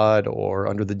God or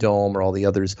Under the Dome or all the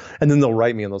others, and then they'll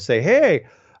write me and they'll say, hey,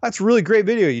 that's a really great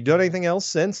video. You done anything else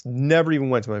since? Never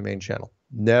even went to my main channel.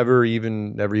 Never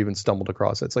even stumbled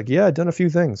across it. It's like, yeah, I've done a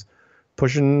few things.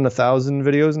 Pushing 1,000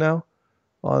 videos now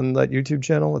on that YouTube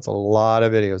channel. It's a lot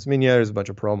of videos. I mean, yeah, there's a bunch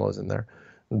of promos in there,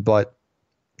 but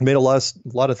made a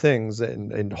lot of things,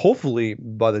 and hopefully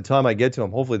by the time I get to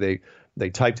them, hopefully they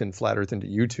typed in flat earth into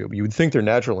YouTube. You would think their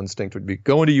natural instinct would be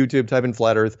go into YouTube, type in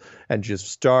flat earth, and just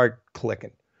start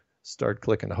clicking.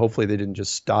 Hopefully they didn't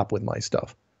just stop with my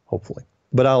stuff. Hopefully,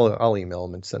 but I'll email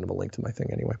them and send them a link to my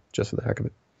thing anyway, just for the heck of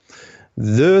it.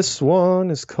 This one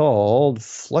is called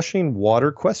Flushing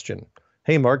Water Question.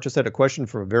 Hey, Mark, just had a question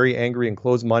from a very angry and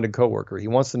closed-minded coworker. He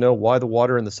wants to know why the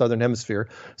water in the southern hemisphere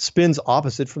spins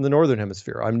opposite from the northern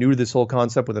hemisphere. I'm new to this whole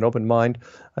concept with an open mind.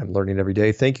 I'm learning every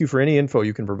day. Thank you for any info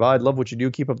you can provide. Love what you do.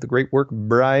 Keep up the great work.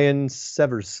 Brian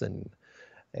Severson.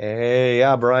 Hey,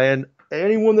 yeah, Brian.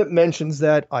 Anyone that mentions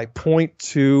that, I point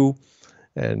to,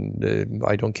 and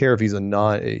I don't care if he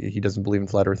doesn't believe in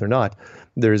flat earth or not.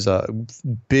 There's a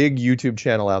big YouTube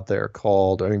channel out there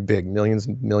called, big,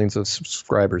 millions of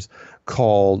subscribers,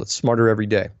 called Smarter Every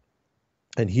Day.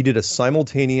 And he did a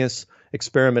simultaneous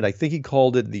experiment. I think he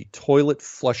called it the toilet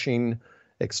flushing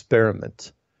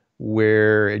experiment,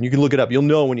 and you can look it up. You'll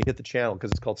know when you hit the channel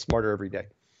because it's called Smarter Every Day.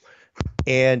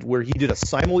 And where he did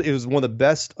it was one of the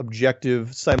best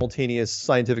objective simultaneous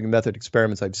scientific method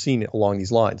experiments I've seen along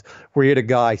these lines, where he had a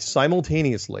guy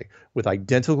simultaneously with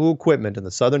identical equipment in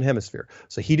the southern hemisphere.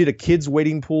 So he did a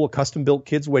custom built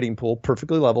kids wading pool,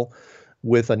 perfectly level,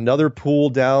 with another pool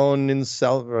down in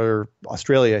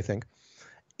Australia, I think.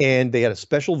 And they had a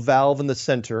special valve in the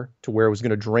center to where it was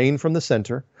going to drain from the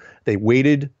center. They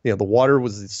waited, the water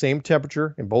was the same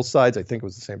temperature in both sides. I think it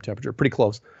was the same temperature, pretty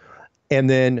close. And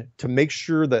then to make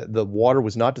sure that the water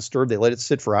was not disturbed, they let it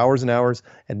sit for hours and hours.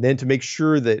 And then to make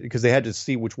sure that, because they had to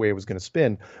see which way it was going to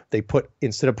spin, they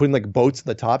instead of putting like boats at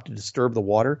the top to disturb the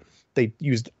water, they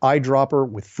used eyedropper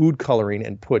with food coloring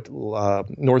and put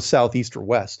north, south, east, or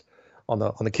west on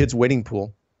the kids' wading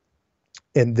pool.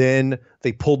 And then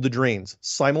they pulled the drains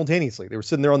simultaneously. They were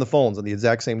sitting there on the phones at the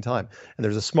exact same time. And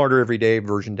there's a Smarter Everyday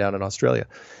version down in Australia.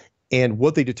 And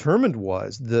what they determined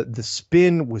was the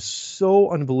spin was so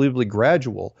unbelievably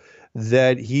gradual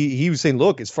that he was saying,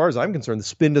 look, as far as I'm concerned, the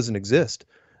spin doesn't exist.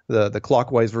 The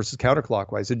clockwise versus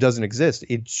counterclockwise, it doesn't exist.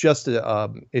 It's just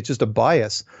a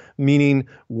bias, meaning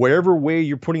wherever way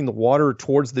you're putting the water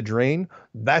towards the drain,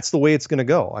 that's the way it's going to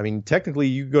go. I mean, technically,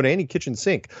 you go to any kitchen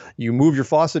sink, you move your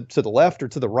faucet to the left or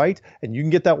to the right, and you can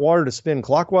get that water to spin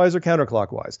clockwise or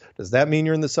counterclockwise. Does that mean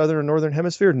you're in the southern or northern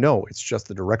hemisphere? No, it's just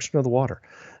the direction of the water.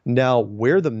 Now,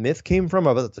 where the myth came from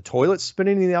about the toilet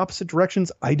spinning in the opposite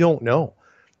directions, I don't know.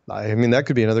 I mean, that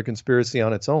could be another conspiracy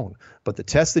on its own. But the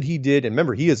test that he did, and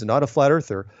remember, he is not a flat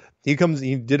earther. He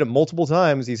did it multiple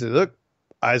times. He said, look,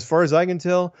 as far as I can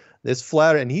tell, this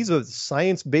flat, and he's a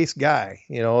science-based guy.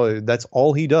 That's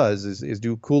all he does is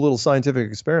do cool little scientific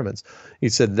experiments. He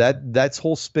said that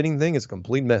whole spinning thing is a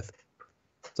complete myth.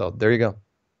 So there you go.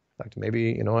 In fact,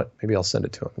 maybe, you know what? Maybe I'll send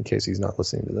it to him in case he's not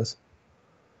listening to this.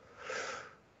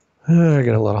 I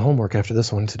got a lot of homework after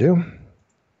this one to do.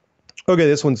 Okay,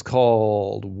 this one's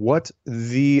called What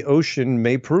the Ocean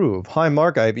May Prove. Hi,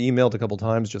 Mark. I've emailed a couple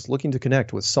times just looking to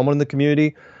connect with someone in the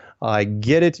community. I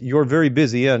get it. You're very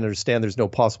busy. I understand there's no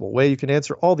possible way you can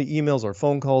answer all the emails or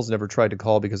phone calls. Never tried to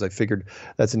call because I figured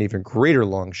that's an even greater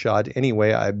long shot.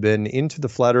 Anyway, I've been into the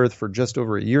flat earth for just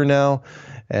over a year now,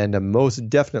 and I'm most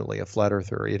definitely a flat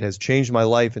earther. It has changed my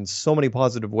life in so many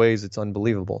positive ways. It's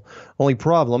unbelievable. Only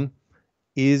problem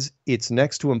is it's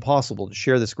next to impossible to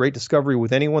share this great discovery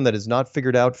with anyone that has not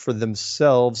figured out for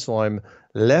themselves. So I'm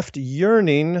left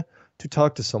yearning to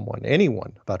talk to someone,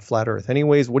 anyone, about flat earth.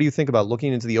 Anyways, what do you think about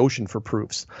looking into the ocean for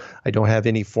proofs? I don't have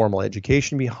any formal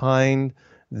education behind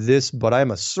this, but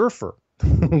I'm a surfer,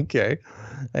 okay,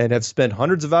 and have spent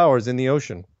hundreds of hours in the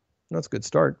ocean. That's a good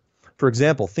start. For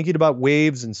example, thinking about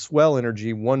waves and swell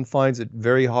energy, one finds it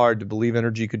very hard to believe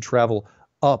energy could travel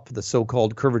up the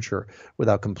so-called curvature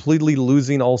without completely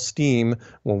losing all steam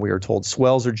when we are told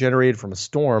swells are generated from a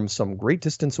storm some great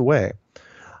distance away.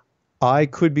 I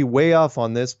could be way off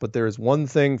on this, but there is one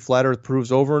thing flat earth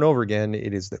proves over and over again.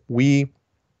 It is that we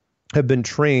have been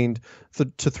trained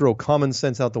to throw common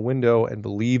sense out the window and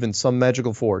believe in some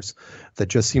magical force that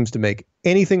just seems to make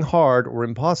anything hard or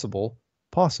impossible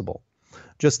possible.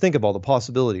 Just think of all the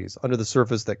possibilities under the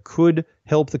surface that could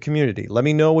help the community. Let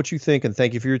me know what you think, and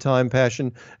thank you for your time,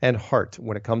 passion, and heart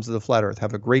when it comes to the flat earth.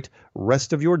 Have a great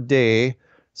rest of your day.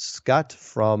 Scott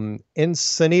from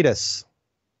Encinitas.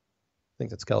 I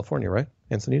think that's California, right?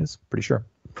 Encinitas? Pretty sure.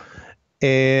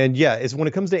 And yeah, it's when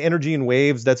it comes to energy and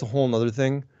waves, that's a whole other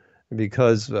thing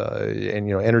because,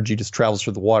 energy just travels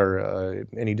through the water.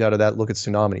 Any doubt of that, look at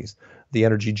tsunamis. The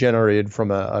energy generated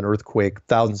from an earthquake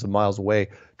thousands of miles away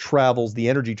the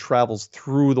energy travels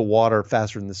through the water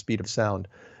faster than the speed of sound.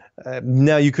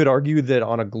 Now, you could argue that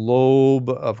on a globe,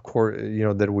 of course,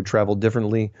 that it would travel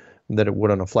differently than it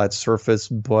would on a flat surface.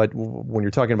 But when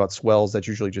you're talking about swells, that's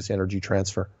usually just energy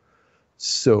transfer.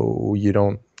 So you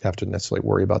don't have to necessarily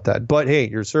worry about that. But hey,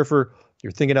 you're a surfer.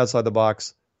 You're thinking outside the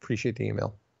box. Appreciate the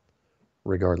email.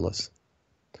 Regardless.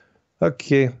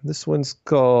 Okay, this one's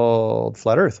called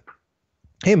Flat Earth.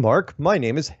 Hey, Mark, my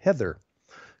name is Heather.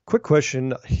 Quick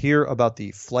question here about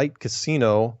the Flight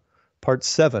Casino Part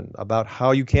 7, about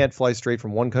how you can't fly straight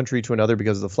from one country to another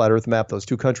because of the flat Earth map. Those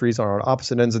two countries are on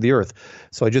opposite ends of the Earth.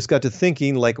 So I just got to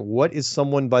thinking, what is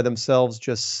someone by themselves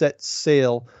just set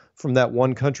sail from that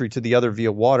one country to the other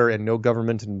via water and no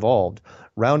government involved?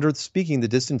 Round Earth speaking, the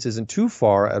distance isn't too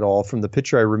far at all from the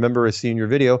picture I remember seeing your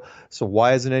video. So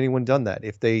why hasn't anyone done that?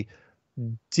 If they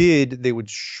did, they would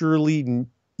surely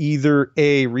either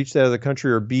A, reach that other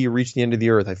country, or B, reach the end of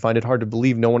the Earth. I find it hard to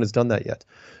believe no one has done that yet.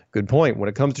 Good point. When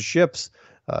it comes to ships,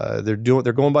 they're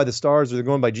going by the stars, or they're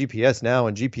going by GPS now.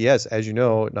 And GPS, as you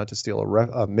know, not to steal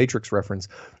a Matrix reference,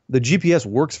 the GPS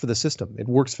works for the system. It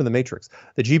works for the Matrix.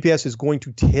 The GPS is going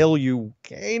to tell you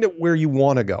kind of where you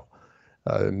want to go.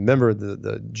 Remember,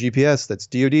 the GPS, that's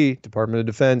DoD, Department of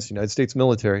Defense, United States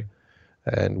military.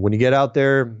 And when you get out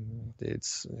there,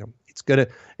 it's gonna.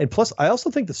 And plus, I also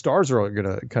think the stars are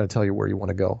gonna kind of tell you where you want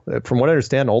to go. From what I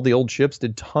understand, all the old ships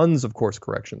did tons of course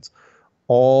corrections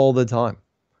all the time.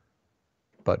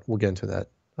 But we'll get into that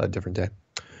a different day.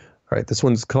 All right, this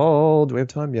one's called, do we have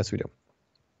time? Yes, we do.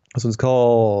 This one's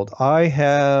called, I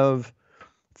have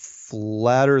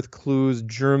Flat Earth Clues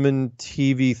German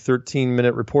TV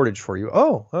 13-minute reportage for you.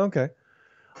 Oh, okay.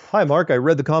 Hi, Mark. I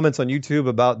read the comments on YouTube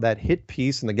about that hit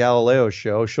piece in the Galileo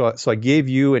show, so I gave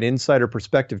you an insider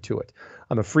perspective to it.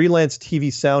 I'm a freelance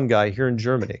TV sound guy here in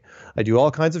Germany. I do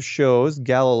all kinds of shows.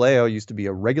 Galileo used to be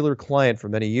a regular client for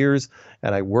many years,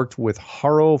 and I worked with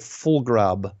Haro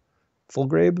Fulgrab,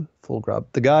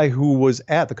 the guy who was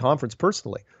at the conference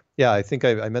personally. Yeah, I think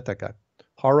I met that guy.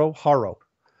 Haro.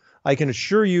 I can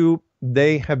assure you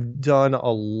they have done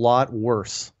a lot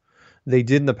worse. They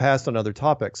did in the past on other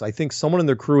topics. I think someone in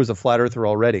their crew is a flat earther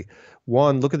already.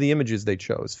 One, look at the images they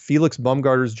chose. Felix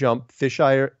Baumgartner's jump,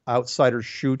 fisheye outsider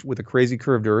shoot with a crazy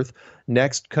curved Earth.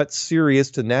 Next, cut Sirius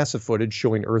to NASA footage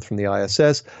showing Earth from the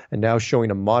ISS, and now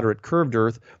showing a moderate curved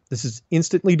Earth. This is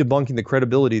instantly debunking the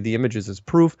credibility of the images as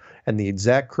proof and the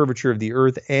exact curvature of the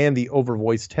Earth and the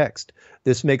overvoiced text.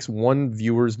 This makes one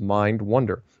viewer's mind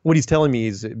wonder. What he's telling me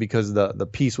is because the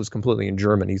piece was completely in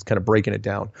German, he's kind of breaking it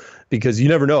down. Because you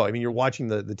never know. I mean, you're watching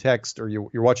the text, or you're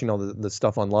watching all the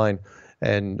stuff online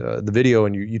and the video,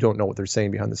 and you don't know what they're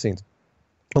saying behind the scenes.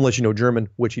 Unless you know German,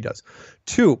 which he does.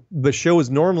 2, the show is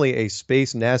normally a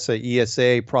space NASA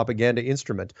ESA propaganda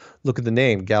instrument. Look at the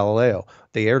name, Galileo.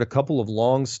 They aired a couple of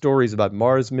long stories about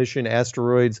Mars mission,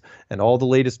 asteroids, and all the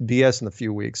latest BS in a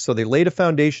few weeks. So they laid a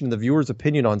foundation in the viewer's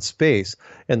opinion on space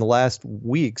in the last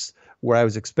weeks, where I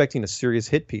was expecting a serious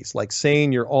hit piece, like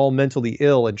saying you're all mentally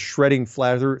ill and shredding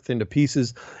flat Earth into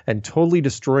pieces and totally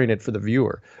destroying it for the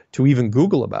viewer, to even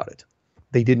Google about it.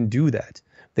 They didn't do that.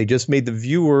 They just made the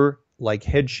viewer like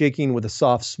head shaking with a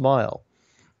soft smile.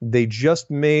 They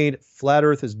just made Flat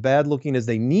Earth as bad looking as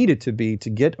they need it to be to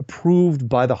get approved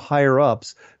by the higher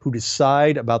ups who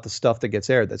decide about the stuff that gets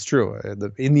aired. That's true.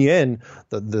 In the end,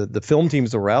 the film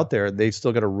teams that were out there, they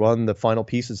still got to run the final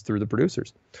pieces through the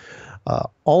producers.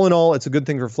 All in all, it's a good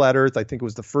thing for Flat Earth. I think it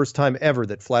was the first time ever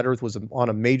that Flat Earth was on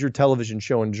a major television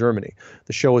show in Germany.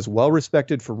 The show is well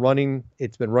respected for running.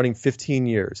 It's been running 15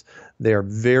 years. They are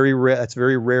very rare. That's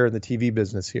very rare in the TV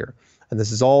business here. And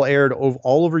this is all aired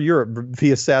all over Europe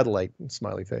via satellite,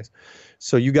 smiley face.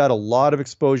 So you got a lot of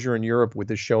exposure in Europe with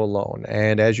this show alone.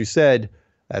 And as you said,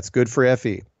 that's good for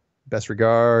FE. Best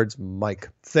regards, Mike.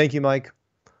 Thank you, Mike.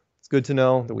 It's good to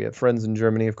know that we have friends in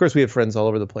Germany. Of course, we have friends all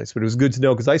over the place, but it was good to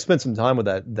know because I spent some time with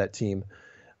that team.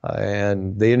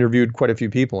 And they interviewed quite a few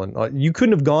people. And you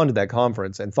couldn't have gone to that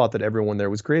conference and thought that everyone there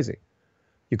was crazy.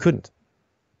 You couldn't.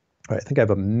 All right, I think I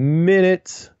have a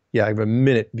minute. Yeah, I have a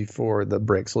minute before the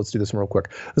break, so let's do this one real quick.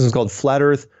 This is called Flat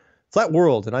Earth, Flat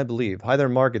World, and I believe. Hi there,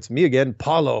 Mark. It's me again,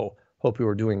 Paulo. Hope you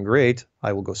are doing great.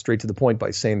 I will go straight to the point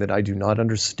by saying that I do not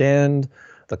understand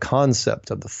the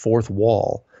concept of the fourth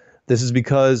wall. This is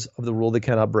because of the rule that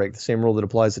cannot break, the same rule that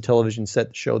applies to television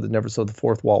set show that never saw the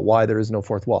fourth wall. Why there is no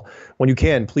fourth wall. When you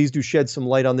can, please do shed some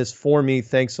light on this for me.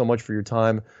 Thanks so much for your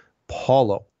time,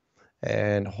 Paulo.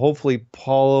 And hopefully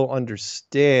Paulo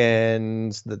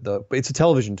understands that it's a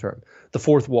television term, the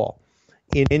fourth wall.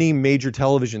 In any major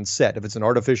television set, if it's an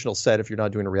artificial set, if you're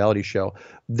not doing a reality show,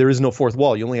 there is no fourth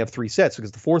wall. You only have 3 sets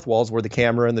because the fourth wall is where the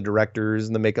camera and the directors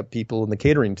and the makeup people and the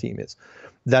catering team is.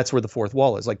 That's where the fourth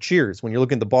wall is. Like Cheers, when you're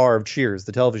looking at the bar of Cheers,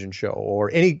 the television show,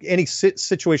 or any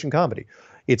situation comedy,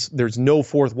 there's no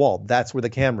fourth wall. That's where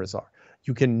the cameras are.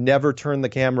 You can never turn the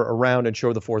camera around and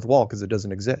show the fourth wall because it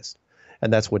doesn't exist.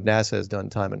 And that's what NASA has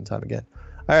done time and time again.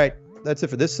 All right, that's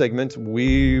it for this segment.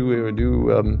 We will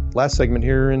do last segment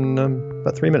here in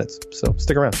about 3 minutes. So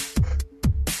stick around.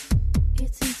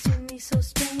 It seems to me so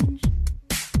strange.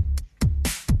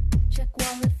 Check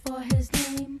wallet for his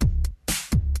name.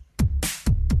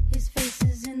 His face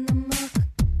is in the muck.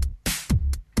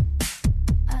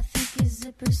 I think his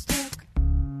zipper's stuck.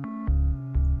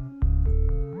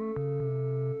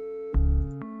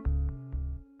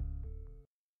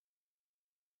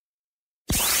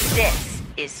 This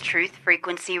is Truth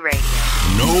Frequency Radio.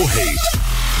 No hate,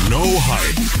 no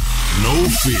hype, no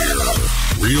fear.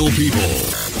 Real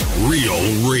people,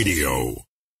 real radio.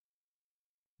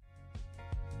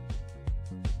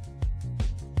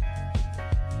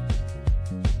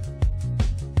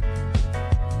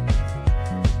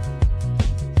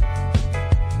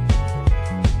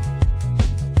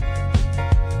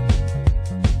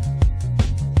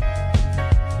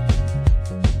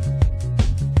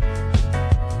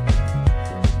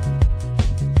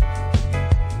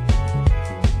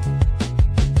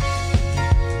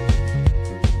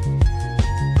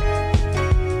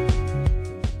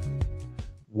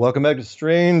 Welcome back to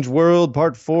Strange World,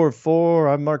 Part 4.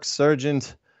 I'm Mark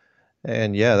Sargent.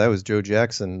 And yeah, that was Joe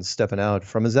Jackson stepping out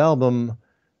from his album,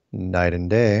 Night and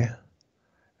Day.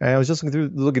 And I was just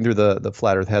looking through the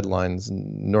Flat Earth headlines.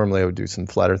 Normally I would do some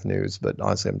Flat Earth news, but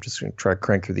honestly I'm just going to try to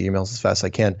crank through the emails as fast as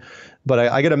I can. But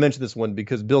I got to mention this one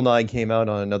because Bill Nye came out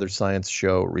on another science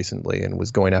show recently and was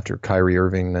going after Kyrie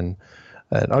Irving. And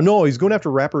oh no, he's going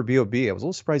after rapper B.O.B. I was a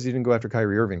little surprised he didn't go after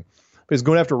Kyrie Irving. But he's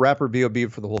going after rapper B.O.B.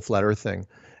 for the whole Flat Earth thing.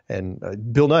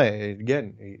 And Bill Nye,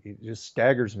 again, it just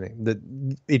staggers me that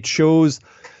it shows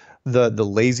the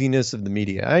laziness of the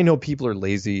media. I know people are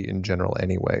lazy in general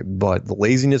anyway, but the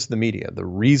laziness of the media, the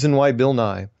reason why Bill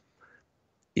Nye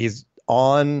is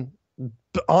on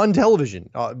television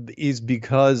is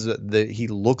because he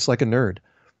looks like a nerd.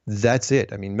 That's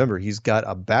it. I mean, remember, he's got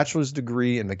a bachelor's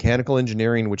degree in mechanical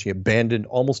engineering, which he abandoned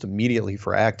almost immediately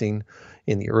for acting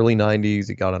in the early 90s.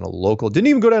 He got on a local, didn't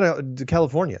even go down to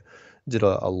California. Did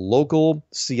a local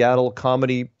Seattle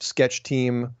comedy sketch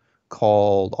team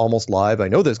called Almost Live. I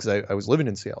know this because I was living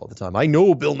in Seattle at the time. I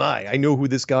know Bill Nye. I know who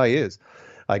this guy is.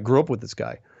 I grew up with this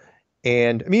guy.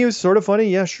 And I mean, he was sort of funny.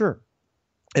 Yeah, sure.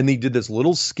 And he did this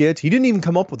little skit. He didn't even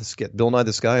come up with a skit. Bill Nye,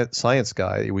 the science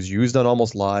guy. It was used on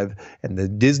Almost Live. And the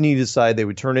Disney decided they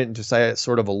would turn it into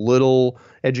sort of a little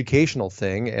educational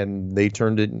thing. And they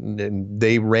turned it and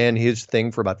they ran his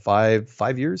thing for about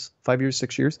 6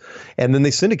 years. And then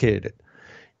they syndicated it.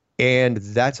 And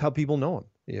that's how people know him.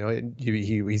 You know,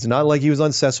 he's not like he was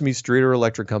on Sesame Street or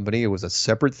Electric Company. It was a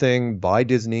separate thing by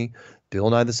Disney. Bill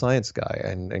Nye, the science guy.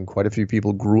 And quite a few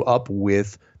people grew up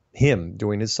with him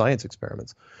doing his science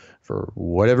experiments for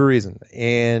whatever reason.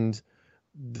 And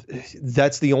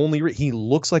that's the only he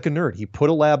looks like a nerd. He put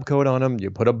a lab coat on him,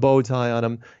 you put a bow tie on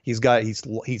him. He's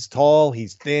tall,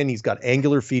 he's thin, he's got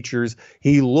angular features.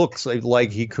 He looks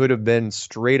like he could have been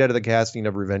straight out of the casting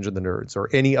of Revenge of the Nerds or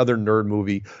any other nerd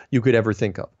movie you could ever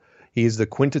think of. He's the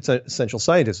quintessential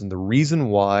scientist, and the reason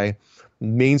why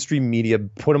mainstream media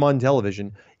put him on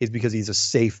television is because he's a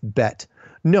safe bet.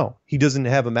 No, he doesn't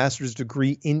have a master's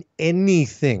degree in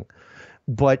anything,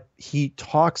 but he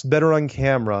talks better on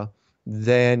camera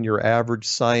than your average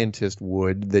scientist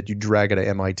would that you drag out of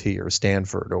MIT or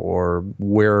Stanford or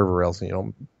wherever else,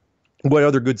 what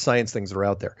other good science things are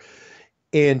out there.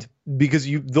 And because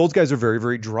those guys are very,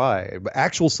 very dry.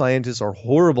 Actual scientists are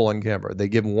horrible on camera. They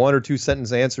give 1 or 2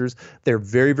 sentence answers. They're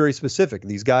very, very specific.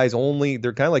 These guys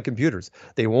they're kind of like computers.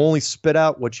 They will only spit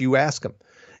out what you ask them.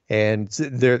 And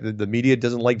the media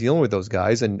doesn't like dealing with those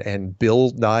guys. And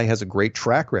Bill Nye has a great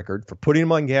track record for putting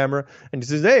him on camera. And he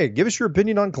says, hey, give us your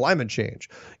opinion on climate change.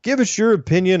 Give us your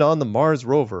opinion on the Mars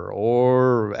rover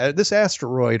or this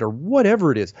asteroid or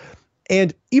whatever it is.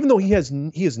 And even though he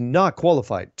is not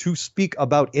qualified to speak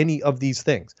about any of these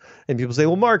things. And people say,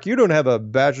 well, Mark, you don't have a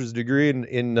bachelor's degree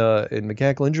in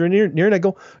mechanical engineering. And I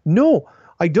go, no,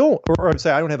 I don't. Or I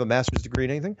say I don't have a master's degree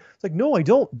in anything. It's like, no, I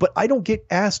don't. But I don't get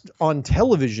asked on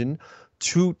television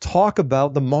to talk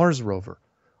about the Mars rover.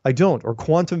 I don't. Or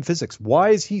quantum physics.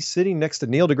 Why is he sitting next to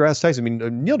Neil deGrasse Tyson? I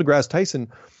mean, Neil deGrasse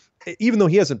Tyson, even though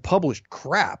he hasn't published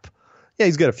crap, yeah,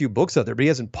 he's got a few books out there, but he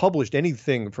hasn't published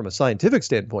anything from a scientific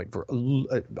standpoint for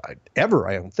ever,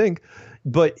 I don't think.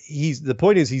 But the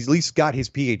point is he's at least got his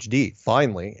PhD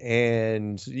finally,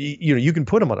 and you can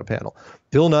put him on a panel.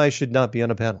 Bill Nye should not be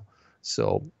on a panel.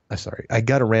 So I'm sorry, I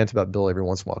got to rant about Bill every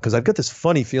once in a while because I've got this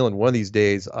funny feeling one of these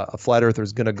days a flat earther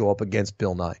is going to go up against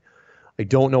Bill Nye. I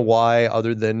don't know why,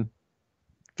 other than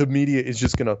the media is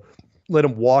just going to let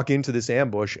him walk into this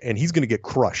ambush and he's going to get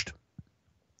crushed.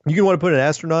 You can want to put an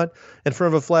astronaut in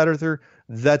front of a flat earther,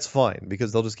 that's fine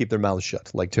because they'll just keep their mouths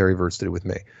shut like Terry Virts did with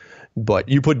me. But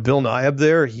you put Bill Nye up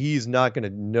there, he's not going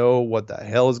to know what the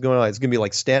hell is going on. It's going to be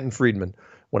like Stanton Friedman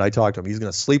when I talk to him. He's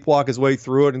going to sleepwalk his way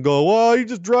through it and go, well, you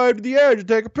just drive to the edge and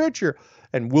take a picture.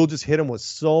 And we'll just hit him with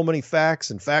so many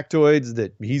facts and factoids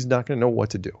that he's not going to know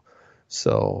what to do.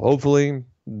 So hopefully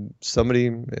somebody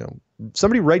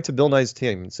write to Bill Nye's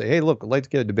team and say, hey, look, I'd like to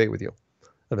get a debate with you.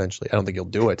 Eventually. I don't think he'll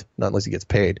do it, not unless he gets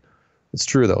paid. It's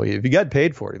true, though. If you got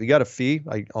paid for it, if you got a fee,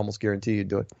 I almost guarantee you'd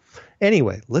do it.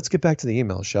 Anyway, let's get back to the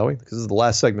emails, shall we? Because this is the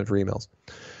last segment for emails.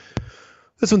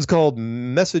 This one's called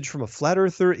Message from a Flat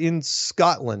Earther in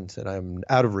Scotland. And I'm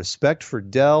out of respect for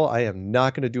Dell. I am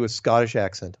not going to do a Scottish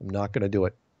accent. I'm not going to do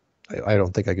it. I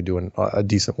don't think I could do a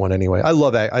decent one anyway. I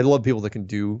love people that can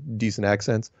do decent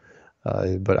accents,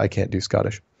 but I can't do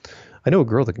Scottish. I know a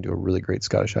girl that can do a really great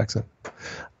Scottish accent.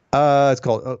 It's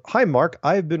called, Hi, Mark.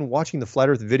 I've been watching the Flat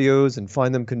Earth videos and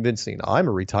find them convincing. I'm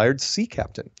a retired sea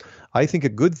captain. I think a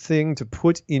good thing to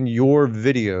put in your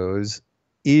videos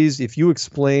is if you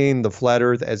explain the Flat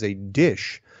Earth as a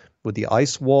dish with the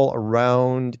ice wall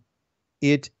around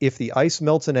it. If the ice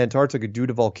melts in Antarctica due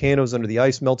to volcanoes under the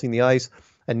ice melting the ice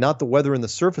and not the weather in the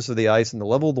surface of the ice, and the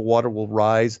level of the water will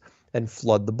rise and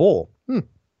flood the bowl.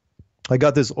 I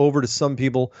got this over to some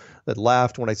people that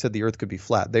laughed when I said the Earth could be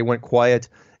flat. They went quiet.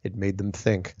 It made them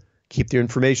think. Keep the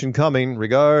information coming.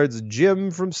 Regards, Jim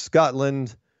from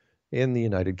Scotland in the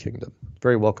United Kingdom.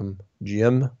 Very welcome,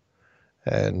 Jim.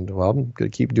 And, well, I'm going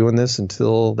to keep doing this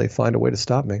until they find a way to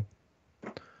stop me.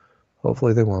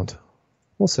 Hopefully they won't.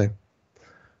 We'll see.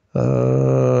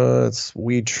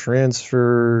 We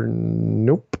transfer.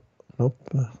 Nope. Not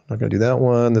going to do that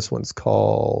one. This one's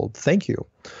called Thank You.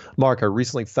 Mark, I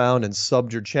recently found and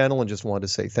subbed your channel and just wanted to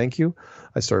say thank you.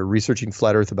 I started researching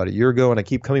Flat Earth about a year ago, and I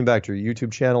keep coming back to your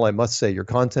YouTube channel. I must say your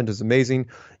content is amazing,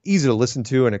 easy to listen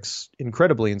to, and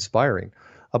incredibly inspiring.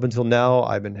 Up until now,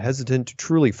 I've been hesitant to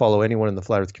truly follow anyone in the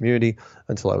Flat Earth community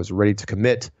until I was ready to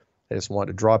commit. I just wanted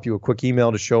to drop you a quick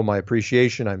email to show my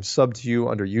appreciation. I'm subbed to you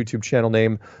under YouTube channel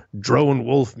name Drone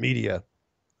Wolf Media.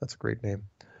 That's a great name.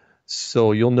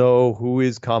 So you'll know who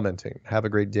is commenting. Have a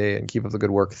great day and keep up the good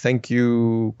work. Thank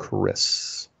you,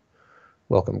 Chris.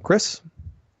 Welcome, Chris.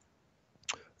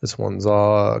 This one's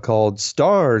called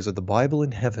Stars of the Bible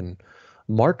in Heaven.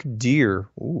 Mark Deer.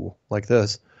 Ooh, like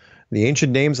this. The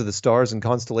ancient names of the stars and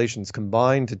constellations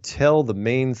combine to tell the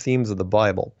main themes of the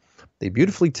Bible. They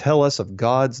beautifully tell us of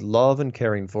God's love and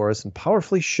caring for us and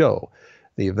powerfully show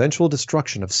the eventual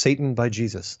destruction of Satan by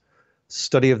Jesus.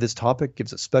 Study of this topic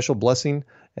gives a special blessing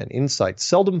and insight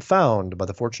seldom found by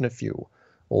the fortunate few.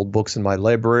 Old books in my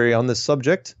library on this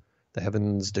subject, The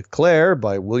Heavens Declare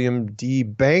by William D.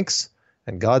 Banks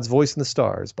and God's Voice in the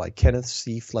Stars by Kenneth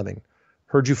C. Fleming.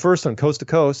 Heard you first on Coast to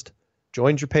Coast.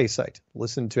 Joined your pay site.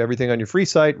 Listen to everything on your free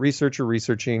site. Researcher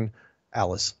researching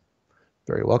Alice.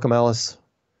 Very welcome, Alice.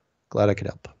 Glad I could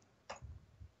help.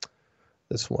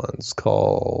 This one's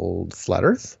called Flat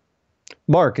Earth.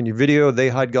 Mark, in your video, They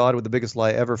Hide God with the Biggest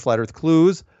Lie Ever, Flat Earth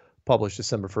Clues, published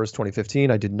December 1st,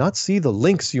 2015. I did not see the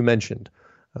links you mentioned.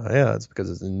 Yeah, it's because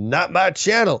it's not my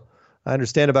channel. I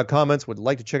understand about comments, would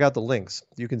like to check out the links.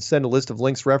 You can send a list of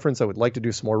links reference. I would like to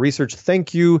do some more research.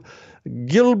 Thank you,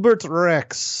 Gilbert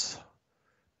Rex.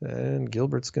 And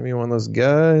Gilbert's going to be one of those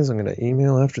guys I'm going to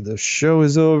email after the show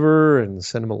is over and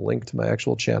send him a link to my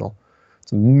actual channel.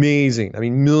 It's amazing. I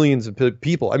mean, millions of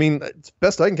people. I mean, it's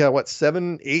best I can count, what,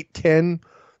 7, 8, 10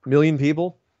 million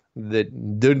people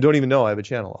that don't even know I have a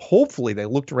channel. Hopefully they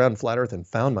looked around Flat Earth and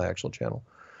found my actual channel.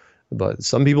 But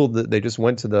some people, they just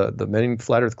went to the many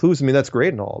Flat Earth clues. I mean, that's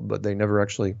great and all, but they never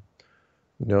actually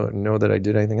know that I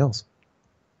did anything else.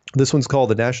 This one's called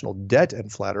The National Debt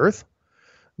and Flat Earth.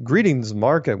 Greetings,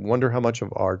 Mark. I wonder how much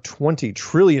of our $20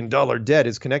 trillion debt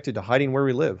is connected to hiding where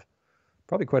we live.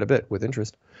 Probably quite a bit with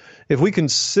interest. If we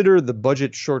consider the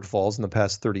budget shortfalls in the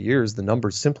past 30 years, the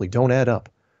numbers simply don't add up.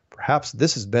 Perhaps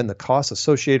this has been the cost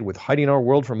associated with hiding our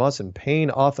world from us and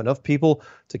paying off enough people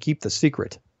to keep the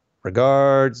secret.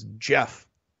 Regards, Jeff.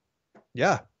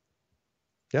 Yeah,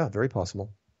 very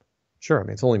possible. Sure, I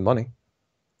mean, it's only money.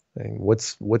 I mean,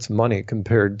 what's money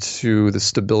compared to the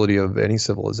stability of any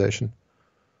civilization?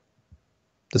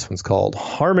 This one's called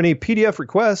Harmony PDF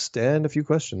Request and a few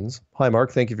questions. Hi,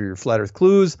 Mark. Thank you for your Flat Earth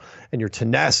clues and your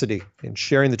tenacity in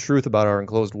sharing the truth about our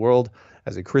enclosed world.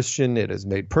 As a Christian, it has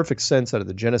made perfect sense out of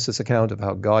the Genesis account of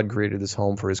how God created this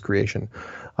home for his creation.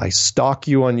 I stalk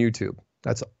you on YouTube.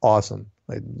 That's awesome.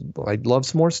 I'd love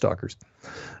some more stalkers.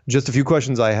 Just a few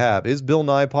questions I have. Is Bill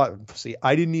Nye, see,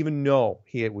 I didn't even know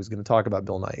he was going to talk about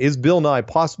Bill Nye. Is Bill Nye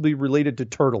possibly related to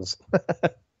turtles?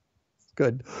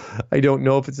 Good. I don't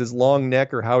know if it's his long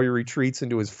neck or how he retreats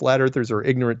into his flat earthers or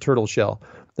ignorant turtle shell.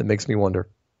 That makes me wonder.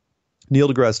 Neil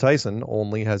deGrasse Tyson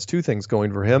only has two things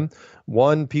going for him.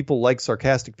 One, people like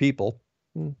sarcastic people.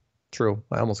 True.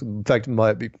 In fact,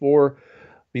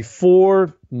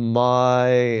 before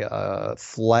my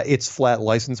it's flat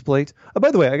license plate.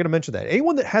 By the way, I got to mention that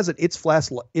anyone that has an it's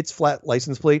flat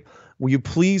license plate, will you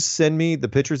please send me the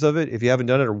pictures of it if you haven't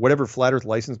done it, or whatever flat Earth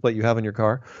license plate you have in your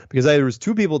car? Because there was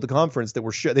two people at the conference that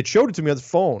that showed it to me on the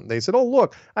phone. They said, "Oh,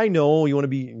 look, I know you want to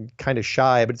be kind of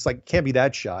shy, but it's like can't be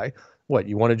that shy. What,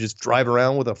 you want to just drive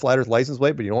around with a flat Earth license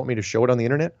plate, but you don't want me to show it on the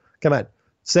internet? Come on."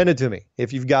 Send it to me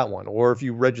if you've got one, or if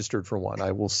you registered for one.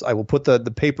 I will put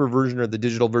the paper version or the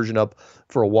digital version up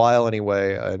for a while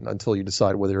anyway, until you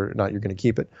decide whether or not you're going to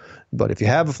keep it. But if you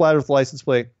have a flat Earth license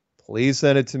plate, please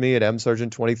send it to me at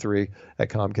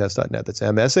msargent23@comcast.net. That's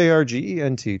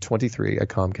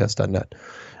MSARGENT23@comcast.net.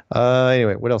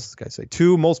 Anyway, what else does this guy say?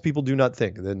 2, most people do not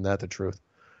think. Isn't that the truth?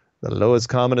 The lowest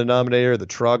common denominator, the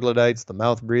troglodytes, the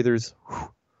mouth breathers.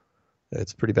 Whew,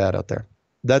 it's pretty bad out there.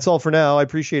 That's all for now. I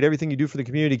appreciate everything you do for the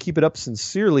community. Keep it up.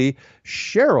 Sincerely,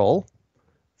 Cheryl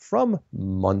from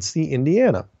Muncie,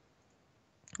 Indiana.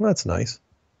 Well, that's nice.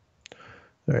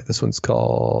 All right, this one's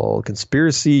called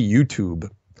Conspiracy YouTube.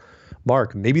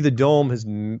 Mark, maybe the dome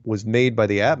was made by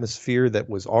the atmosphere that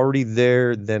was already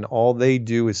there. Then all they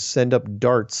do is send up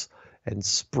darts and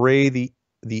spray the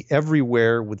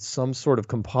everywhere with some sort of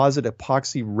composite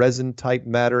epoxy resin type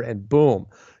matter, and boom,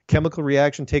 chemical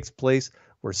reaction takes place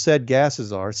where said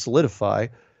gases are, solidify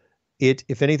it.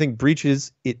 If anything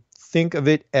breaches it, think of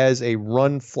it as a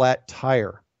run flat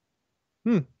tire.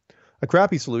 A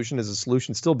crappy solution is a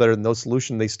solution still better than no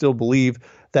solution. They still believe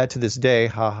that to this day.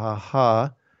 Ha ha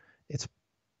ha. It's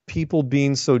people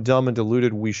being so dumb and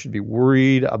deluded we should be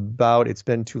worried about. It's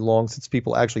been too long since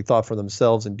people actually thought for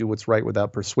themselves and do what's right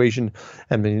without persuasion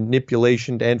and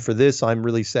manipulation. And for this, I'm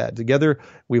really sad. Together,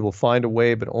 we will find a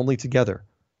way, but only together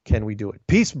can we do it.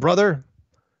 Peace, brother.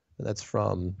 And that's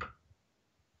from,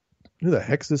 who the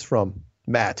heck is this from?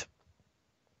 Matt.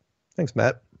 Thanks,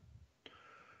 Matt.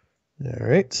 All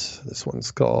right. This one's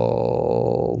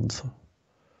called,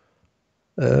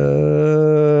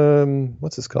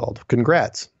 what's this called?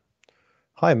 Congrats.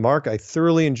 Hi, Mark. I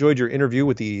thoroughly enjoyed your interview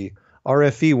with the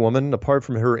RFE woman. Apart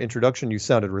from her introduction, you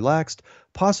sounded relaxed,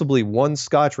 possibly one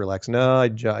scotch relaxed. No, I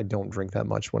don't drink that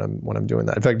much when I'm doing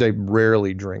that. In fact, I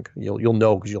rarely drink. You'll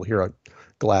know because you'll hear a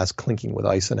glass clinking with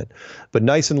ice in it. But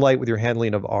nice and light with your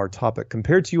handling of our topic.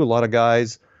 Compared to you, a lot of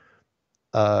guys,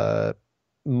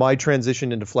 my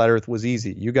transition into flat Earth was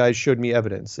easy. You guys showed me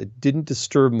evidence. It didn't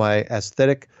disturb my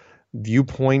aesthetic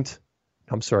viewpoint.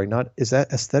 I'm sorry, is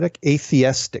that aesthetic?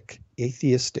 Atheistic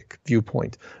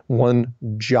viewpoint. One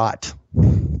jot.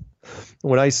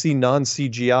 When I see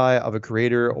non-CGI of a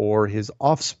creator or his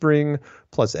offspring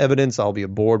plus evidence, I'll be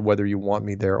aboard whether you want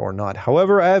me there or not.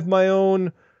 However, I have my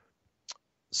own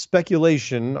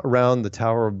speculation around the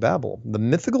Tower of Babel. The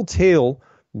mythical tale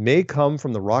may come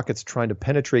from the rockets trying to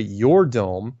penetrate your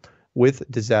dome with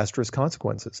disastrous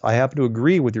consequences. I happen to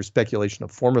agree with your speculation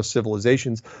of former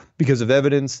civilizations because of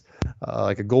evidence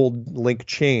like a gold link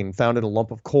chain found in a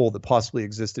lump of coal that possibly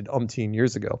existed umpteen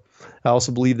years ago. I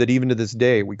also believe that even to this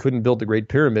day, we couldn't build the Great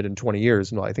Pyramid in 20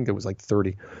 years. No, I think it was like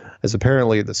 30, as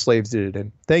apparently the slaves did it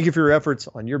in. Thank you for your efforts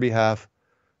on your behalf,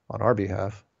 on our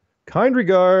behalf. Kind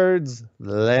regards,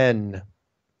 Len.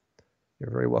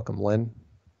 You're very welcome, Len.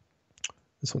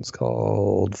 This one's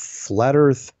called Flat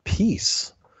Earth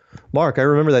Peace. Mark, I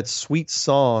remember that sweet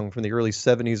song from the early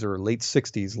 70s or late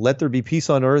 60s, Let There Be Peace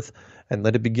on Earth and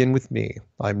Let It Begin With Me.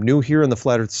 I'm new here in the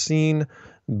Flat Earth scene,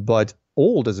 but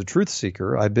old as a truth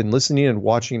seeker. I've been listening and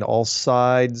watching all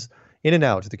sides in and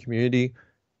out of the community.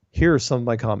 Here are some of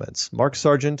my comments. Mark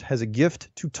Sargent has a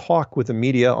gift to talk with the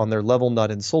media on their level,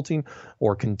 not insulting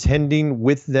or contending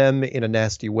with them in a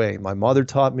nasty way. My mother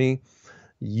taught me,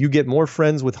 you get more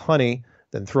friends with honey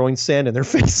than throwing sand in their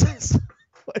faces.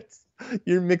 What?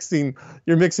 You're mixing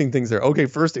things there. Okay,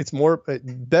 first, it's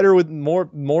better with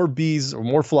more bees or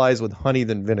more flies with honey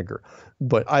than vinegar.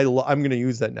 But I'm going to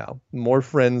use that now. More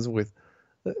friends with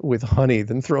honey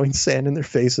than throwing sand in their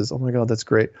faces. Oh my God, that's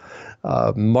great.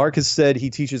 Mark has said he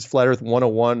teaches Flat Earth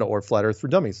 101 or Flat Earth for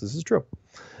Dummies. This is true.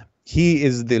 He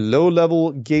is the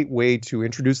low-level gateway to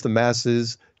introduce the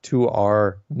masses to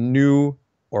our new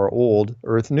or old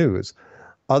Earth news.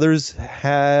 Others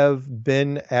have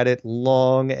been at it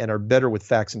long and are better with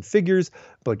facts and figures,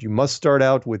 but you must start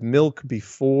out with milk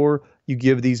before you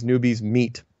give these newbies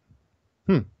meat.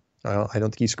 I don't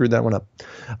think he screwed that one up.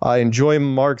 I enjoy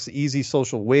Mark's easy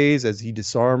social ways as he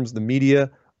disarms the media,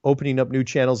 opening up new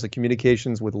channels of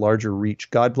communications with larger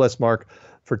reach. God bless Mark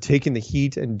for taking the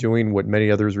heat and doing what many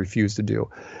others refuse to do.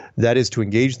 That is to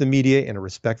engage the media in a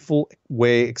respectful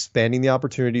way, expanding the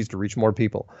opportunities to reach more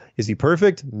people. Is he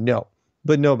perfect? No.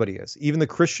 But nobody is. Even the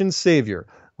Christian Savior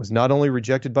was not only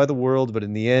rejected by the world, but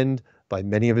in the end, by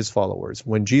many of his followers.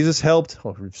 When Jesus helped,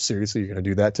 seriously, you're going to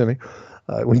do that to me?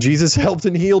 When Jesus helped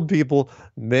and healed people,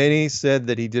 many said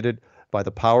that he did it by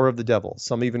the power of the devil.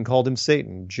 Some even called him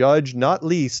Satan. Judge, not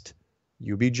least,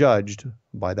 you be judged.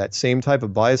 By that same type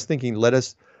of biased thinking, let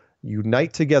us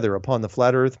unite together upon the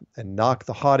flat earth and knock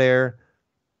the hot air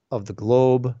of the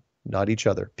globe, not each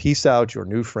other. Peace out, your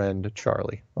new friend,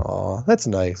 Charlie. Aw, that's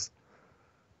nice.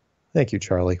 Thank you,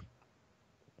 Charlie.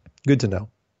 Good to know.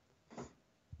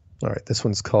 All right, this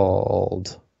one's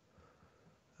called...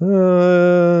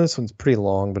 this one's pretty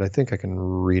long, but I think I can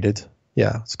read it.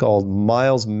 Yeah, it's called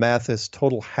Miles Mathis,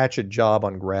 Total Hatchet Job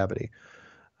on Gravity.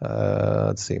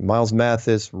 Let's see. Miles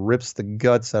Mathis rips the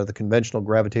guts out of the conventional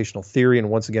gravitational theory and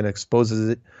once again exposes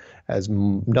it as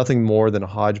nothing more than a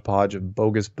hodgepodge of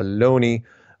bogus baloney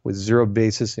with zero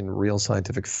basis in real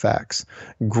scientific facts.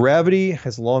 Gravity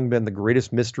has long been the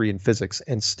greatest mystery in physics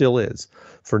and still is.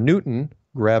 For Newton,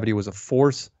 gravity was a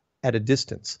force at a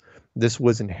distance. This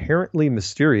was inherently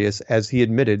mysterious, as he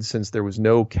admitted, since there was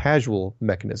no causal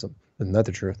mechanism. Isn't that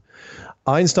the truth?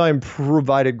 Einstein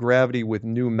provided gravity with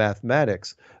new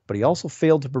mathematics, but he also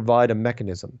failed to provide a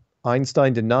mechanism.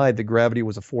 Einstein denied that gravity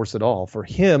was a force at all. For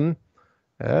him,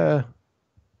 just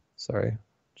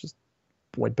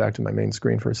went back to my main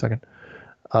screen for a second.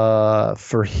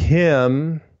 For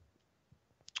him,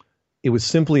 it was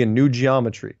simply a new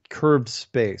geometry, curved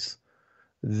space.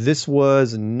 This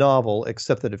was novel,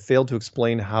 except that it failed to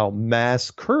explain how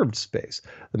mass curved space.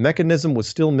 The mechanism was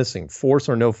still missing, force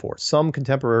or no force. Some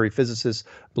contemporary physicists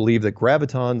believe that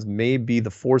gravitons may be the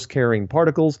force-carrying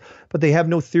particles, but they have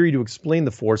no theory to explain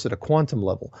the force at a quantum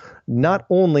level. Not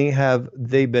only have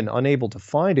they been unable to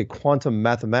find a quantum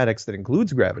mathematics that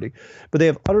includes gravity, but they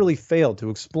have utterly failed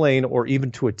to explain or even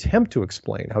to attempt to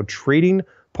explain how trading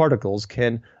particles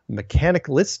can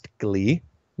mechanicalistically,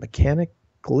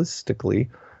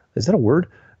 is that a word?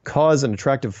 Cause an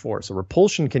attractive force. A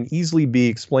repulsion can easily be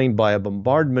explained by a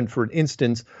bombardment, for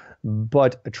instance,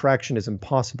 but attraction is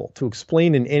impossible. To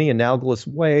explain in any analogous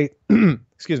way,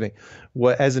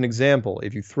 as an example,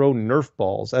 if you throw Nerf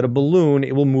balls at a balloon,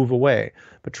 it will move away.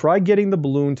 But try getting the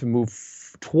balloon to move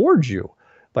towards you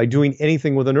by doing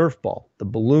anything with a Nerf ball. The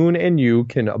balloon and you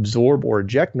can absorb or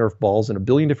eject Nerf balls in a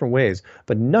billion different ways,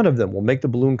 but none of them will make the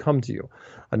balloon come to you.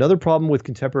 Another problem with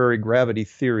contemporary gravity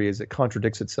theory is it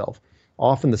contradicts itself.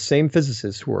 Often the same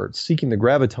physicists who are seeking the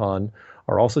graviton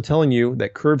are also telling you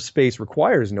that curved space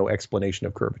requires no explanation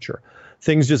of curvature.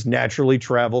 Things just naturally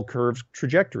travel curved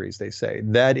trajectories, they say.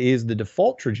 That is the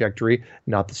default trajectory,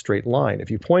 not the straight line. If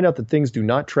you point out that things do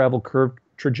not travel curved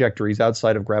trajectories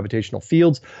outside of gravitational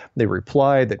fields, they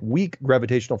reply that weak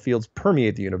gravitational fields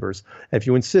permeate the universe. And if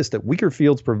you insist that weaker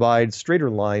fields provide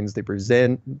straighter lines, they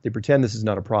pretend this is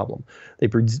not a problem. They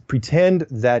pretend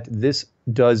that this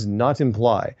does not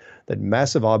imply that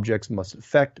massive objects must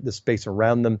affect the space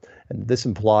around them, and this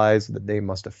implies that they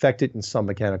must affect it in some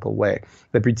mechanical way.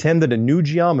 They pretend that a new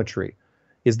geometry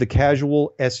is the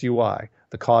causal SUI,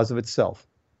 the cause of itself.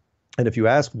 And if you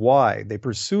ask why they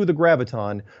pursue the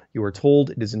graviton, you are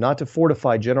told it is not to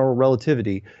fortify general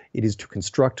relativity, it is to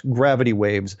construct gravity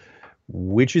waves,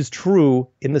 which is true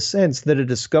in the sense that a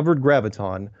discovered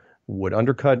graviton would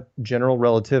undercut general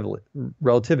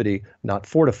relativity, not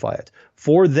fortify it.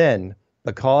 For then,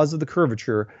 the cause of the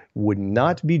curvature would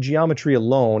not be geometry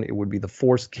alone, it would be the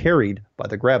force carried by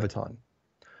the graviton.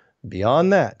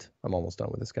 Beyond that, I'm almost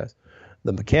done with this, guys.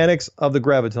 The mechanics of the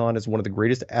graviton is one of the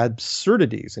greatest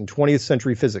absurdities in 20th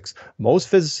century physics. Most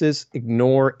physicists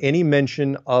ignore any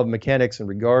mention of mechanics in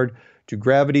regard to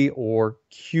gravity or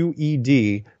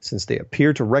QED, since they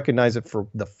appear to recognize it for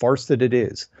the farce that it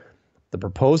is. The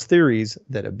proposed theories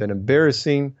that have been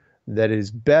embarrassing, that it is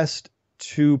best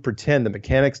to pretend the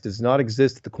mechanics does not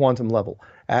exist at the quantum level.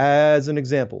 As an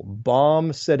example,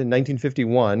 Bohm said in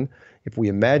 1951, if we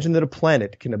imagine that a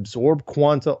planet can absorb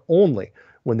quanta only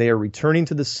when they are returning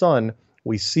to the sun,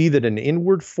 we see that an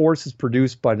inward force is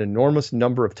produced by an enormous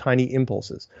number of tiny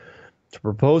impulses. To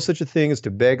propose such a thing is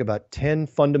to beg about 10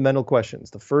 fundamental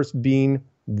questions, the first being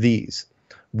these.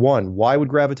 1. Why would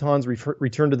gravitons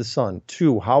return to the sun?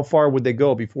 2. How far would they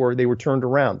go before they were turned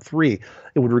around? 3.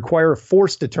 It would require a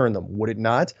force to turn them, would it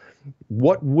not?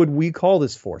 What would we call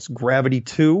this force? Gravity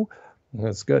 2?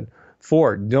 That's good.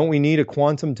 4. Don't we need a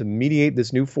quantum to mediate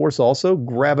this new force also?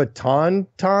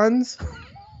 Gravitons?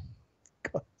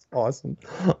 Awesome.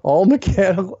 All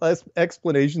mechanical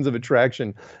explanations of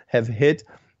attraction have hit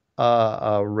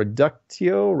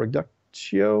reductio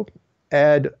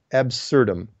ad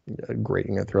absurdum. Great,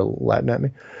 you're going to throw Latin at me.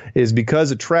 Is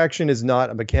because attraction is not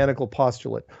a mechanical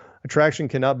postulate. Attraction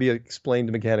cannot be explained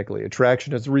mechanically.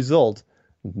 Attraction is a result,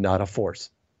 not a force.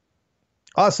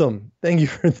 Awesome. Thank you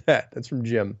for that. That's from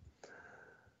Jim.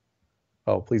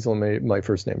 Oh, please eliminate my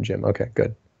first name, Jim. Okay,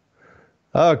 good.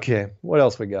 Okay, what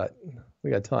else we got? We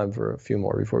got time for a few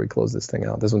more before we close this thing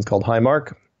out. This one's called Hi,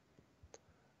 Mark.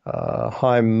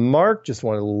 Hi, Mark. Just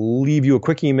want to leave you a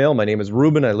quick email. My name is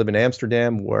Ruben. I live in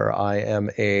Amsterdam, where I am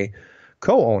a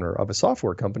co-owner of a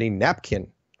software company,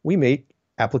 Napkin. We make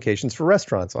applications for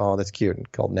restaurants. Oh, that's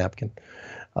cute. Called Napkin.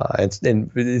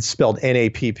 It's spelled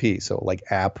N-A-P-P, so like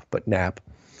app, but nap.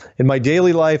 In my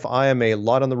daily life, I am a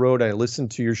lot on the road. I listen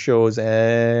to your shows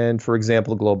and, for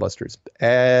example, the Globebusters.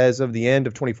 As of the end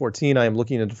of 2014, I am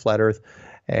looking into Flat Earth.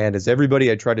 And as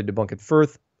everybody, I try to debunk it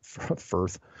first.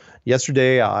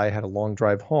 Yesterday, I had a long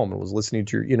drive home and was listening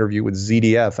to your interview with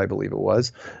ZDF, I believe it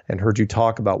was, and heard you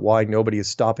talk about why nobody is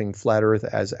stopping Flat Earth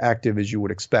as active as you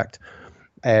would expect.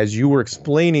 As you were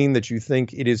explaining that you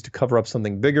think it is to cover up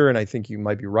something bigger, and I think you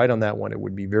might be right on that one. It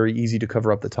would be very easy to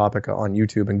cover up the topic on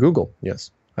YouTube and Google.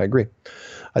 Yes, I agree.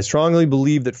 I strongly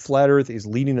believe that Flat Earth is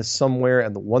leading us somewhere,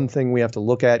 and the one thing we have to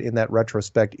look at in that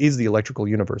retrospect is the electrical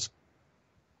universe.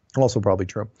 Also probably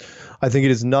true. I think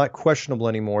it is not questionable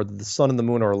anymore that the sun and the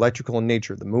moon are electrical in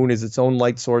nature. The moon is its own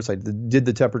light source. I did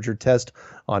the temperature test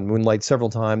on moonlight several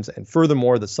times. And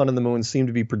furthermore, the sun and the moon seem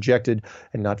to be projected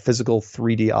and not physical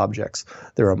 3D objects.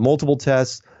 There are multiple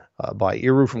tests by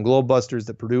Iru from Globebusters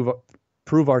that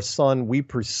prove our sun we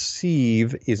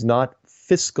perceive is not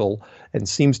fiscal and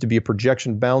seems to be a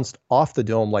projection bounced off the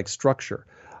dome-like structure.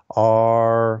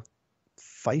 Our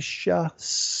fascia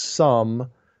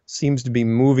seems to be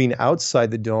moving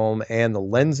outside the dome, and the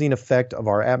lensing effect of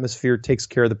our atmosphere takes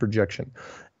care of the projection.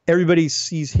 Everybody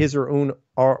sees his or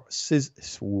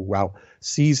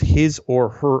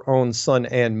her own sun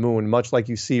and moon, much like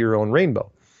you see your own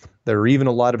rainbow. There are even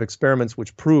a lot of experiments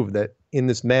which prove that in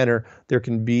this manner there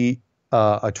can be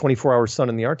a 24-hour sun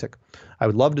in the Arctic. I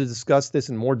would love to discuss this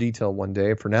in more detail one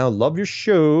day. For now, love your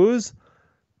shows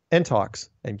and talks,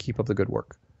 and keep up the good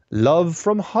work. Love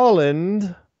from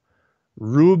Holland.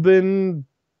 Ruben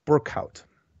Burkhout.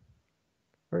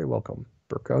 Very welcome,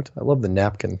 Burkhout. I love the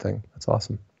napkin thing. That's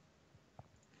awesome.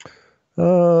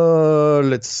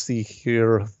 Let's see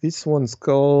here. This one's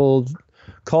called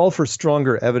Call for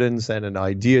Stronger Evidence and an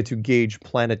Idea to Gauge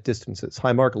Planet Distances.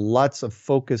 Hi, Mark. Lots of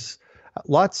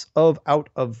out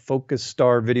of focus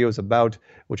star videos about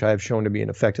which I have shown to be an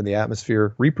effect in the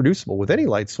atmosphere, reproducible with any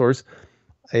light source.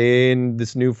 in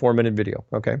this new 4-minute video,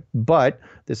 okay? But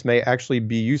this may actually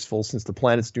be useful since the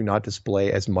planets do not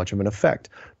display as much of an effect.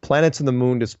 Planets and the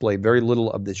moon display very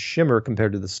little of this shimmer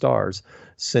compared to the stars.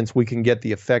 Since we can get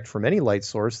the effect from any light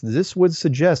source, this would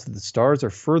suggest that the stars are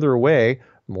further away,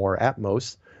 more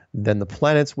atmos, than the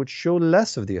planets, which show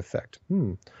less of the effect.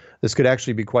 This could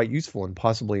actually be quite useful and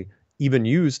possibly even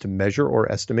used to measure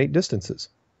or estimate distances.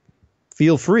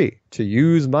 Feel free to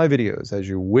use my videos as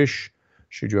you wish.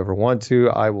 Should you ever want to,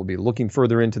 I will be looking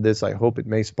further into this. I hope it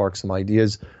may spark some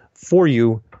ideas for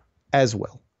you as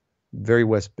well. Very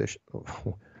West Bishop.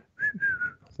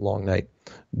 Long night.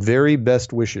 Very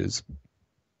best wishes.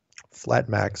 Flat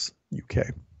Max, UK.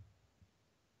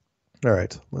 All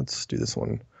right, let's do this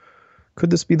one. Could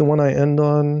this be the one I end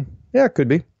on? Yeah, it could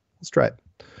be. Let's try it.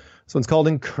 This one's called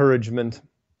Encouragement.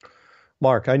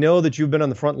 Mark, I know that you've been on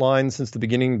the front line since the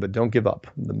beginning, but don't give up.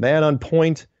 The man on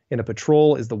point in a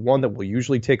patrol is the one that will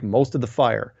usually take most of the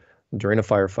fire during a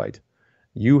firefight.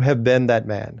 You have been that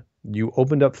man. You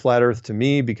opened up Flat Earth to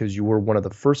me because you were one of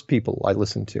the first people I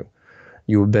listened to.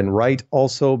 You have been right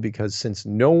also because since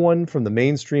no one from the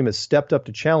mainstream has stepped up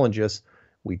to challenge us,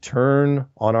 we turn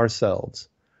on ourselves.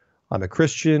 I'm a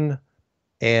Christian,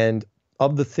 and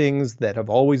of the things that have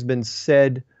always been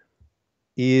said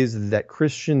is that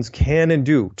Christians can and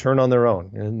do turn on their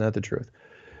own. Isn't that the truth?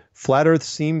 Flat Earth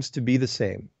seems to be the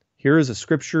same. Here is a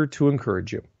scripture to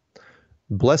encourage you.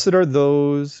 Blessed are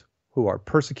those who are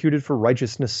persecuted for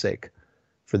righteousness' sake,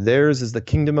 for theirs is the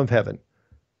kingdom of heaven.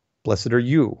 Blessed are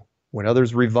you when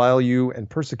others revile you and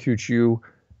persecute you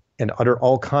and utter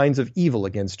all kinds of evil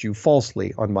against you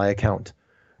falsely on my account.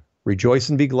 Rejoice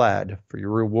and be glad, for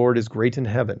your reward is great in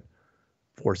heaven.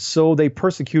 For so they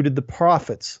persecuted the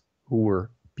prophets who were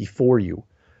before you.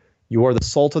 You are the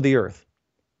salt of the earth.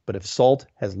 But if salt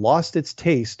has lost its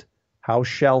taste, how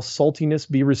shall saltiness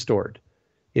be restored?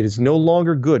 It is no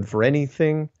longer good for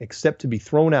anything except to be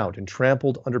thrown out and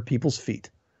trampled under people's feet.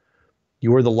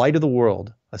 You are the light of the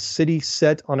world. A city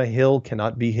set on a hill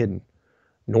cannot be hidden.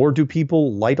 Nor do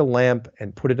people light a lamp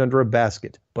and put it under a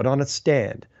basket, but on a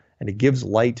stand, and it gives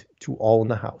light to all in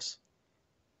the house.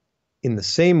 In the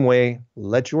same way,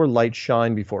 let your light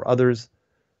shine before others,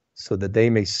 so that they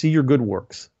may see your good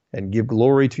works and give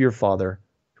glory to your Father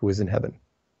who is in heaven.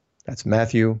 That's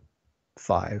Matthew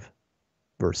 5,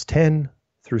 verse 10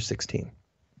 through 16.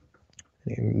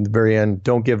 In the very end,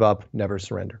 don't give up, never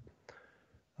surrender.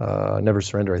 Never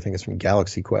Surrender, I think, is from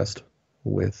Galaxy Quest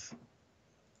with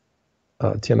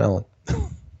Tim Allen. All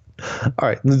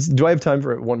right, do I have time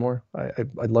for one more?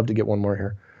 I'd love to get one more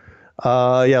here.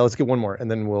 Yeah, let's get one more, and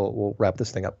then we'll wrap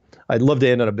this thing up. I'd love to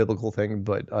end on a biblical thing,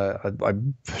 but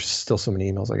there's still so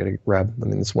many emails I got to grab. I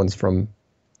mean, this one's from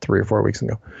 3 or 4 weeks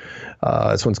ago.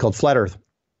 This one's called Flat Earth.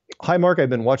 Hi, Mark.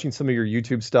 I've been watching some of your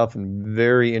YouTube stuff, and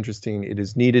very interesting. It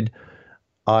is needed.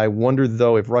 I wonder,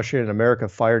 though, if Russia and America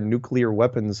fired nuclear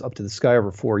weapons up to the sky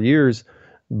over 4 years,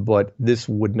 but this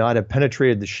would not have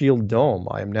penetrated the Shield Dome.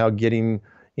 I am now getting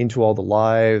into all the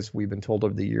lies we've been told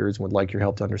over the years and would like your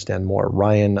help to understand more.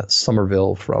 Ryan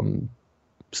Somerville from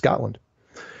Scotland.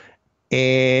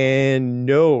 And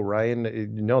no,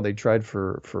 Ryan, no, they tried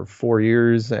for 4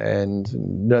 years, and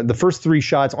the first 3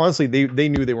 shots, honestly, they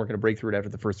knew they weren't going to break through it after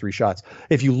the first 3 shots.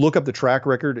 If you look up the track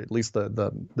record, at least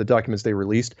the documents they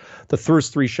released, the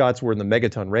first 3 shots were in the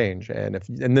megaton range, and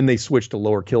then they switched to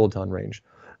lower kiloton range.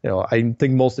 You know, I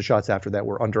think most of the shots after that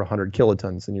were under 100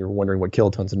 kilotons, and you're wondering what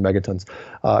kilotons and megatons.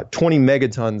 20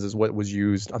 megatons is what was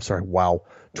used. I'm sorry, wow.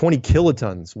 20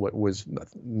 kilotons,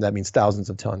 that means thousands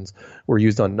of tons, were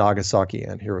used on Nagasaki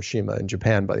and Hiroshima in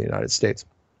Japan by the United States.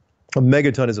 A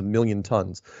megaton is 1,000,000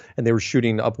 tons, and they were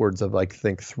shooting upwards of, I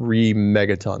think, 3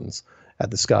 megatons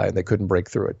at the sky, and they couldn't break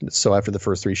through it. So after the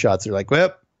first 3 shots, they're like,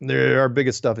 well, our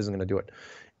biggest stuff isn't going to do it.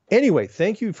 Anyway,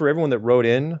 thank you for everyone that wrote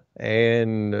in.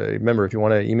 And remember, if you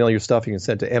want to email your stuff, you can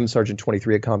send to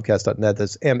msargent23@comcast.net.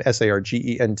 That's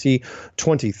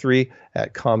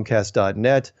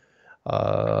msargent23@comcast.net.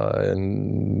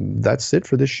 And that's it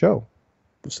for this show.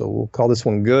 So we'll call this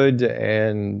one good,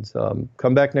 and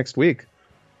come back next week.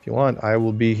 If you want, I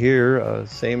will be here,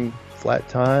 same flat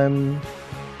time,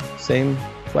 same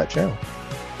flat channel.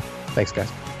 Thanks,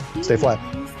 guys. Stay flat.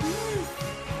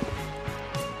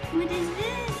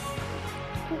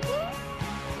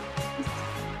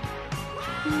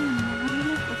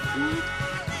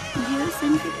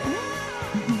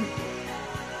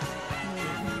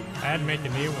 I'd make a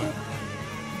new one.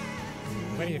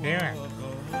 What are you doing?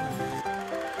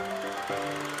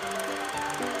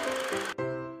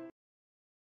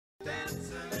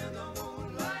 Dancing in the